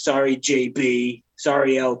Giants. Sorry, JB.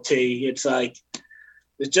 Sorry, LT. It's like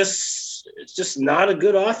it's just not a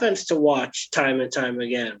good offense to watch time and time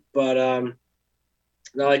again. But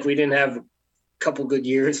not like we didn't have a couple good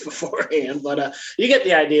years beforehand. But you get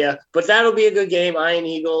the idea. But that'll be a good game. Iron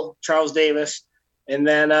Eagle, Charles Davis, and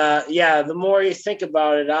then the more you think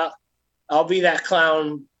about it, I'll be that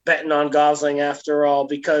clown betting on Gosling after all,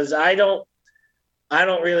 because I don't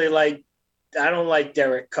like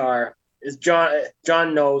Derek Carr. As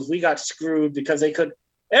John knows, we got screwed because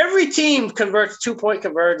every team converts 2-point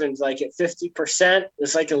conversions like at 50%.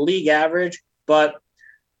 It's like a league average, but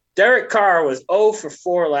Derek Carr was 0 for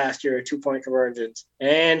 4 last year at 2-point conversions,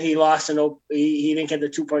 and he lost he didn't get the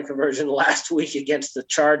 2-point conversion last week against the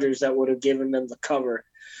Chargers that would have given them the cover.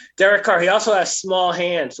 Derek Carr, he also has small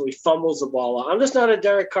hands, so he fumbles the ball. I'm just not a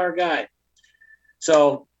Derek Carr guy.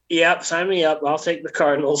 So, yep, sign me up. I'll take the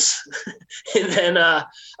Cardinals. And then I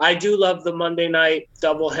do love the Monday night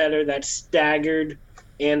doubleheader that's staggered,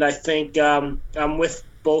 and I think I'm with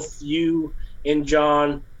both you and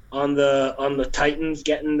John on the Titans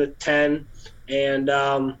getting the 10, and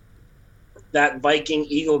that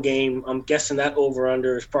Viking-Eagle game, I'm guessing that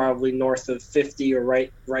over-under is probably north of 50 or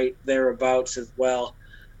right thereabouts as well.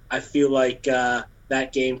 I feel like that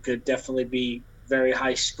game could definitely be very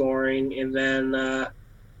high scoring. And then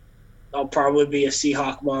I'll probably be a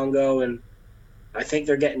Seahawk Mongo, and I think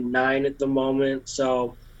they're getting 9 at the moment.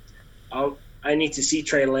 So I need to see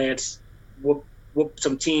Trey Lance whoop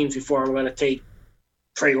some teams before I'm going to take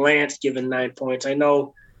Trey Lance given 9 points. I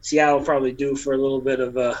know Seattle will probably do for a little bit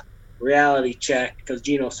of a reality check because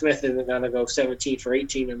Geno Smith isn't going to go 17 for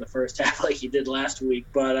 18 in the first half like he did last week.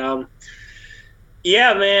 But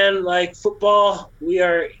yeah, man, like football, we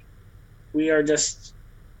are just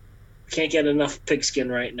can't get enough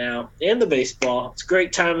pigskin right now. And the baseball. It's a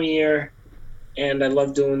great time of year, and I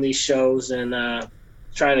love doing these shows, and I'll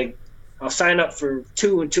sign up for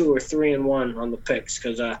 2-2 or 3-1 on the picks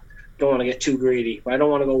because I don't want to get too greedy. But I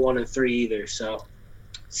don't want to go 1-3 either, so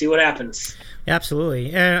see what happens.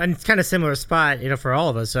 Absolutely. And it's kind of similar spot, for all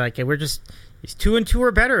of us. Like we're just 2-2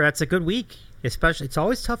 or better. That's a good week. Especially, it's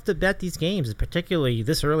always tough to bet these games, particularly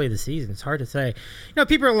this early in the season. It's hard to say.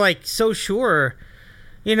 People are like so sure.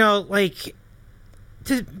 My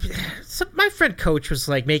friend Coach was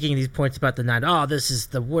like making these points about the 9. Oh, this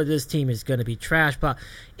team is going to be trash. But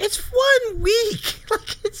it's 1 week.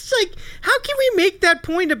 Like it's like, how can we make that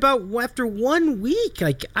point about after 1 week?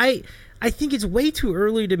 Like I I think it's way too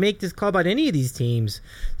early to make this call about any of these teams.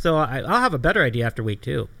 So I'll have a better idea after week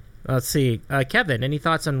 2. Let's see. Kevin, any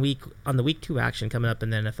thoughts on the week 2 action coming up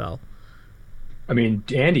in the NFL? I mean,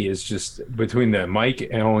 Andy is just between the Mike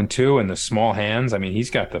 0-2 and the small hands. I mean, he's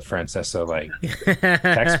got the Francesca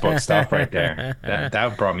textbook stuff right there.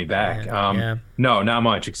 That brought me back. No, not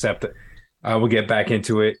much, except we'll get back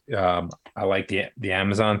into it. I like the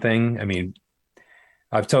Amazon thing. I mean,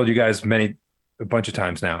 I've told you guys a bunch of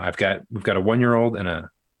times now. We've got a 1-year-old and a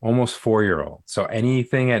almost 4-year-old. So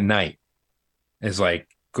anything at night is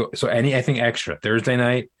anything extra. Thursday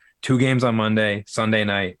night, 2 games on Monday, Sunday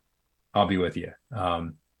night, I'll be with you.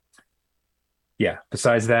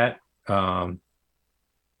 Besides that,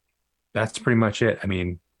 that's pretty much it. I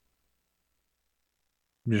mean,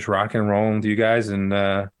 I'm just rocking and rolling with you guys and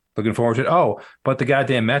looking forward to it. Oh, but the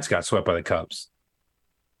goddamn Mets got swept by the Cubs.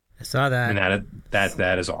 I saw that. And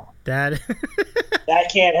that is all. That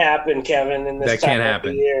can't happen, Kevin, in this time of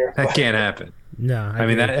the year. That can't happen. No.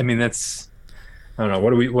 That's I don't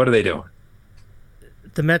know. What are they doing?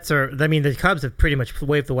 The Mets are. I mean, the Cubs have pretty much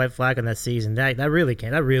waved the white flag on that season. That really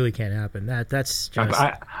can't happen. That's just.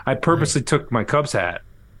 I purposely took my Cubs hat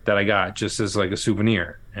that I got just as like a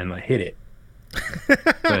souvenir and hit it, but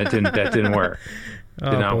that didn't work.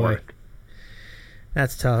 Did not work.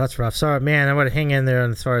 That's tough. That's rough. Sorry, man. I want to hang in there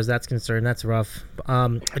as far as that's concerned. That's rough.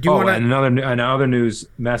 And another news: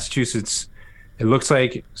 Massachusetts. It looks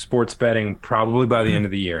like sports betting probably by the end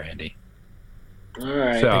of the year, Andy. All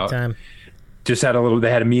right. Big time. Just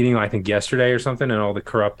they had a meeting, I think yesterday or something, and all the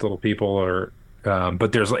corrupt little people are,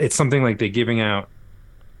 but it's something like they're giving out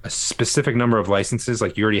a specific number of licenses.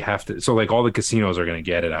 Like you already have to, so like all the casinos are going to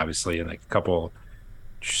get it, obviously, and like a couple.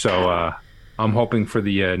 So I'm hoping for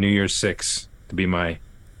the New Year's 6 to be my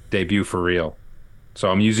debut for real.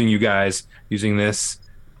 So I'm using this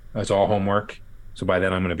as all homework. So by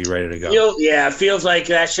then I'm going to be ready to go. It feels like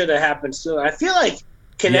that should have happened soon. I feel like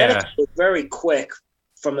Connecticut was very quick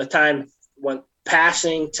from the time when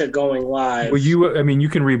passing to going live. Well, you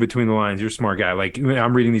can read between the lines. You're a smart guy. Like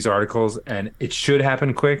I'm reading these articles, and it should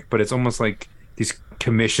happen quick, but it's almost like these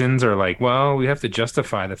commissions are like, well, we have to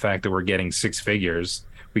justify the fact that we're getting 6 figures.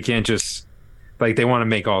 We can't just they want to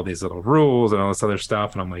make all these little rules and all this other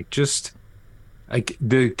stuff, and I'm like, just like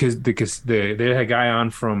because they had a guy on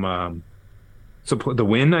from the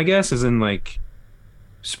Win, I guess, is in like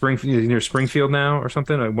Springfield, near Springfield now or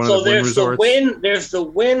something. One of the Win resorts. There's the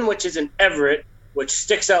Win, which is in Everett, which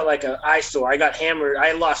sticks out like an eyesore. I got hammered.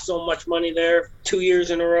 I lost so much money there 2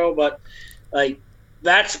 years in a row, but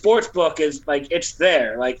that sports book is it's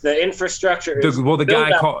there. Like the infrastructure is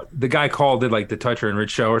the guy called did like the Toucher and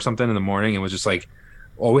Rich show or something in the morning and was just like,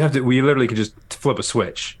 oh, we literally could just flip a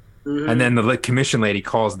switch. Mm-hmm. And then the commission lady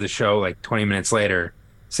calls the show like 20 minutes later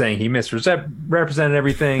saying he misrepresented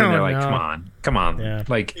everything, and they're like, "Come on!" Yeah.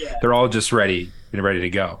 They're all just ready to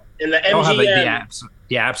go. And the MGM,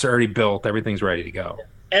 the apps are already built. Everything's ready to go.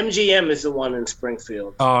 MGM is the one in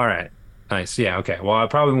Springfield. Oh, all right, nice. Yeah, okay. Well, I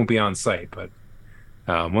probably won't be on site, but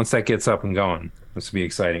once that gets up and going, this will be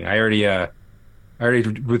exciting. I already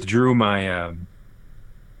withdrew my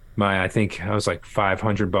I think I was like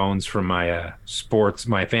 500 bones from my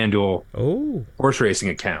my FanDuel horse racing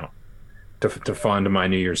account. To fund my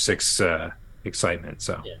New Year's 6 excitement.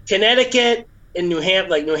 So Connecticut and New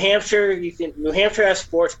Hampshire, New Hampshire has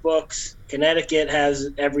sports books. Connecticut has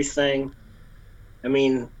everything. I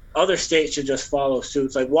mean, other states should just follow suit.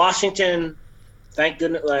 It's like Washington. Thank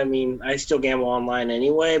goodness. I mean, I still gamble online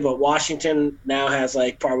anyway, but Washington now has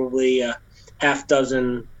probably a half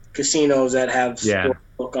dozen casinos that have sports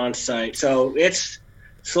book on site. So it's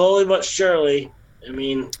slowly but surely. I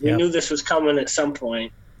mean, we knew this was coming at some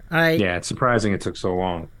point. It's surprising it took so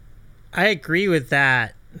long. I agree with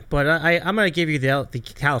that, but I'm going to give you the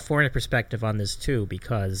California perspective on this too,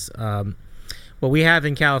 because what we have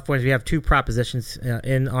in California is we have 2 propositions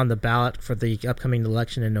on the ballot for the upcoming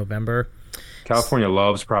election in November. California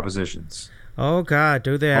loves propositions. Oh God,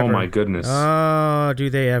 do they ever? Oh my goodness. Oh, do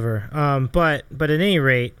they ever? But at any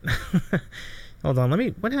rate, hold on.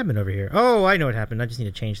 What happened over here? Oh, I know what happened. I just need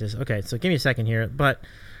to change this. Okay, so give me a second here. But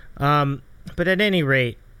at any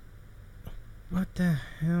rate. What the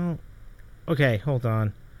hell? Okay, hold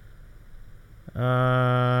on.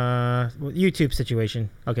 YouTube situation.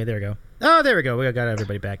 Okay, there we go. Oh, there we go. We got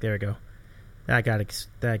everybody back. There we go. That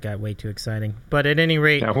got way too exciting. But at any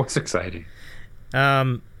rate, that was exciting.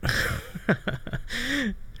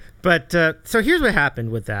 But so here's what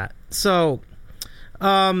happened with that. So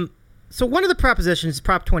one of the propositions,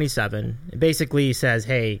 Prop 27, basically says,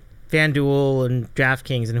 hey, FanDuel and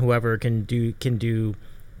DraftKings and whoever can do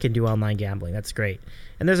can do online gambling. That's great.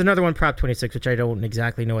 And there's another one, Prop 26, which I don't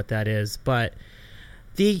exactly know what that is, but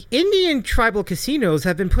the Indian tribal casinos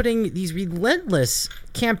have been putting these relentless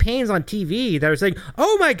campaigns on TV that are saying,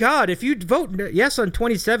 oh my God, if you vote yes on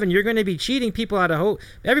 27, you're going to be cheating people out of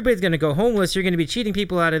everybody's going to go homeless. You're going to be cheating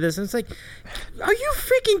people out of this. And it's like, are you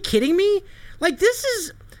freaking kidding me? Like, this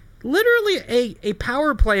is literally a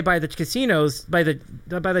power play by the casinos, by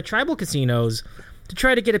the tribal casinos, to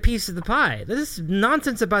try to get a piece of the pie. This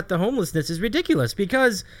nonsense about the homelessness is ridiculous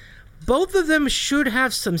because both of them should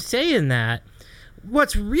have some say in that.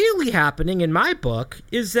 What's really happening in my book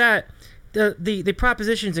is that the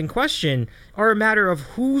propositions in question are a matter of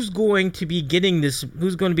who's going to be getting this,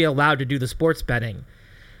 who's going to be allowed to do the sports betting.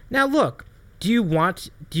 Now, look, do you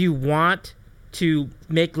want to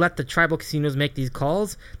let the tribal casinos make these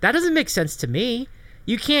calls? That doesn't make sense to me.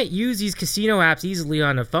 You can't use these casino apps easily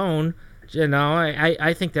on a phone. You know,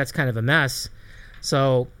 I think that's kind of a mess.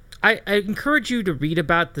 So I encourage you to read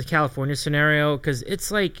about the California scenario because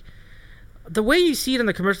it's like, the way you see it in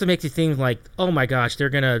the commercial makes you think like, oh my gosh, they're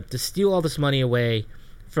gonna steal all this money away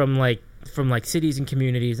from cities and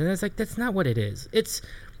communities, and it's like, that's not what it is. It's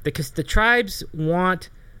because the tribes want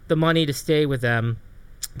the money to stay with them.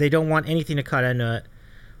 They don't want anything to cut into it.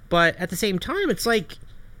 But at the same time, it's like,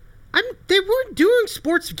 they weren't doing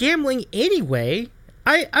sports gambling anyway.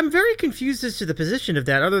 I'm very confused as to the position of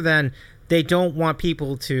that, other than they don't want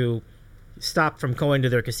people to stop from going to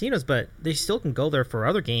their casinos, but they still can go there for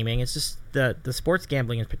other gaming. It's just the sports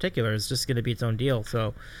gambling in particular is just going to be its own deal.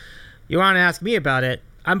 So you want to ask me about it,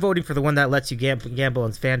 I'm voting for the one that lets you gamble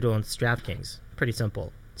on FanDuel and DraftKings. Pretty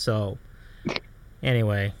simple. So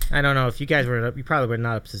anyway, I don't know if you guys you probably were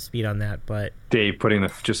not up to speed on that, but Dave putting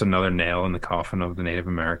just another nail in the coffin of the Native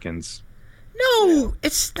Americans. No,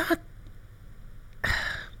 it's not.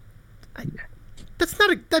 That's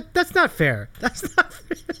not fair. That's not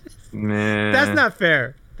fair. Nah. That's not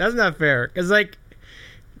fair. That's not fair. Because, like,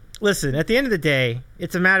 listen, at the end of the day,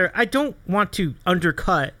 it's a matter. I don't want to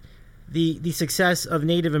undercut the success of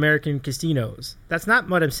Native American casinos. That's not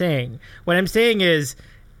what I'm saying. What I'm saying is,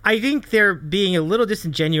 I think they're being a little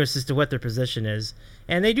disingenuous as to what their position is,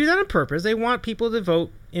 and they do that on purpose. They want people to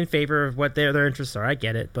vote in favor of what their interests are. I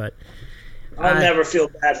get it, but I'll never feel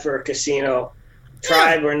bad for a casino,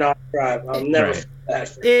 tribe or not tribe. I'll never feel bad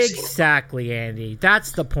for a casino. Exactly, Andy.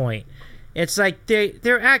 That's the point. It's like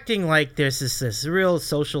they're acting like there's this real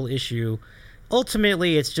social issue.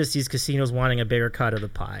 Ultimately, it's just these casinos wanting a bigger cut of the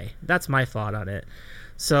pie. That's my thought on it.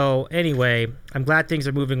 So anyway, I'm glad things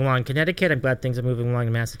are moving along in Connecticut. I'm glad things are moving along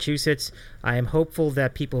in Massachusetts. I am hopeful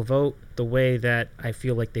that people vote the way that I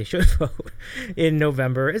feel like they should vote in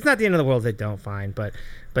November. It's not the end of the world if they don't, fine. But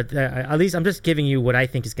at least I'm just giving you what I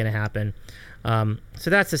think is going to happen. So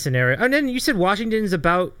that's the scenario. And then you said Washington's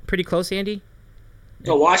about pretty close, Andy?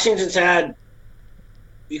 So Washington's had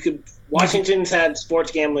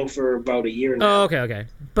sports gambling for about a year now. Oh, okay.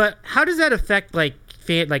 But how does that affect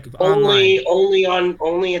online?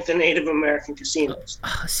 Only at the Native American casinos.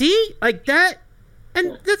 See, like that,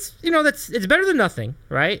 and that's it's better than nothing,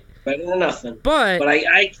 right? Better than nothing. But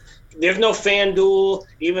I there's no FanDuel,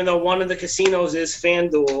 even though one of the casinos is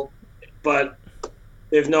FanDuel, but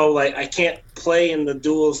there's no I can't play in the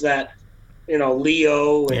duels that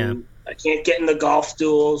Leo and I can't get in the golf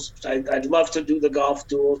duels. I'd love to do the golf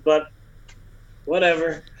duels, but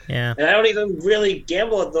whatever. Yeah. And I don't even really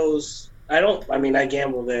gamble at those. I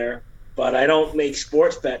gamble there, but I don't make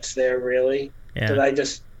sports bets there really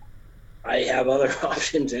because I have other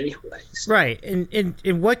options anyways. Right.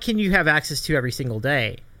 And what can you have access to every single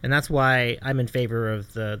day? And that's why I'm in favor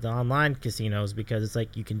of the online casinos, because it's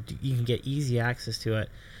like you can get easy access to it,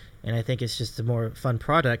 and I think it's just a more fun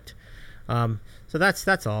product. So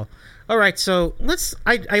that's all. All right, so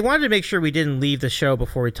I wanted to make sure we didn't leave the show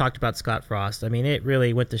before we talked about Scott Frost. I mean, it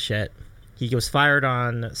really went to shit. He was fired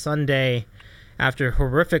on Sunday after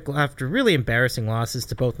really embarrassing losses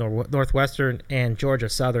to both Northwestern and Georgia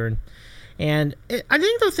Southern. And I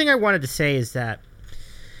think the thing I wanted to say is that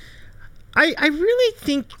I really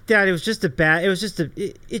think that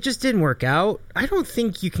it just didn't work out. I don't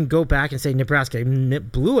think you can go back and say Nebraska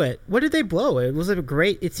blew it. What did they blow?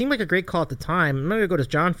 It seemed like a great call at the time. I'm going to go to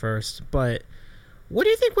John first, but what do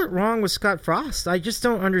you think went wrong with Scott Frost? I just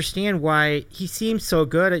don't understand why he seems so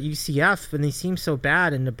good at UCF and he seems so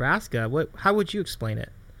bad in Nebraska. How would you explain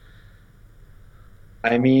it?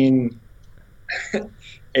 I mean,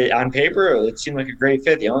 on paper, it seemed like a great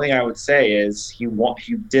fit. The only thing I would say is he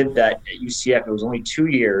did that at UCF. It was only 2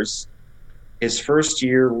 years. His first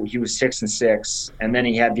year, he was 6-6, and then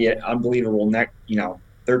he had the unbelievable 13-0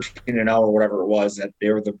 or whatever it was, that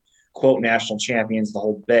they were the quote national champions, the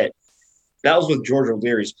whole bit. that was with George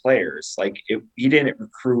O'Leary's players. Like he didn't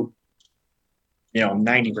recruit,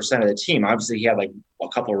 90% of the team. Obviously, he had like a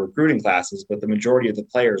couple of recruiting classes, but the majority of the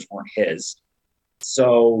players weren't his.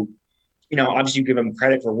 So, obviously you give him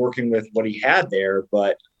credit for working with what he had there,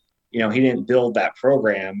 but, he didn't build that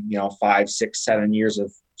program, 5, 6, 7 years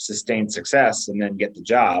of sustained success and then get the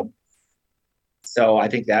job. So I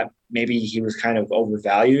think that maybe he was kind of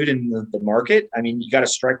overvalued in the market. I mean, you got to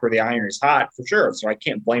strike where the iron is hot for sure. So I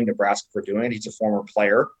can't blame Nebraska for doing it. He's a former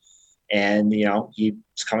player. And,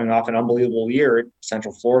 he's coming off an unbelievable year at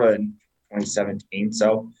Central Florida in 2017.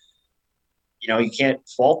 So, you can't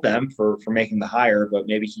fault them for making the hire, but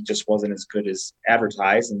maybe he just wasn't as good as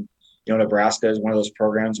advertised. And, Nebraska is one of those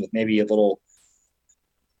programs with maybe a little,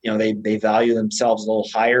 they value themselves a little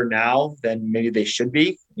higher now than maybe they should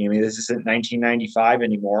be. I mean, this isn't 1995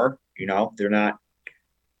 anymore. They're not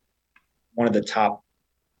one of the top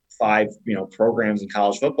 5, programs in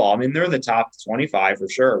college football. I mean, they're in the top 25 for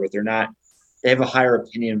sure, but they're not. They have a higher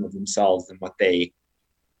opinion of themselves than what they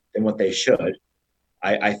should,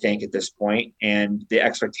 I think, at this point. And the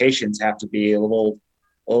expectations have to be a little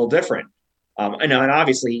different. And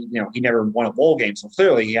obviously, he never won a bowl game, so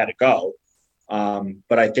clearly he had to go.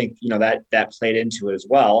 But I think, that played into it as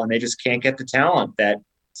well. And they just can't get the talent that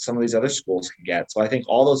some of these other schools can get. So I think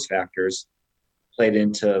all those factors played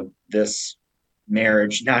into this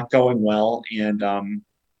marriage not going well. And,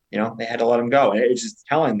 they had to let him go. And it's just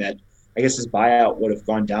telling that I guess his buyout would have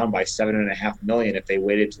gone down by $7.5 million if they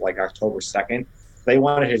waited to like October 2nd. They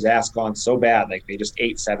wanted his ass gone so bad, like they just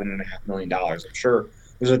ate $7.5 million. I'm sure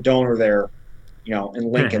there's a donor there,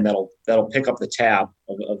 in Lincoln that'll pick up the tab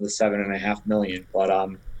of the $7.5 million. But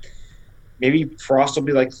maybe Frost will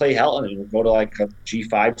be like Clay Helton and will go to like a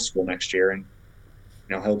G5 school next year, and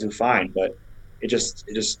he'll do fine. But it just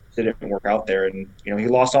didn't work out there, and he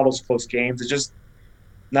lost all those close games. It's just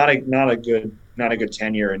not a good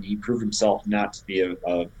tenure, and he proved himself not to be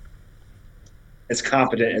as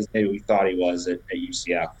competent as maybe we thought he was at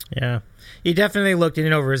UCF. Yeah, he definitely looked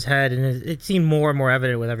in over his head, and it seemed more and more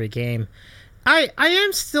evident with every game. I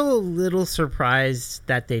am still a little surprised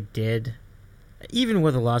that they did, even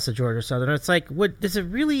with the loss of Georgia Southern. It's like, was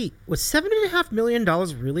 $7.5 million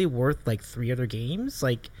really worth like 3 other games?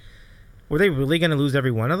 Like, were they really going to lose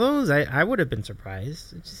every one of those? I would have been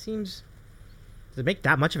surprised. It just seems, does it make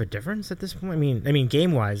that much of a difference at this point? I mean,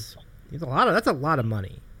 game wise, that's a lot of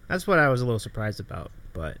money. That's what I was a little surprised about.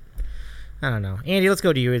 But I don't know, Andy. Let's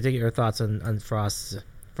go to you to get your thoughts on Frost's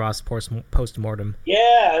post-mortem.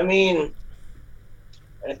 Yeah, I mean,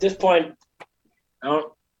 at this point,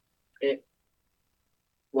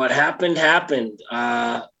 what happened.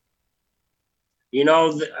 I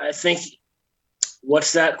think,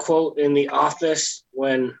 what's that quote in The Office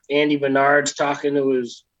when Andy Bernard's talking to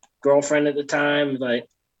his girlfriend at the time? Like,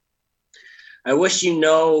 I wish you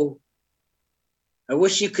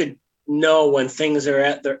could know when things are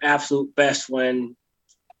at their absolute best, when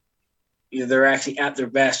they're actually at their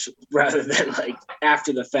best rather than like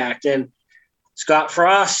after the fact. And Scott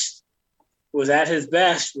Frost was at his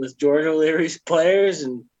best with George O'Leary's players,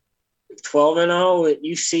 and 12-0 at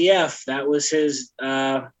UCF. That was his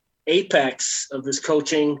apex of his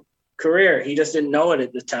coaching career. He just didn't know it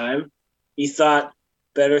at the time. He thought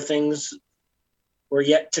better things were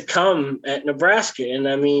yet to come at Nebraska. And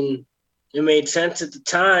I mean, it made sense at the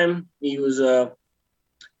time. He was,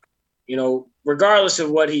 regardless of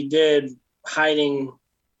what he did, hiding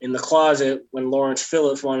in the closet when Lawrence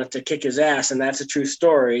Phillips wanted to kick his ass, and that's a true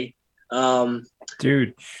story.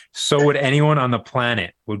 Dude, so would anyone on the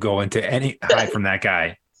planet would go into any hide from that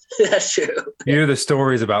guy. That's true. You hear the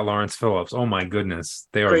stories about Lawrence Phillips. Oh my goodness,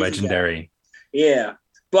 they are Crazy legendary. Guy. Yeah,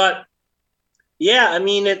 but yeah, I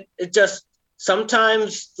mean, it just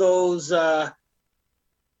sometimes those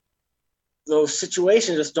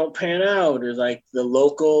situations just don't pan out, or like the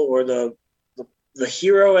local or the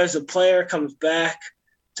hero as a player comes back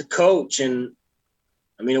to coach. And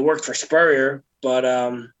I mean, it worked for Spurrier, but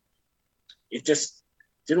it just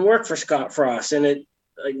didn't work for Scott Frost. And it,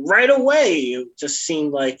 like, right away, it just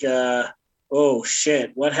seemed like, oh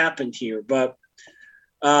shit, what happened here? But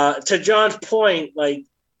to John's point, like,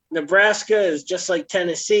 Nebraska is just like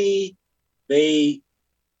Tennessee. Their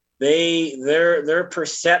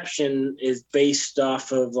perception is based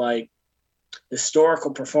off of like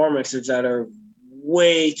historical performances that are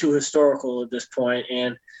way too historical at this point,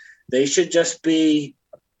 and they should just be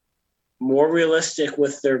more realistic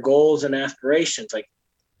with their goals and aspirations. Like,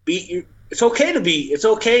 it's okay to be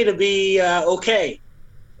okay.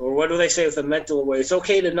 Or what do they say with the mental way? It's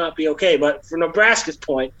okay to not be okay. But for Nebraska's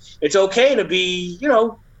point, it's okay to be,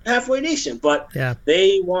 halfway decent. But yeah,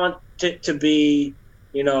 they want it to be,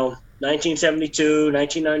 1972,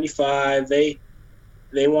 1995.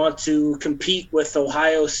 They want to compete with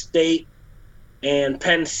Ohio State and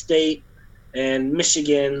Penn State and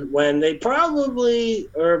Michigan when they probably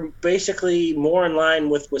are basically more in line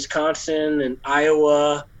with Wisconsin and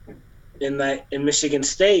Iowa in Michigan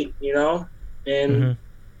State, and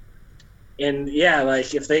yeah,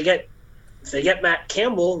 like if they get Matt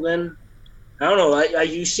Campbell, then I don't know. Like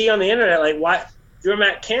you see on the internet, like why if you're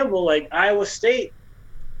Matt Campbell, like Iowa State,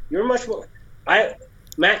 you're much more.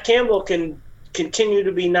 Matt Campbell can continue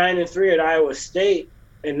to be 9-3 at Iowa State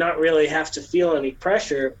and not really have to feel any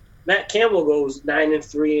pressure. Matt Campbell goes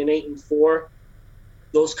 9-3 and 8-4.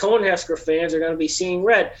 Those Conehusker fans are going to be seeing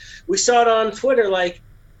red. We saw it on Twitter. Like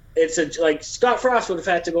Scott Frost would have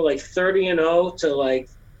had to go like 30-0 to like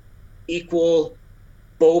equal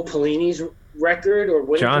Bo Pelini's record or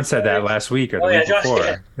win. John said that last week or the week before.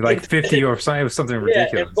 Yeah. Like 50 or something. It was something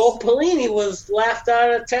ridiculous. Yeah, and Bo Pelini was laughed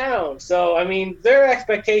out of town. So, I mean, their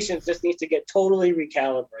expectations just need to get totally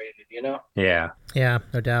recalibrated, Yeah. Yeah,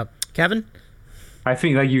 no doubt. Kevin? I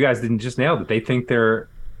think like you guys didn't just nail it. They think they're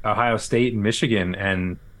Ohio State and Michigan,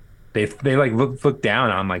 and they like look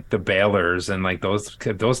down on like the Baylors and like those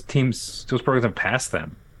teams, those programs have passed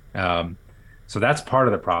them. So that's part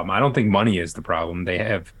of the problem. I don't think money is the problem. They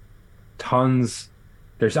have tons.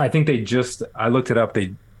 I think I looked it up.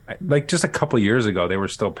 They like just a couple of years ago, they were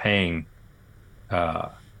still paying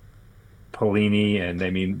Pelini, and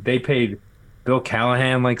they paid Bill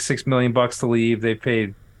Callahan like $6 million to leave. They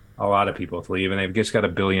paid a lot of people to leave, and they've just got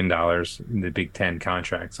 $1 billion in the Big Ten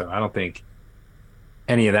contract. So I don't think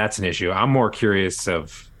any of that's an issue. I'm more curious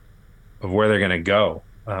of where they're going to go,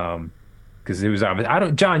 because it was obvious.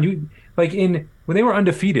 John, you like when they were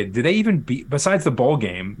undefeated, did they even beat, besides the bowl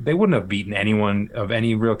game, they wouldn't have beaten anyone of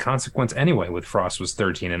any real consequence anyway. With Frost was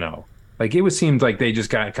 13-0. Like it seemed like they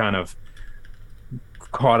just got kind of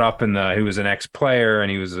caught up in he was an ex-player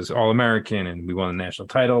and he was this All-American and we won the national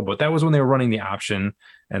title, but that was when they were running the option.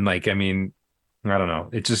 And like, I mean, I don't know.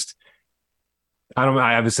 It just, I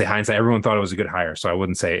obviously hindsight, everyone thought it was a good hire, so I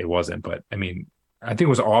wouldn't say it wasn't, but I mean, I think it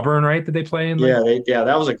was Auburn, right? Did they play in? Yeah,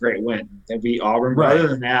 that was a great win. They beat Auburn. Right. But other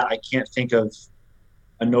than that, I can't think of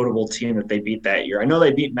a notable team that they beat that year. I know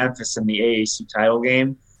they beat Memphis in the AAC title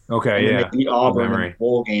game. Okay, yeah. They beat Auburn in the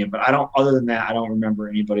bowl game, but other than that, I don't remember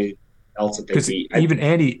anybody else that they beat. Even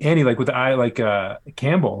Andy, like with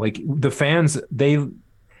Campbell, like the fans,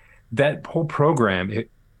 that whole program,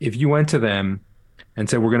 if you went to them and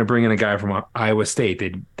said, we're going to bring in a guy from Iowa State,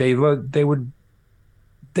 they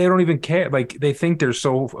don't even care. Like they think they're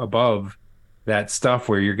so above that stuff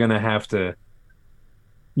where you're going to have to,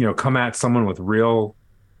 come at someone with real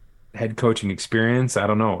head coaching experience. I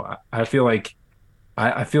don't know. I feel like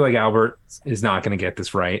Albert is not going to get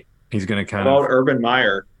this right. He's going to Urban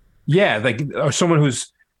Meyer. Yeah. Like someone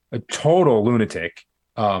who's a total lunatic,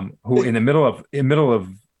 who in the middle of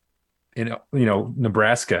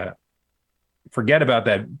Nebraska, forget about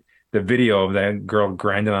the video of that girl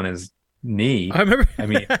grinding on his knee. I remember. I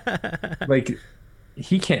mean, like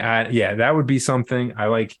he can't. That would be something. I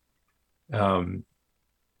like. I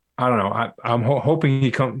don't know. I'm hoping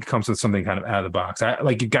he comes with something kind of out of the box. I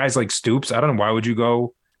like guys like Stoops. I don't know why would you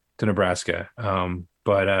go to Nebraska.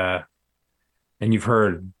 But and you've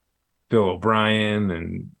heard Bill O'Brien,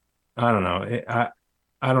 and I don't know.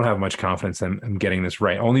 I don't have much confidence in getting this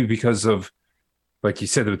right, only because of, like you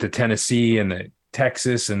said, with the Tennessee and the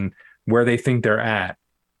Texas and where they think they're at.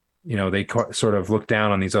 They sort of look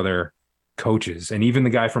down on these other coaches, and even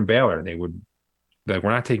the guy from Baylor, they would like,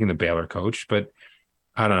 we're not taking the Baylor coach, but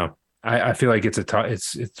I don't know. I feel like it's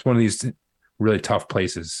one of these really tough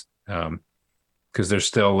places, because they're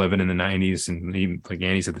still living in the 90s and even like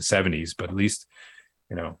Andy said the 70s, but at least,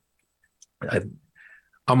 I'm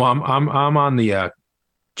on the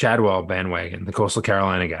Chadwell bandwagon, the Coastal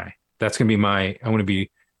Carolina guy. That's going to be I'm going to be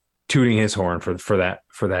tooting his horn for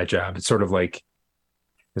that job. It's sort of like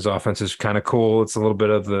his offense is kind of cool. It's a little bit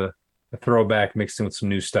of the throwback mixed in with some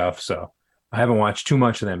new stuff. So I haven't watched too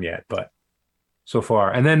much of them yet, but so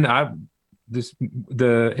far. And then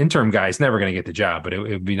the interim guy is never going to get the job, but it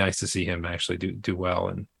would be nice to see him actually do well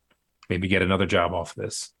and maybe get another job off of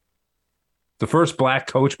this. The first black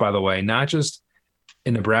coach, by the way, not just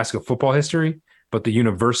in Nebraska football history, but the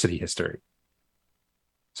university history.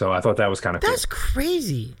 So I thought that was kind of cool. That's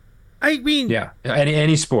crazy. I mean, yeah,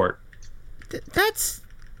 any sport. That's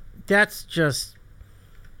just.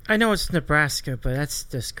 I know it's Nebraska, but that's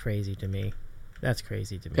just crazy to me. That's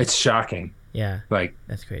crazy to me. It's shocking. Yeah, like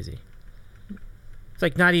that's crazy. It's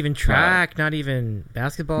like not even track, not even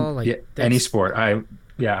basketball. Like any sport. I've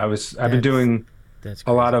been doing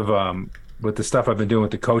a lot of with the stuff I've been doing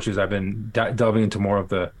with the coaches. I've been delving into more of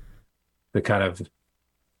the the kind of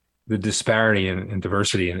the disparity and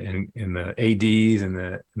diversity in the ADs and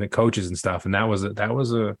the coaches and stuff. And that was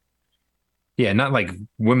a yeah, not like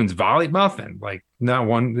women's volley, nothing. Like not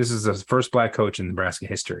one. This is the first black coach in Nebraska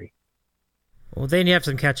history. Well, then you have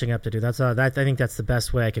some catching up to do. I think that's the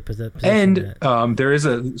best way I could position And it. there is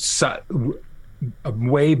a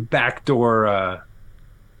way backdoor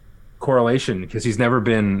correlation because he's never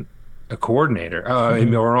been a coordinator or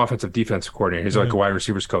an offensive defensive coordinator. He's like a wide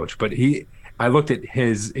receivers coach. But I looked at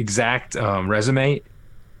his exact resume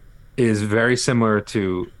is very similar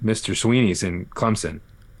to Mr. Sweeney's in Clemson.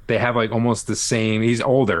 They have like almost the same. He's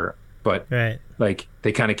older, but like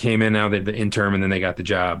they kind of came in now the interim and then they got the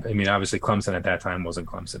job. I mean, obviously Clemson at that time wasn't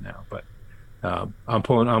Clemson now, but I'm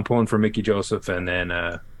pulling for Mickey Joseph and then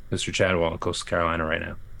Mr. Chadwell in Coastal Carolina right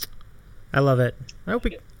now. I love it. I hope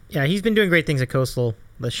he's been doing great things at Coastal.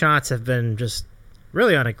 The shots have been just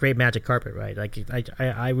really on a great magic carpet, right? Like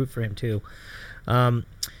I root for him too.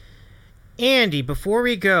 Andy, before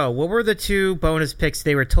we go, what were the two bonus picks?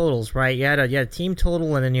 They were totals, right? You had a team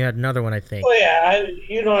total, and then you had another one, I think. Oh yeah,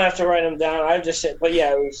 you don't have to write them down. I just said, but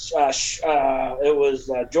yeah, it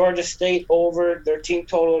was Georgia State over their team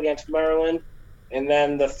total against Maryland, and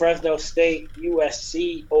then the Fresno State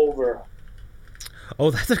USC over. Oh,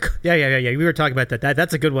 that's yeah. We were talking about that.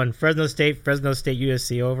 That's a good one. Fresno State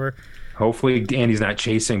USC over. Hopefully Andy's not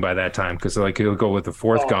chasing by that time because like he'll go with the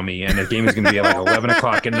fourth gummy and the game is going to be at like 11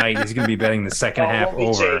 o'clock at night. He's going to be betting the second half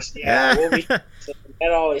over. That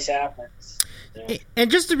always happens. Yeah.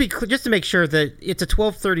 And just to make sure that it's a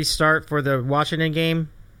 12:30 start for the Washington game.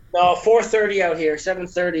 No, 4:30 out here,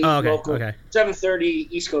 7:30 local, 7:30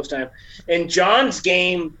 East Coast time. And John's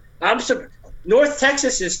game, North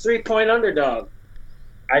Texas is 3-point underdog.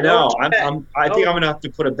 I know. I think I'm going to have to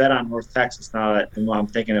put a bet on North Texas now that I'm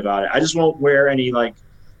thinking about it. I just won't wear any, like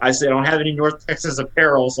I said, I don't have any North Texas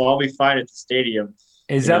apparel, so I'll be fine at the stadium.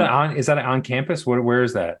 Is that on campus? Where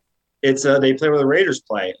is that? It's they play where the Raiders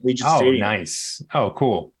play, Legion Stadium. Oh, nice. Oh,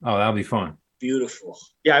 cool. Oh, that'll be fun. Beautiful.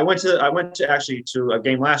 Yeah, I went to actually to a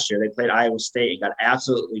game last year. They played Iowa State and got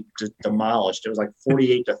absolutely just demolished. It was like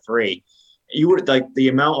 48-3. You would like the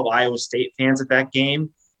amount of Iowa State fans at that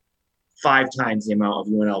game. 5 times the amount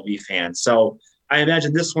of UNLV fans. So I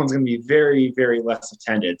imagine this one's going to be very, very less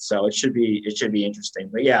attended. So it should be interesting.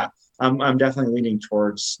 But yeah, I'm definitely leaning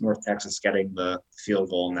towards North Texas getting the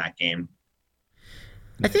field goal in that game.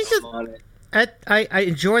 I think I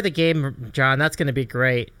enjoy the game, John. That's going to be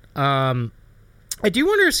great. I do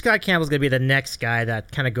wonder if Scott Campbell's going to be the next guy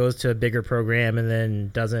that kind of goes to a bigger program and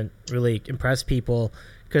then doesn't really impress people.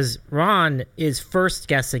 Because Ron is first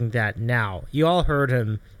guessing that now. You all heard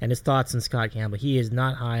him and his thoughts on Scott Campbell. He is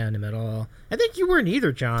not high on him at all. I think you weren't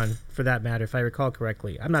either, John, for that matter, if I recall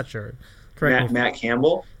correctly. I'm not sure. Matt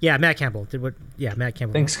Campbell? Yeah, Matt Campbell. Matt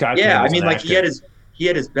Campbell. I think Scott Campbell's I mean, like he had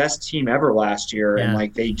his best team ever last year, and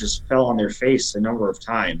like they just fell on their face a number of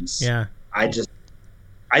times. Yeah. I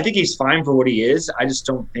think he's fine for what he is. I just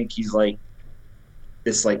don't think he's like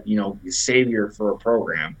this savior for a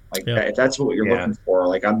program if that's what you're looking for.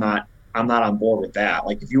 Like I'm not on board with that.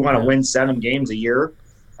 Like if you want to win 7 games a year,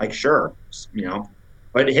 like sure,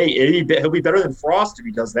 but hey, he'll be better than Frost if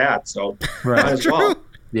he does that. So might as well.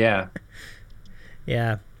 Yeah.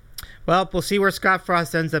 Well, we'll see where Scott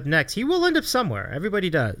Frost ends up next. He will end up somewhere. Everybody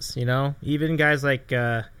does, even guys like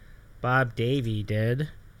Bob Davie did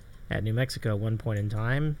at New Mexico at one point in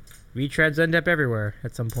time. Retreads end up everywhere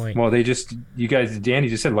at some point. Well, Danny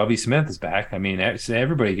just said Lovie Smith is back. I mean,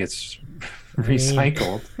 everybody gets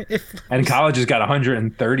recycled. And college has got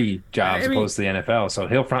 130 jobs opposed to the NFL, so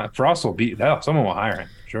Frost will be someone will hire him,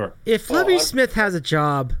 sure. If Lovie Smith has a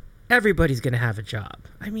job, everybody's going to have a job.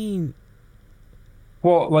 I mean,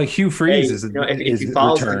 well, like Hugh Freeze is if you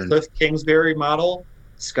follow the Cliff Kingsbury model,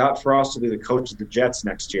 Scott Frost will be the coach of the Jets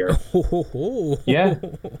next year. Yeah,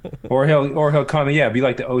 or he'll come. Yeah, be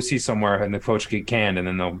like the OC somewhere, and the coach get canned, and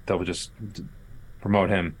then they'll just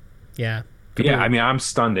promote him. Yeah, yeah. I mean, I'm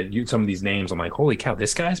stunned at some of these names. I'm like, holy cow,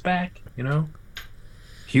 this guy's back.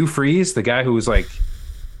 Hugh Freeze, the guy who was like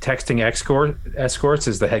texting escorts,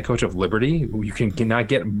 is the head coach of Liberty. You cannot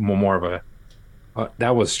get more of a.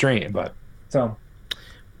 That was strange, but so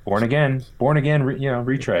born again,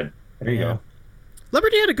 retread. There you go.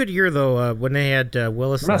 Liberty had a good year, though, when they had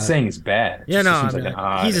Willis. I'm not saying he's bad. He's a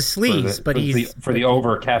sleaze, but he's... For the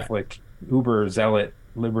over-Catholic, uber-zealot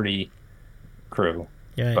Liberty crew.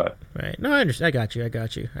 Yeah, but, right. No, I understand. I got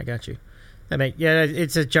you.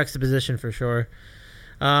 It's a juxtaposition for sure.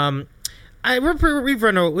 We're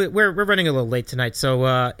running a little late tonight, so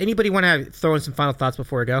anybody want to throw in some final thoughts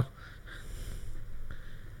before we go?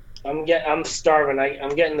 I'm starving.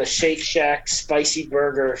 I'm getting the Shake Shack spicy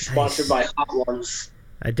burger sponsored by Hot Ones.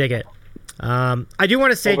 I dig it. I do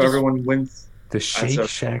want to say, Hope everyone wins. The Shake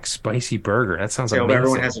Shack spicy burger. That sounds amazing. Hope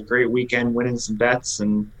everyone has a great weekend, winning some bets,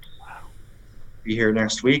 and be here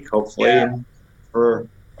next week, hopefully, and for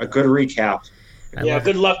a good recap.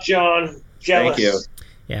 Good luck, John. Jealous. Thank you.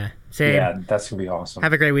 Yeah, same. Yeah, that's gonna be awesome.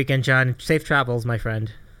 Have a great weekend, John. Safe travels, my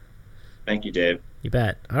friend. Thank you, Dave. You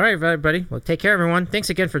bet. All right, everybody. Well, take care, everyone. Thanks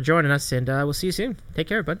again for joining us, and we'll see you soon. Take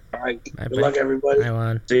care, bud. All right. Bye, Good luck, everybody. Bye,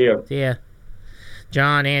 Juan. See you. See ya.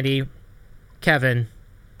 John, Andy, Kevin.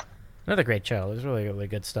 Another great show. It was really, really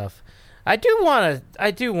good stuff. I do want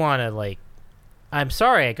to, like, I'm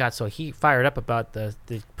sorry I got so fired up about the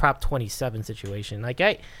Prop 27 situation. Like,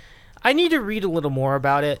 I need to read a little more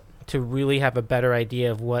about it to really have a better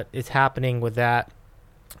idea of what is happening with that.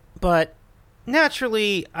 But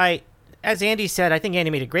naturally, as Andy said, I think Andy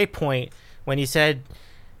made a great point when he said,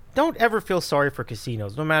 don't ever feel sorry for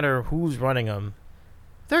casinos, no matter who's running them.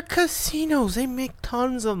 They're casinos. They make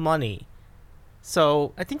tons of money.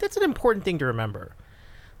 So I think that's an important thing to remember.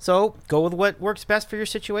 So go with what works best for your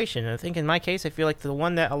situation. And I think in my case, I feel like the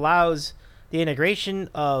one that allows the integration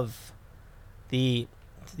of the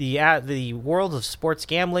world of sports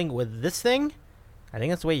gambling with this thing, I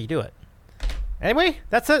think that's the way you do it. Anyway,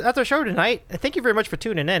 that's our show tonight. Thank you very much for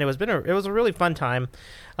tuning in. It was a really fun time.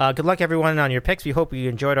 Good luck, everyone, on your picks. We hope you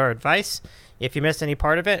enjoyed our advice. If you missed any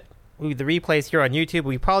part of it, the replays here on YouTube.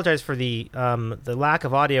 We apologize for the lack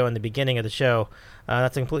of audio in the beginning of the show.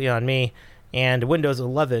 That's completely on me, and Windows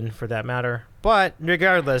 11 for that matter. But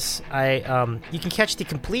regardless, you can catch the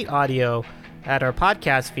complete audio at our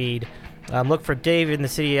podcast feed. Look for Dave in the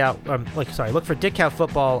City look for Dick Cow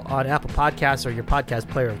Football on Apple Podcasts or your podcast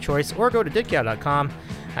player of choice, or go to dickcow.com.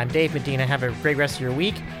 I'm Dave Medina. Have a great rest of your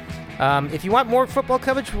week. If you want more football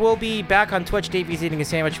coverage, we'll be back on Twitch. Davey's eating a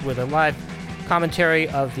sandwich with a live commentary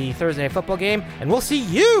of the Thursday Night Football game, and we'll see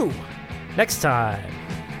you next time.